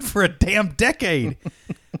we had for a damn decade.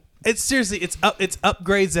 It's seriously, it's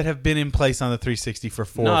upgrades that have been in place on the 360 for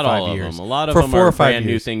 4 Not or 5 all years. of them. A lot of For them 4 are or 5 brand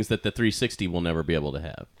new years. things that the 360 will never be able to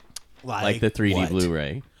have, like the 3D what?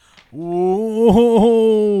 Blu-ray.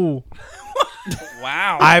 Ooh.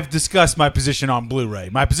 Wow. I've discussed my position on Blu-ray.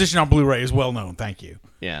 My position on Blu-ray is well known. Thank you.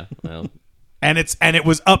 Yeah, well, And it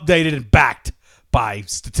was updated and backed by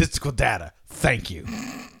statistical data. Thank you.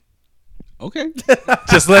 Okay.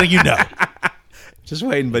 Just letting you know. Just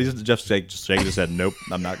waiting, but he's just shaking his head. Nope,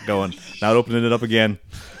 I'm not going. Not opening it up again.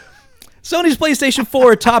 Sony's PlayStation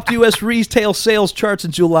 4 topped U.S. retail sales charts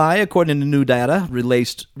in July, according to new data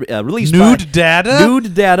released Nude by, data?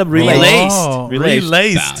 Nude data released, Oh, released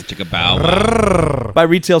Bow, chicka bow wow. by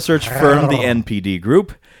retail search firm the NPD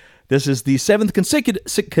Group. This is the 7th consecutive.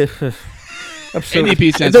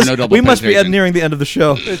 NDP stands for no double We must be penetration. nearing the end of the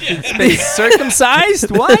show.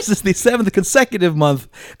 Circumcised? What? This is the 7th consecutive month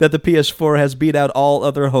that the PS4 has beat out all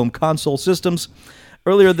other home console systems.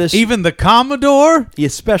 Earlier this Even the Commodore?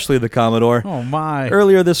 especially the Commodore. Oh, my.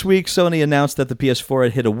 Earlier this week, Sony announced that the PS4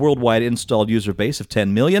 had hit a worldwide installed user base of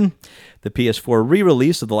 10 million. The PS4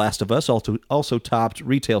 re-release of The Last of Us also topped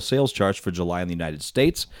retail sales charts for July in the United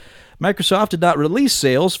States. Microsoft did not release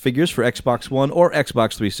sales figures for Xbox One or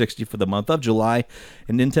Xbox 360 for the month of July,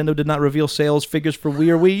 and Nintendo did not reveal sales figures for Wii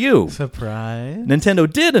or Wii U. Surprise.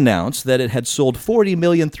 Nintendo did announce that it had sold 40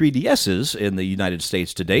 million 3DSs in the United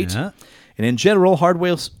States to date. Yeah. And in general,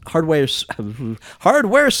 hardware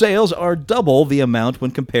sales are double the amount when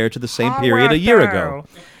compared to the same period a year ago.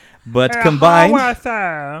 But combined,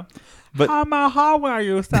 but How much hardware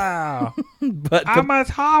you sell? but How much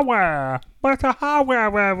hardware? What's the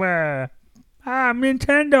hardware?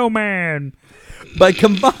 Nintendo man. but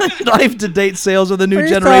combined life-to-date sales of the new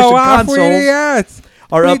generation consoles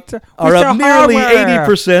are up nearly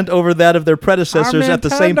 80% over that of their predecessors at the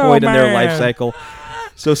same Nintendo point in their man. life cycle.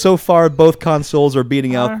 So far, both consoles are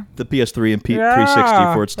beating out the PS3 and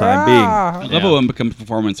 360 for its time being. I love it when it becomes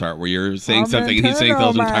performance art where you're saying something and he's saying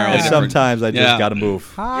things entirely And different. sometimes I just got to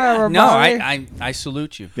move. No, I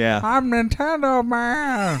salute you. Yeah. I'm Nintendo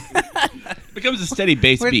Man. It becomes a steady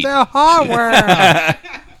bass With beat. the hardware.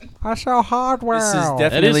 I sell hardware. This is That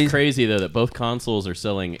definitely is crazy, though, that both consoles are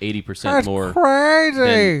selling 80% That's more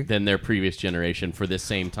crazy. than their previous generation for this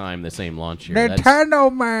same time, the same launch year. That's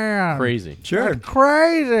Nintendo Man. crazy. Sure. That's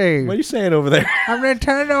crazy. What are you saying over there? I'm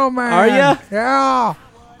Nintendo Man. Are ya? Yeah.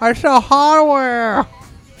 I sell hardware.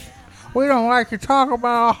 We don't like to talk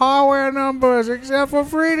about our hardware numbers except for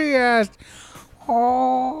 3DS.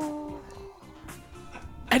 Oh.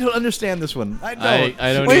 I don't understand this one. I don't.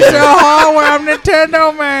 I don't We either. sell hardware. I'm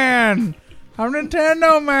Nintendo Man. I'm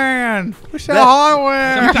Nintendo Man. We sell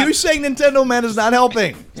hardware. You saying Nintendo Man is not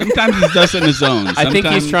helping. Sometimes he does it in his zone. I think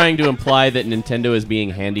he's Sometimes- trying to imply that Nintendo is being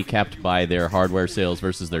handicapped by their hardware sales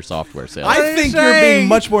versus their software sales. I are you think you're saying? being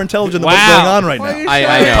much more intelligent than Wow. what's going on right What are now. you I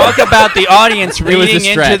saying? know. talk about the audience was a reading into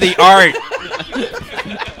stretch. the art.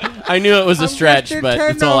 I knew it was a I'm stretch, just but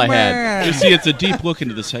it's all I had. Nintendo You Man. see, it's a deep look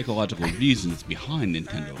into the psychological reasons behind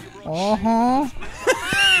Nintendo. Uh-huh.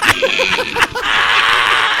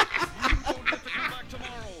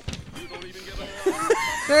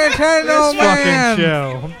 Nintendo Man. Fucking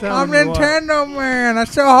show. I'm I'm telling you what. Nintendo Man. I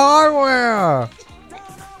sell hardware.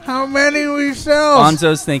 How many we sell?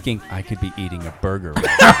 Bonzo's thinking, I could be eating a burger.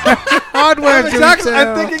 Hardware. do we I'm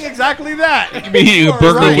sell? thinking exactly that. Be eating a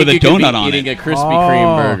burger Right. with a You could be donut on eating it. a Krispy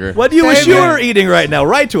Kreme burger. What do you wish Save you it. were eating right now?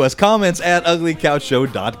 Write to us. Comments at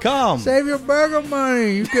uglycouchshow.com. Save your burger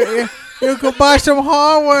money. You could buy some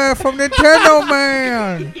hardware from Nintendo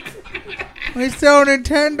Man. We sell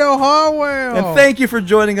Nintendo hardware. And thank you for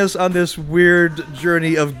joining us on this weird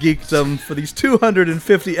journey of geekdom for these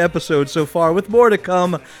 250 episodes so far, with more to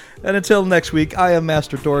come. And until next week, I am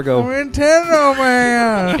Master Torgo. Nintendo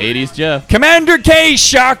Man. 80s Jeff. Commander K,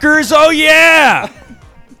 shockers, oh yeah!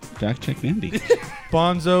 Fact check Andy.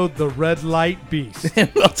 Bonzo, the red light beast.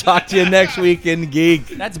 And we'll talk to you next week in Geek.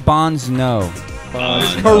 That's Bonds No.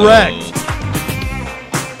 Correct.